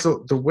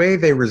the way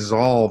they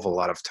resolve a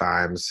lot of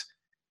times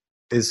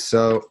is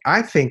so.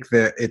 I think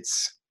that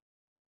it's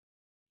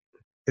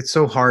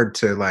so hard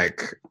to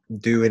like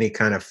do any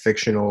kind of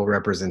fictional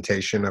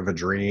representation of a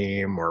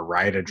dream or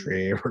write a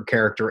dream or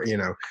character.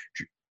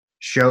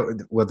 Show.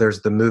 Well,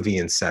 there's the movie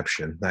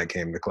Inception that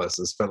came the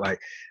closest, but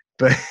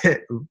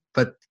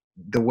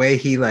the way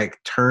he like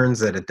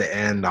turns it at the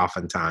end,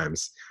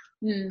 oftentimes.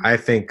 I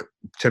think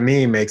to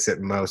me makes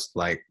it most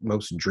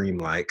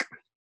dreamlike,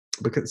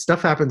 because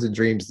stuff happens in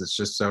dreams that's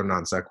just so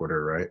non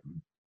sequitur, right?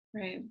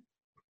 Right.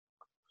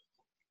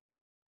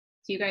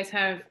 Do you guys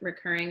have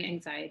recurring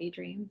anxiety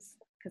dreams?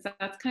 Because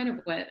that's kind of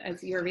what,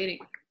 as you were reading,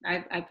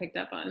 I picked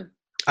up on.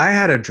 I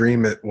had a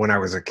dream when I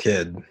was a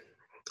kid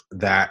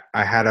that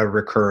I had a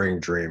recurring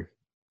dream,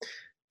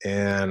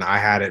 and I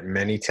had it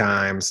many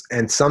times,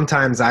 and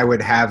sometimes I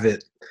would have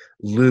it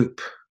loop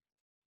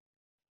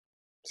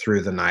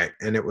through the night,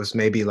 and it was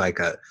maybe like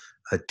a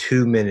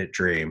 2-minute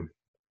dream,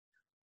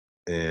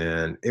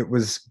 and it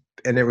was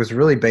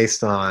really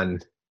based on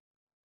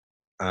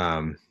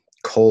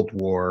Cold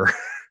War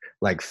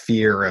like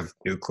fear of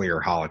nuclear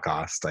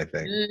holocaust, I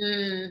think.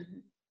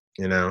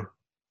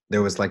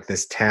 There was like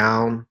this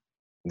town,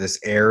 this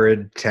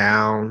arid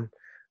town,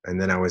 and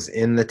then I was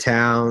in the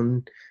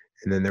town,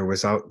 and then there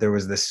was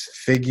this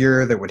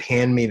figure that would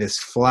hand me this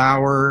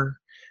flower,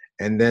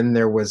 and then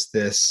there was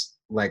this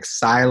like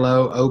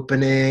silo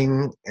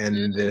opening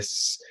and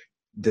this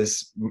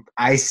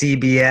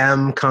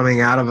ICBM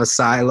coming out of a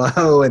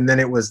silo, and then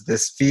it was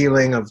this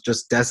feeling of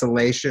just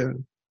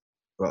desolation,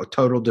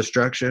 total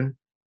destruction,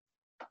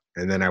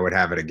 and then I would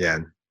have it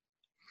again.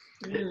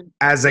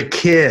 As a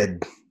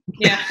kid.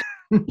 Yeah.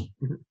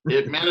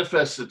 It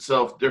manifests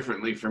itself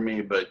differently for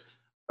me, but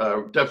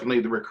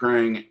definitely the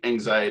recurring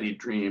anxiety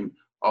dream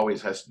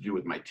always has to do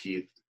with my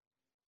teeth.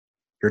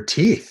 Your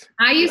teeth.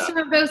 I used to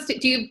have those.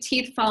 Do you have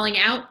teeth falling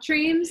out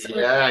dreams?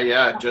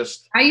 Yeah.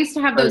 Just I used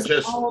to have those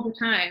all the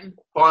time.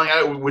 Falling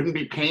out, it wouldn't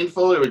be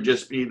painful. It would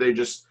just be, they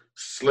just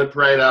slip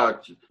right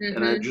out.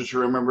 And I just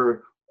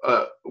remember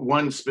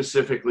one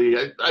specifically.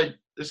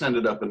 This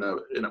ended up in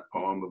a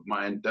poem of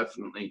mine.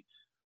 Definitely,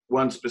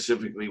 one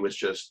specifically was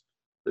just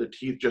the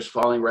teeth just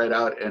falling right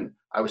out, and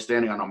I was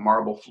standing on a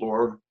marble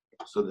floor,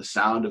 so the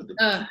sound of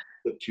the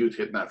tooth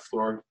hitting that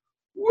floor,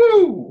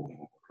 woo,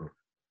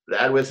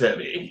 that was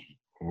heavy.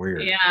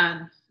 Weird.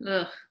 Yeah.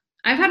 Ugh.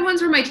 I've had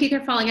ones where my teeth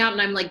are falling out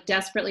and I'm like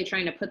desperately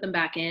trying to put them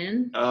back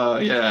in. Oh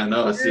yeah,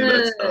 no,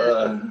 see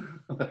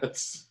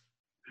that's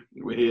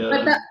we.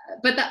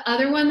 But the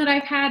other one that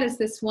I've had is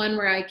this one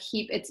where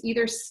it's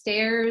either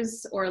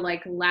stairs or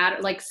like ladder,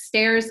 like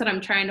stairs that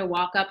I'm trying to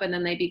walk up, and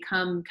then they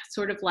become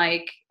sort of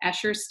like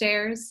Escher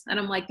stairs, and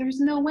I'm like, there's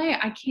no way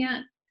I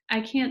can't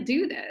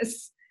do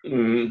this.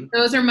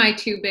 Those are my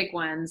two big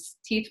ones: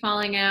 teeth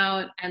falling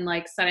out and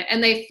like sudden,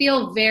 and they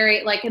feel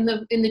very like in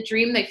the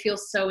dream they feel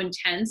so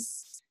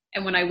intense,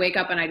 and when I wake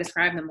up and I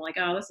describe them, I'm like,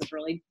 oh, this is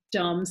really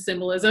dumb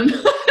symbolism.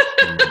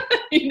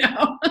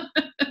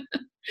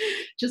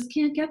 Just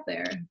can't get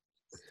there.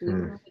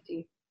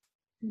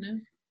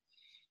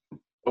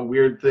 A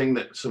weird thing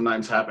that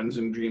sometimes happens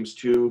in dreams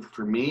too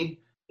for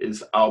me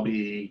is I'll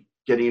be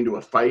getting into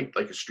a fight,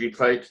 like a street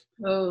fight,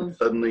 and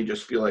suddenly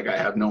just feel like I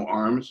have no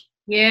arms.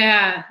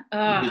 Yeah.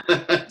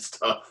 It's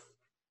tough.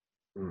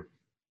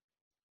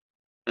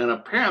 And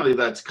apparently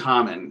that's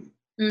common.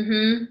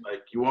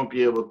 Like you won't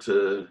be able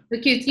to,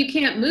 because you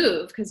can't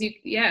move, because you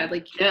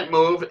can't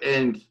move.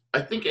 And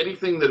I think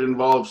anything that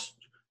involves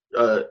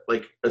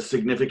like a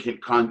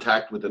significant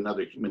contact with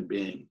another human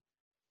being.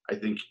 I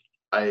think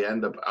I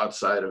end up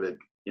outside of it,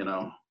 you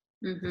know.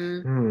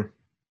 Mm-hmm.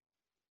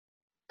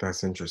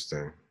 That's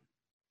interesting.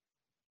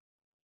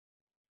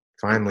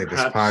 Finally,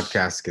 this Perhaps-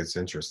 podcast gets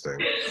interesting.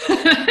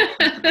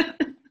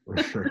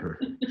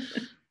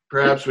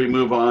 Perhaps we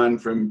move on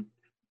from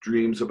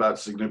dreams about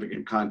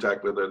significant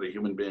contact with other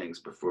human beings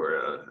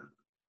before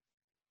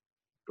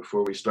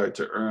we start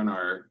to earn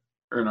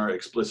our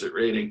explicit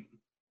rating.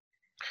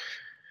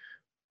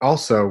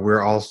 Also,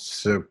 we're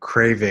also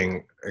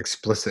craving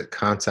explicit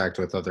contact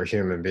with other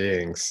human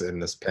beings in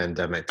this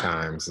pandemic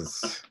times.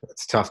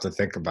 It's tough to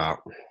think about.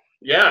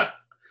 Yeah,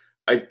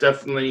 I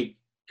definitely.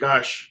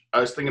 Gosh,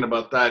 I was thinking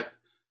about that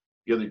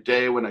the other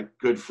day when a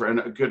good friend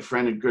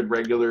and good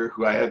regular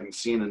who I hadn't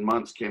seen in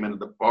months came into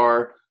the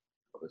bar.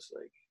 I was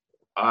like,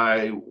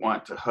 I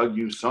want to hug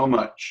you so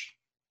much.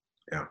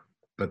 Yeah,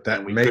 but that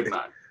And we could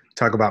not.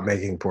 talk about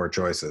making poor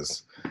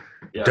choices.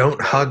 Yeah, Don't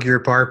hug your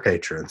bar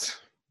patrons.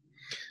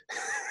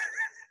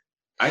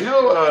 I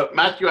know,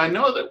 Matthew. I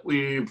know that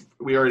we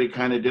already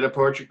kind of did a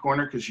poetry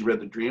corner because you read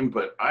the dream,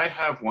 but I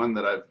have one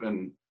that I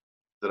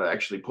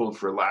actually pulled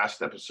for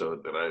last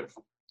episode that I've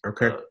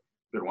Okay.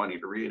 been wanting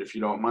to read. If you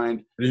don't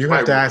mind, You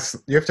have to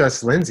ask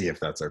Lindsay if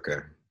that's okay.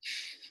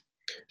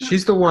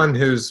 She's the one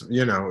who's,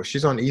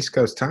 she's on East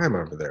Coast time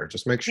over there.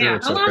 Just make sure Yeah.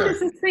 it's How long okay. does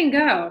this thing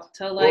go?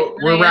 Till like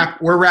Well,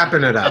 we're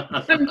wrapping it up.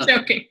 I'm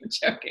joking.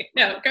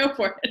 No, go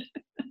for it.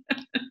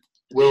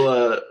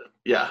 well,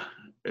 yeah,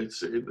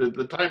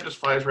 the time just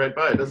flies right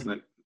by, doesn't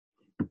it?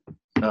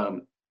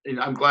 I'm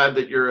glad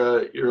that you're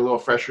a little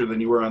fresher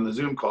than you were on the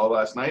Zoom call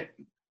last night.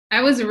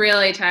 I was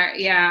really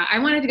tired. Yeah, I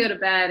wanted to go to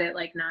bed at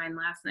like 9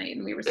 last night,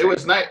 and we were. It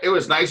was nice. It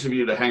was nice of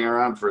you to hang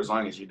around for as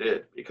long as you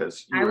did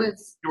because you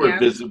were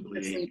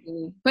visibly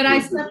sleepy. But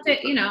I slept it.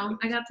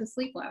 I got to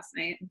sleep last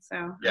night, and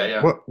so.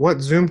 Yeah.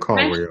 What Zoom call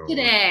were you on?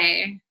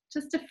 Today?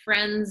 Just a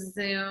friend's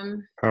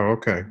Zoom. Oh,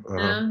 okay.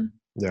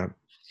 Yeah.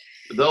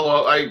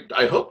 I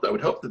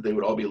would hope that they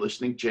would all be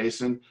listening.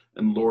 Jason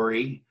and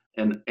Lori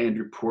and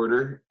Andrew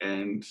Porter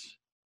and.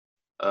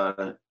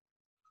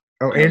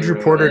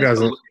 Andrew Porter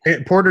doesn't.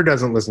 Porter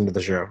doesn't listen to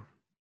the show.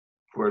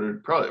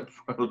 Porter probably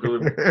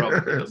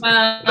doesn't.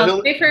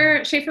 Well,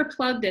 Schaefer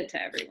plugged it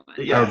to everyone.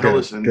 Yeah, he'll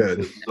listen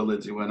good. to the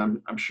Lindsay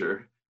one. I'm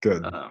sure.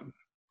 Good.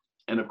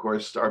 And of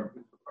course, our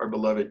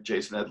beloved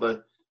Jason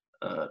Edla.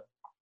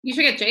 You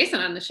should get Jason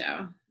on the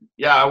show.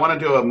 Yeah, I want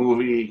to do a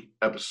movie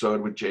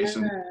episode with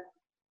Jason.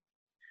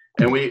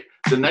 And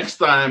the next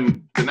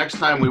time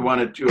we want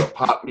to do a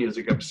pop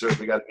music episode,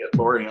 we got to get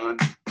Lori on.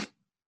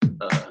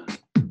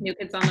 New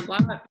Kids on the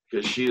Block.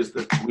 Because she is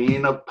the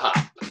queen of pop.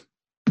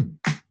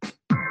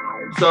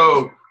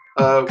 So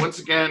once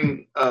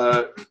again,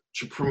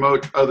 to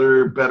promote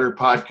other better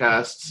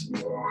podcasts,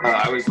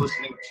 I was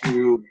listening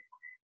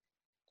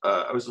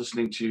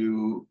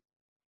to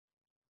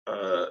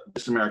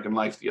This American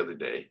Life the other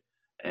day,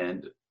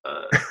 and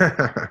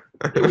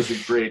it was a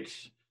great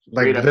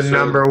like great the episode.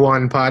 number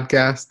one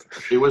podcast.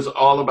 It was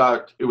all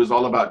about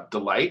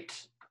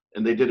delight,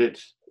 and they did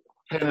it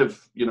kind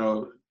of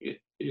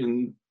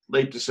in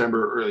late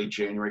December, early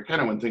January,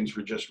 kind of when things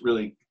were just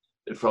really,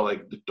 it felt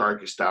like the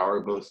darkest hour,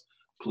 both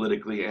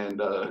politically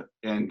and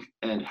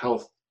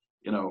health,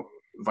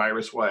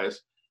 virus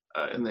wise.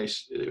 And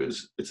it's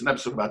an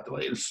episode about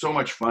delight. It's so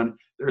much fun.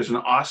 There's an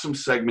awesome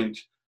segment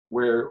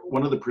where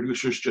one of the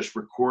producers just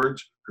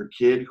records her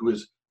kid who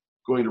is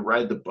going to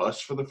ride the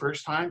bus for the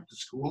first time to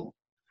school.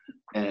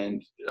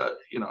 And,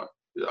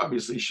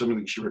 obviously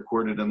something she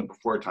recorded in the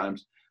before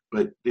times,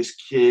 but this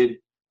kid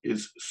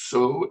is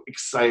so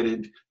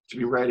excited to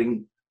be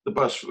riding the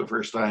bus for the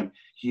first time.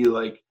 He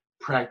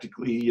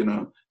practically,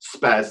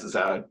 spazzes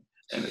out,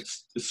 and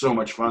it's so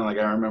much fun. Like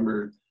I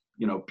remember,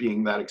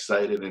 being that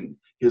excited, and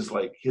his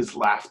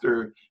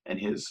laughter and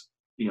his,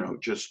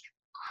 just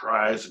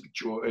cries of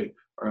joy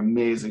are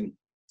amazing.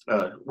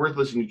 Worth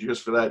listening to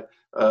just for that.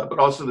 But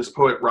also this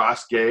poet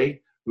Ross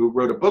Gay, who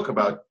wrote a book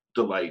about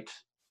delight.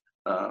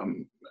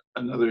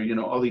 Another,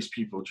 all these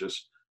people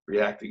just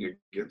reacting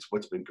against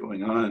what's been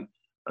going on,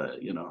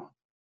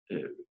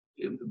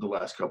 in the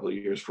last couple of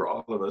years for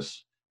all of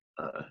us,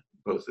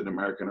 both in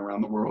America and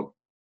around the world.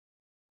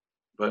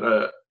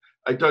 But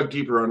I dug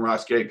deeper on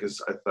Ross Gay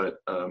because I thought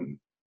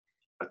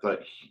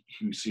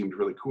he seemed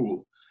really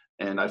cool,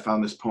 and I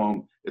found this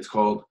poem. It's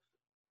called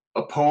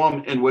 "A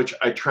Poem in Which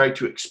I Try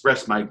to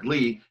Express My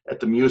Glee at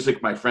the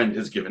Music My Friend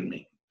Has Given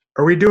Me."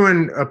 Are we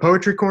doing a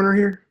poetry corner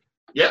here?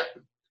 Yeah.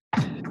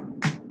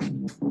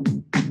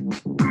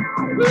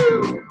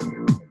 Woo!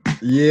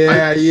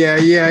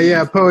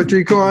 Yeah.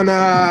 Poetry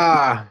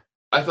corner.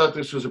 I thought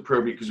this was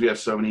appropriate because we have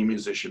so many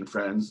musician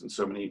friends and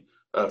so many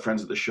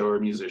friends of the show are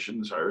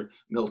musicians. Our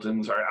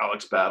Miltons, our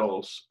Alex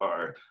Battles,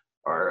 our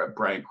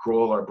Brian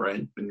Kroll, our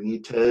Brian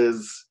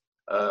Benitez,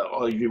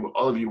 all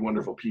of you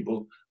wonderful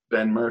people.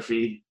 Ben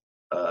Murphy,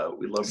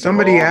 we love.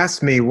 Somebody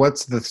asked me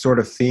what's the sort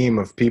of theme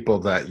of people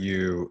that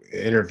you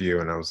interview,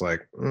 and I was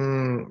like, a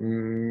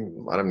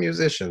lot of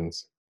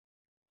musicians.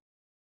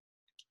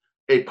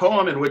 a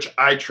poem in which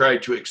I try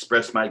to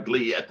express my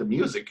glee at the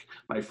music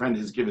my friend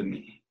has given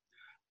me.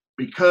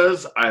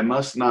 Because I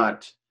must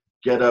not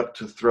get up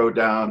to throw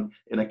down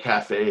in a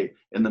cafe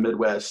in the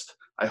Midwest,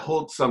 I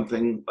hold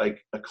something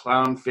like a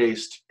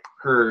clown-faced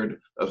herd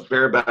of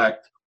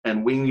barebacked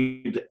and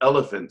winged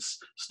elephants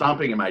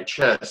stomping in my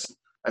chest.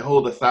 I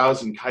hold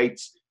 1,000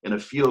 kites in a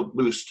field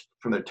loosed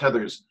from their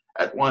tethers.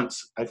 At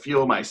once, I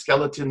feel my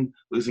skeleton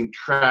losing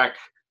track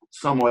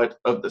somewhat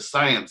of the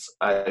science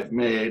I've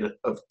made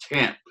of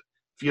tamp.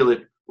 Feel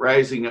it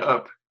rising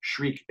up,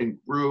 shriek and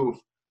groove,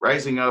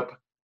 rising up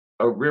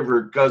a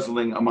river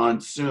guzzling a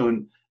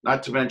monsoon,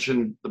 not to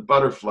mention the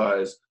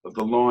butterflies of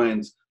the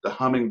loins, the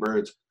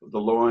hummingbirds of the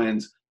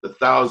loins, the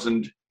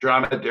 1,000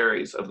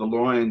 dromedaries of the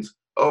loins.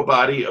 Oh,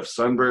 body of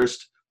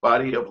sunburst,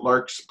 body of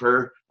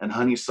larkspur and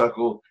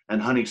honeysuckle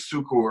and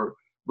honeysuckle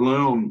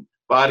bloom,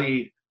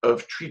 body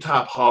of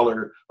treetop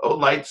holler, oh,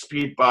 light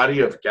speed body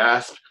of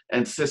gasp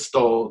and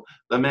systole,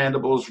 the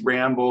mandibles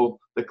ramble,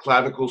 the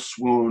clavicles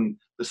swoon,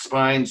 the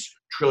spine's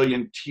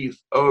trillion teeth,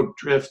 oh,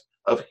 drift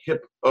of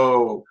hip,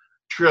 oh,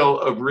 trill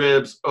of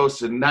ribs, oh,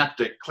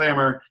 synaptic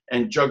clamor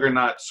and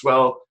juggernaut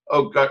swell,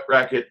 oh, gut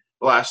racket,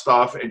 blast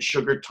off and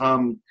sugar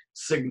tum,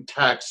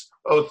 syntax,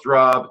 oh,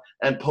 throb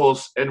and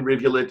pulse and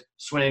rivulet,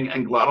 swing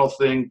and glottal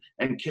thing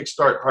and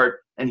kickstart heart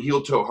and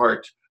heel toe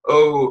heart.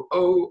 Oh,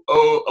 oh,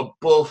 oh, a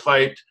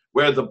bullfight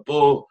where the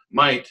bull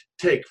might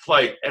take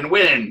flight and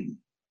win.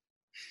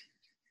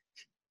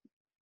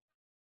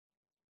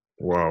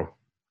 Whoa. I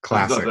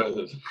Classic. thought that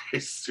was a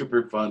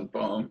super fun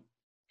poem.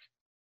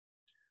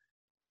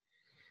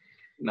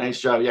 Nice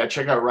job. Yeah,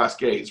 check out Ross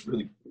Gay. He's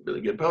really,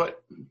 really good poet.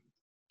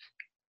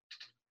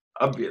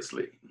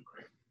 Obviously.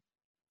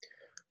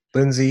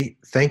 Lindsay,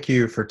 thank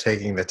you for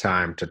taking the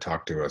time to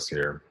talk to us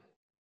here.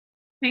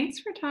 Thanks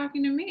for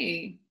talking to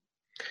me.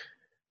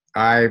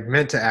 I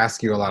meant to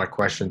ask you a lot of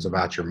questions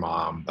about your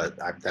mom, but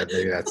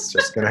maybe that's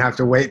just going to have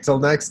to wait till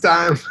next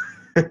time.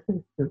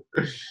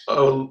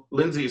 Oh,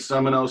 Lindsay,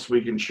 someone else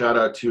we can shout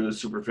out to a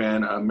super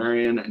fan,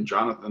 Marion and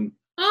Jonathan.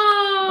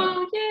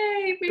 Oh,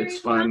 yay. It's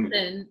fun.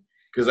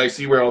 Because I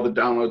see where all the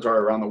downloads are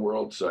around the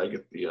world, so I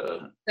get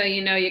the... So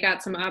you know you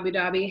got some Abu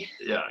Dhabi.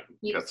 Yeah,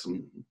 got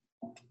some...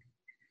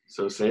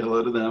 So say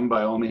hello to them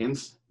by all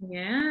means.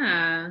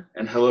 Yeah.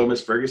 And hello,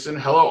 Miss Ferguson.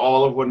 Hello,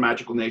 all of One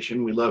Magical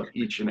Nation. We love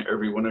each and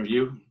every one of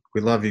you. We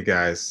love you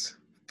guys.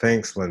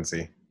 Thanks,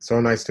 Lindsay. So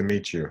nice to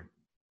meet you.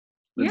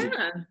 Lindsay,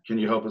 Yeah. can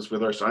you help us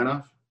with our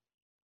sign-off?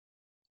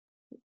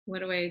 What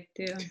do I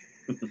do?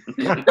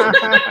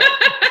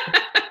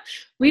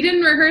 We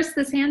didn't rehearse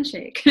this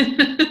handshake.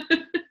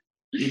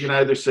 You can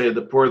either say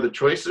the poorer the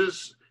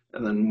choices,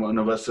 and then one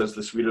of us says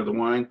the sweeter the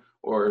wine,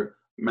 or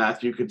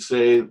Matthew could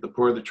say the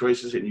poorer the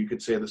choices, and you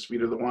could say the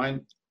sweeter the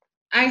wine.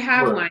 I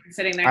have Or- wine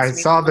sitting next I to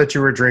me. saw that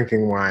you were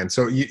drinking wine,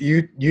 so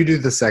you do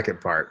the second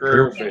part.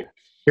 Perfect.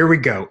 Here we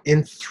go.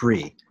 In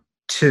 3,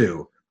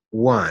 2,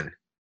 1.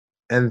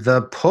 And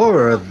the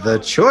poorer the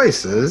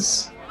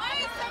choices.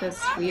 The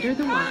sweeter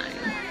the wine.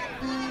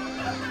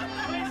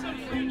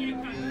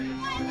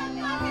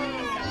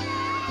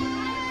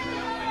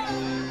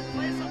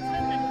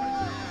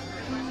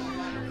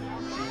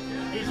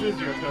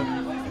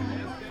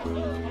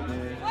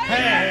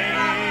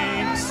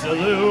 Hank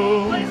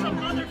Saloon,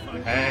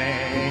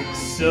 Hank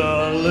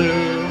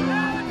Saloon,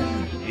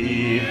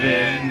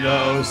 even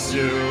though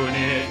soon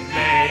it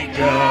may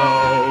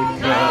go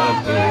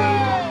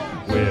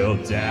kaboom, we'll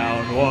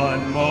down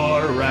one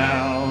more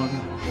round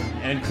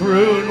and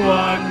croon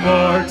one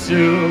more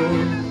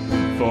tune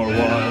for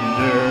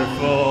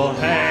wonderful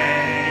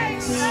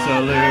Hank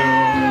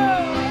Saloon.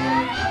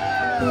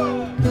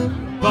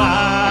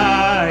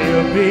 Buy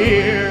a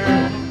beer,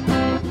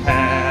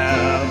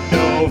 have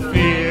no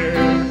fear,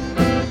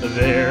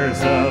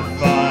 there's a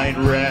fine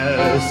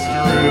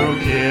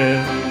restroom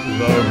in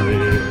the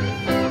rear.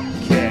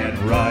 Can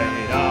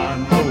write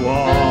on the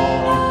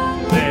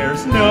wall,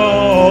 there's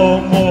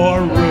no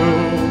more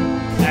room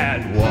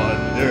at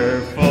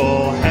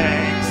wonderful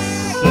Hank's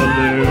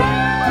Saloon.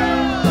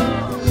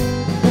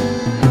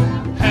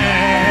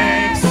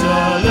 Hank's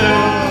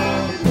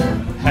Saloon,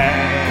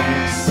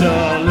 Hank's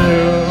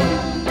Saloon,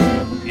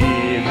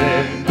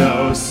 even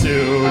though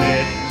soon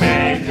it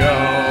may go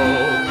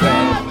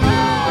kaboom,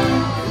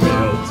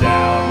 we'll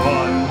down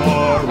one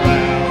more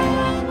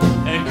round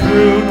and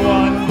croon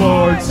one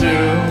more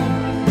tune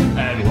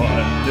at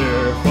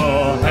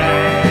wonderful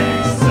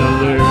Hank's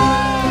Saloon.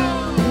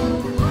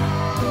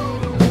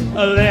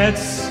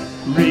 Let's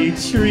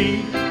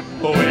retreat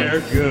where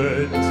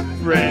good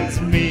friends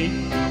meet.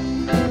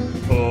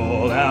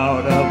 Pull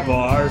out a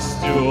bar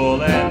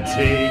stool and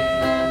take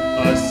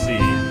a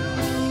seat.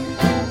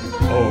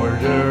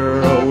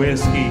 Order a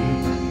whiskey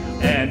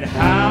and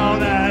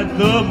howl at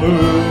the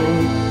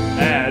moon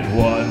at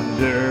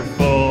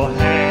wonderful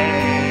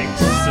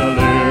Hank's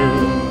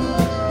Saloon.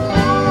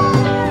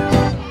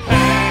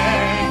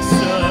 Hank's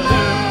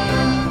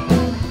Saloon,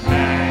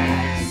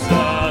 Hank's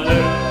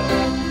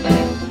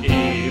Saloon,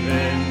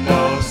 even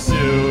though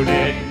soon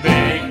it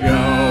may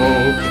go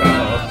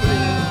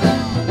kaboom,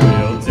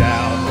 we'll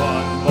down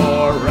one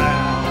more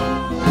round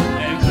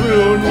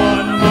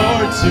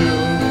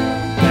tune.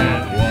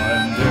 That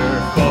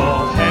wonderful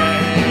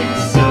Hank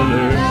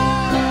Saloon.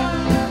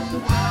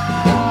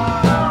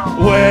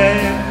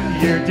 When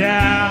you're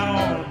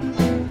down,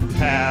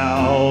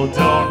 pal,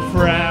 don't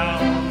frown.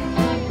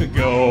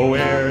 Go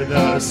where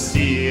the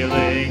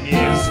ceiling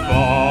is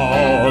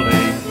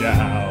falling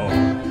down.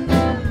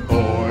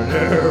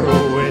 Order a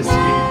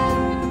whiskey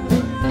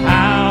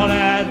out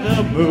at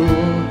the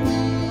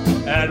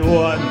moon at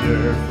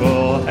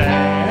wonderful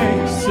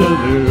Hank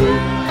Saloon.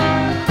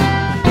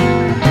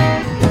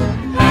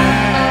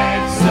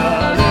 Hank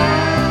Saloon,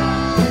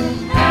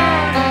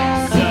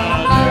 Hank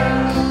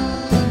Saloon.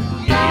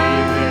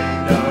 Even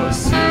though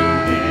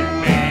soon it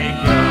may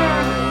go.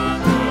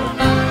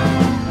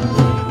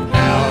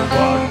 Round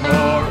one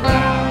more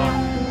round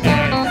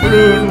and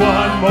croon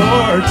one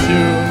more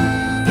tune.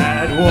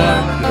 That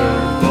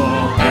wonderful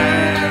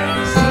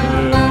Hank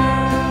Saloon.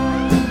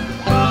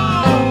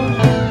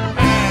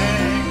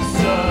 Hank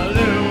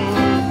Saloon,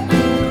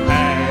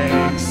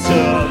 Hank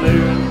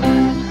Saloon.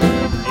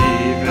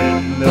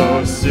 Even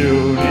though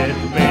soon it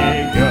may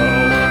go.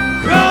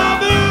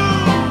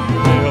 Raboom!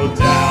 We'll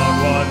down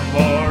one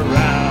more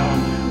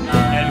round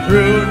and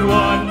croon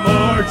one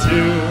more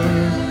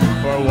tune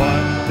for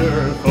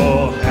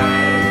wonderful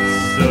Hank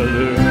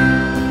Saloon.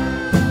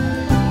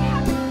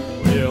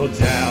 We'll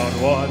down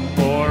one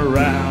more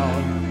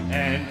round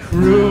and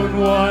croon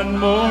one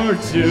more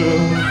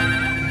tune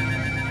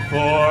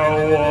for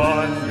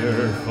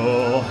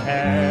wonderful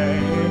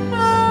Hank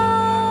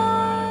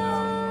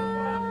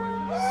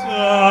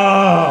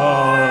Saloon.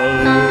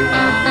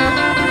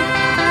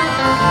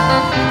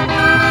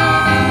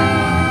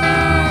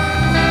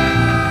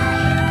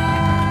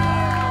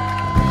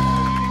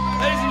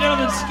 Ladies and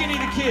gentlemen, Skinny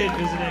the Kid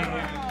visiting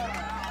here.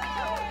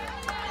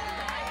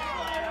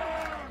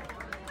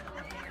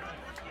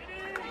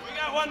 We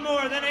got one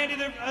more, then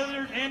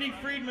Andy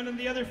Friedman and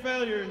the Other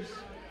Failures,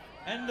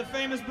 and the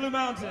famous Blue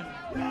Mountain,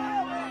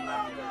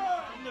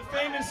 and the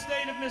famous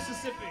state of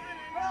Mississippi.